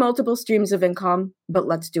 Yes to multiple streams of income, but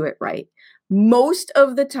let's do it right. Most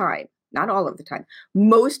of the time, not all of the time,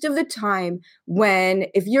 most of the time,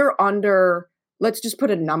 if you're under, let's just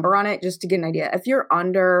put a number on it just to get an idea. If you're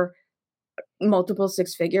under multiple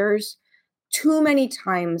six figures, too many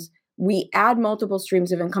times we add multiple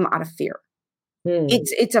streams of income out of fear. Hmm.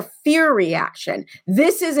 It's a fear reaction.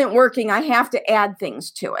 This isn't working. I have to add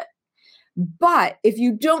things to it. But if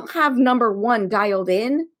you don't have number one dialed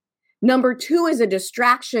in, number two is a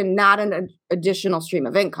distraction, not an additional stream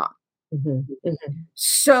of income. Mhm, mhm.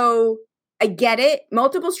 So I get it.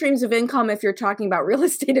 Multiple streams of income, if you're talking about real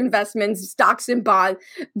estate investments, stocks and bonds,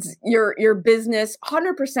 your business,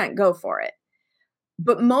 100% go for it.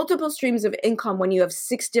 But multiple streams of income when you have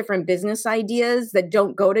 6 different business ideas that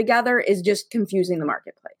don't go together is just confusing the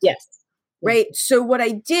marketplace. Yes. Right. So what I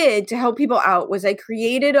did to help people out was I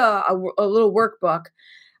created a little workbook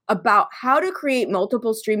about how to create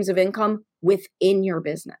multiple streams of income within your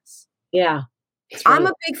business. Yeah. That's I'm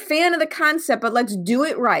right. a big fan of the concept, but let's do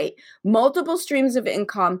it right. Multiple streams of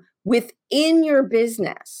income within your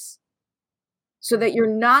business so that you're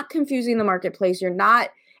not confusing the marketplace. You're not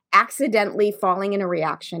accidentally falling in a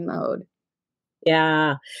reaction mode.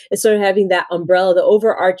 Yeah. It's sort of having that umbrella, the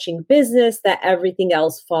overarching business that everything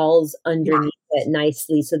else falls underneath it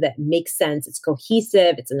nicely so that makes sense. It's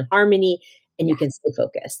cohesive, it's in harmony, and you Yes. can stay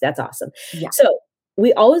focused. That's awesome. Yeah. So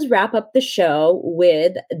we always wrap up the show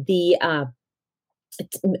with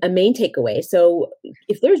a main takeaway. So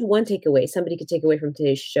if there's one takeaway somebody could take away from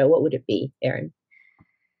today's show, what would it be, Erin?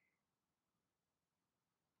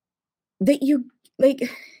 That you like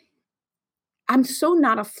I'm so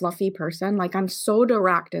not a fluffy person. Like I'm so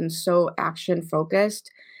direct and so action focused,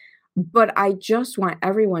 but I just want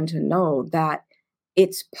everyone to know that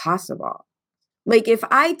it's possible. Like if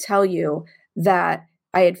I tell you that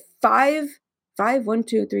I had one,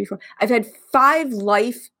 two, three, four, I've had 5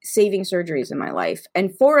 life-saving surgeries in my life,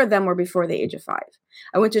 and 4 of them were before the age of 5.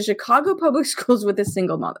 I went to Chicago public schools with a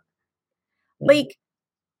single mother. Like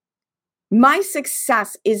my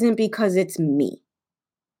success isn't because it's me.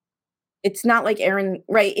 It's not like Erin,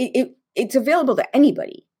 right? It's available to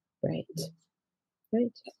anybody. Right.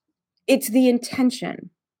 Right. It's the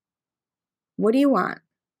intention. What do you want?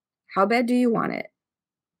 How bad do you want it?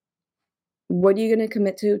 What are you going to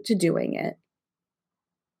commit to doing it?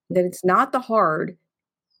 That it's not the hard.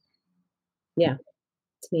 Yeah.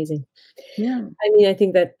 It's amazing. Yeah. I mean, I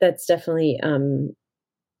think that that's definitely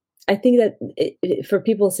I think that for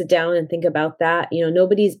people to sit down and think about that,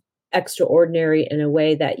 nobody's extraordinary in a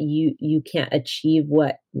way that you can't achieve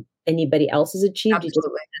what anybody else has achieved. You just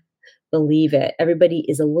Absolutely. believe it. Everybody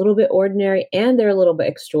is a little bit ordinary and they're a little bit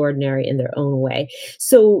extraordinary in their own way.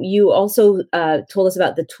 So you also told us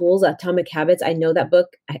about the tools, Atomic Habits. I know that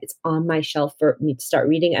book. It's on my shelf for me to start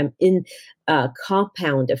reading. I'm in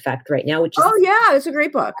Compound Effect right now, which is it's a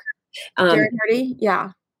great book. Darren Hardy,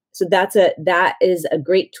 yeah. So that is a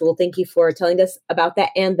great tool. Thank you for telling us about that.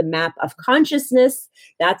 And the Map of Consciousness.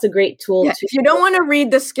 That's a great tool too. If you don't want to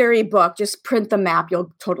read the scary book, just print the map.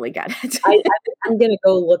 You'll totally get it. I'm going to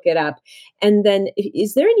go look it up. And then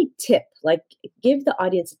is there any tip, like give the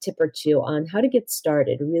audience a tip or two on how to get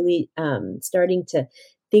started, really starting to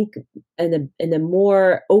think in a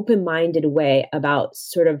more open-minded way about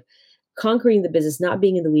sort of conquering the business, not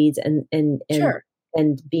being in the weeds Sure.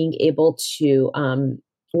 and being able to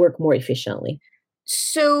work more efficiently?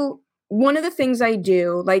 So one of the things I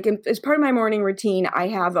do, like as part of my morning routine, I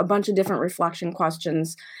have a bunch of different reflection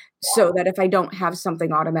questions so that if I don't have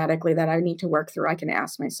something automatically that I need to work through, I can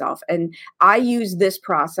ask myself. And I use this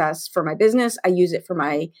process for my business. I use it for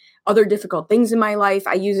my other difficult things in my life.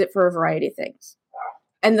 I use it for a variety of things.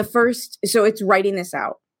 And so it's writing this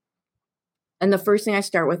out. And the first thing I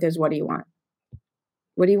start with is, what do you want?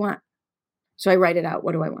 What do you want? So I write it out.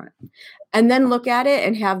 What do I want? And then look at it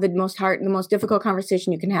and have the most difficult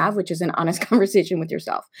conversation you can have, which is an honest conversation with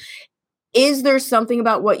yourself. Is there something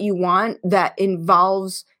about what you want that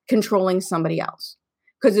involves controlling somebody else?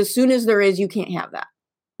 Because as soon as there is, you can't have that.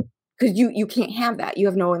 Because you can't have that. You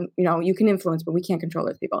have you can influence, but we can't control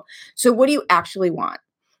those people. So what do you actually want?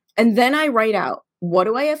 And then I write out, what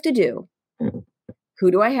do I have to do?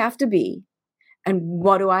 Who do I have to be? And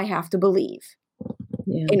what do I have to believe?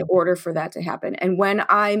 In order for that to happen. And when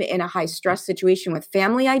I'm in a high stress situation with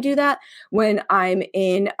family, I do that. When I'm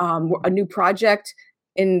in a new project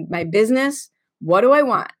in my business, what do I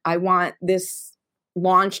want? I want this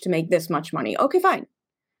launch to make this much money. Okay, fine.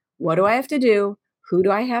 What do I have to do? Who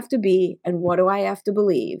do I have to be? And what do I have to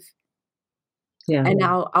believe? Yeah. And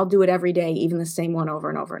I'll do it every day, even the same one over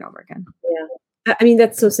and over and over again. Yeah. I mean,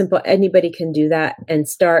 that's so simple. Anybody can do that and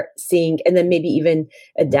start seeing, and then maybe even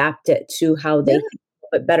adapt it to how they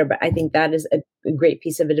but better. But I think that is a great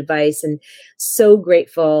piece of advice, and so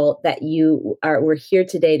grateful that we're here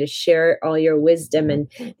today to share all your wisdom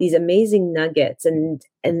and these amazing nuggets and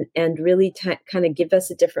really kind of give us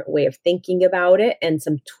a different way of thinking about it and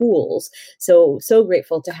some tools. So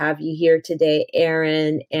grateful to have you here today,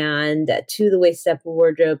 Erin, and to the Waist Up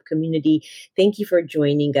Wardrobe community. Thank you for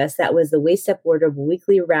joining us. That was the Waist Up Wardrobe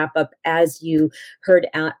weekly wrap up. As you heard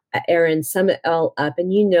Erin sum it all up,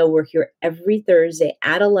 and we're here every Thursday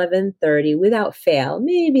at 11:30 without fail.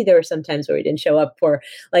 Maybe there were some times where we didn't show up for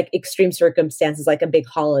like extreme circumstances, like a big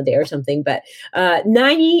holiday or something, but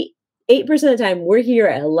 98% of the time we're here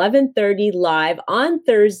at 11:30 live on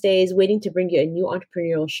Thursdays, waiting to bring you a new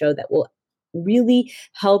entrepreneurial show that will really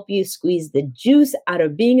help you squeeze the juice out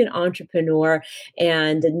of being an entrepreneur.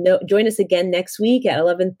 And join us again next week at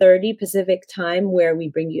 11:30 Pacific time, where we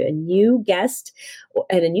bring you a new guest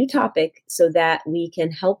and a new topic so that we can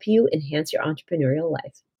help you enhance your entrepreneurial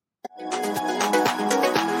life.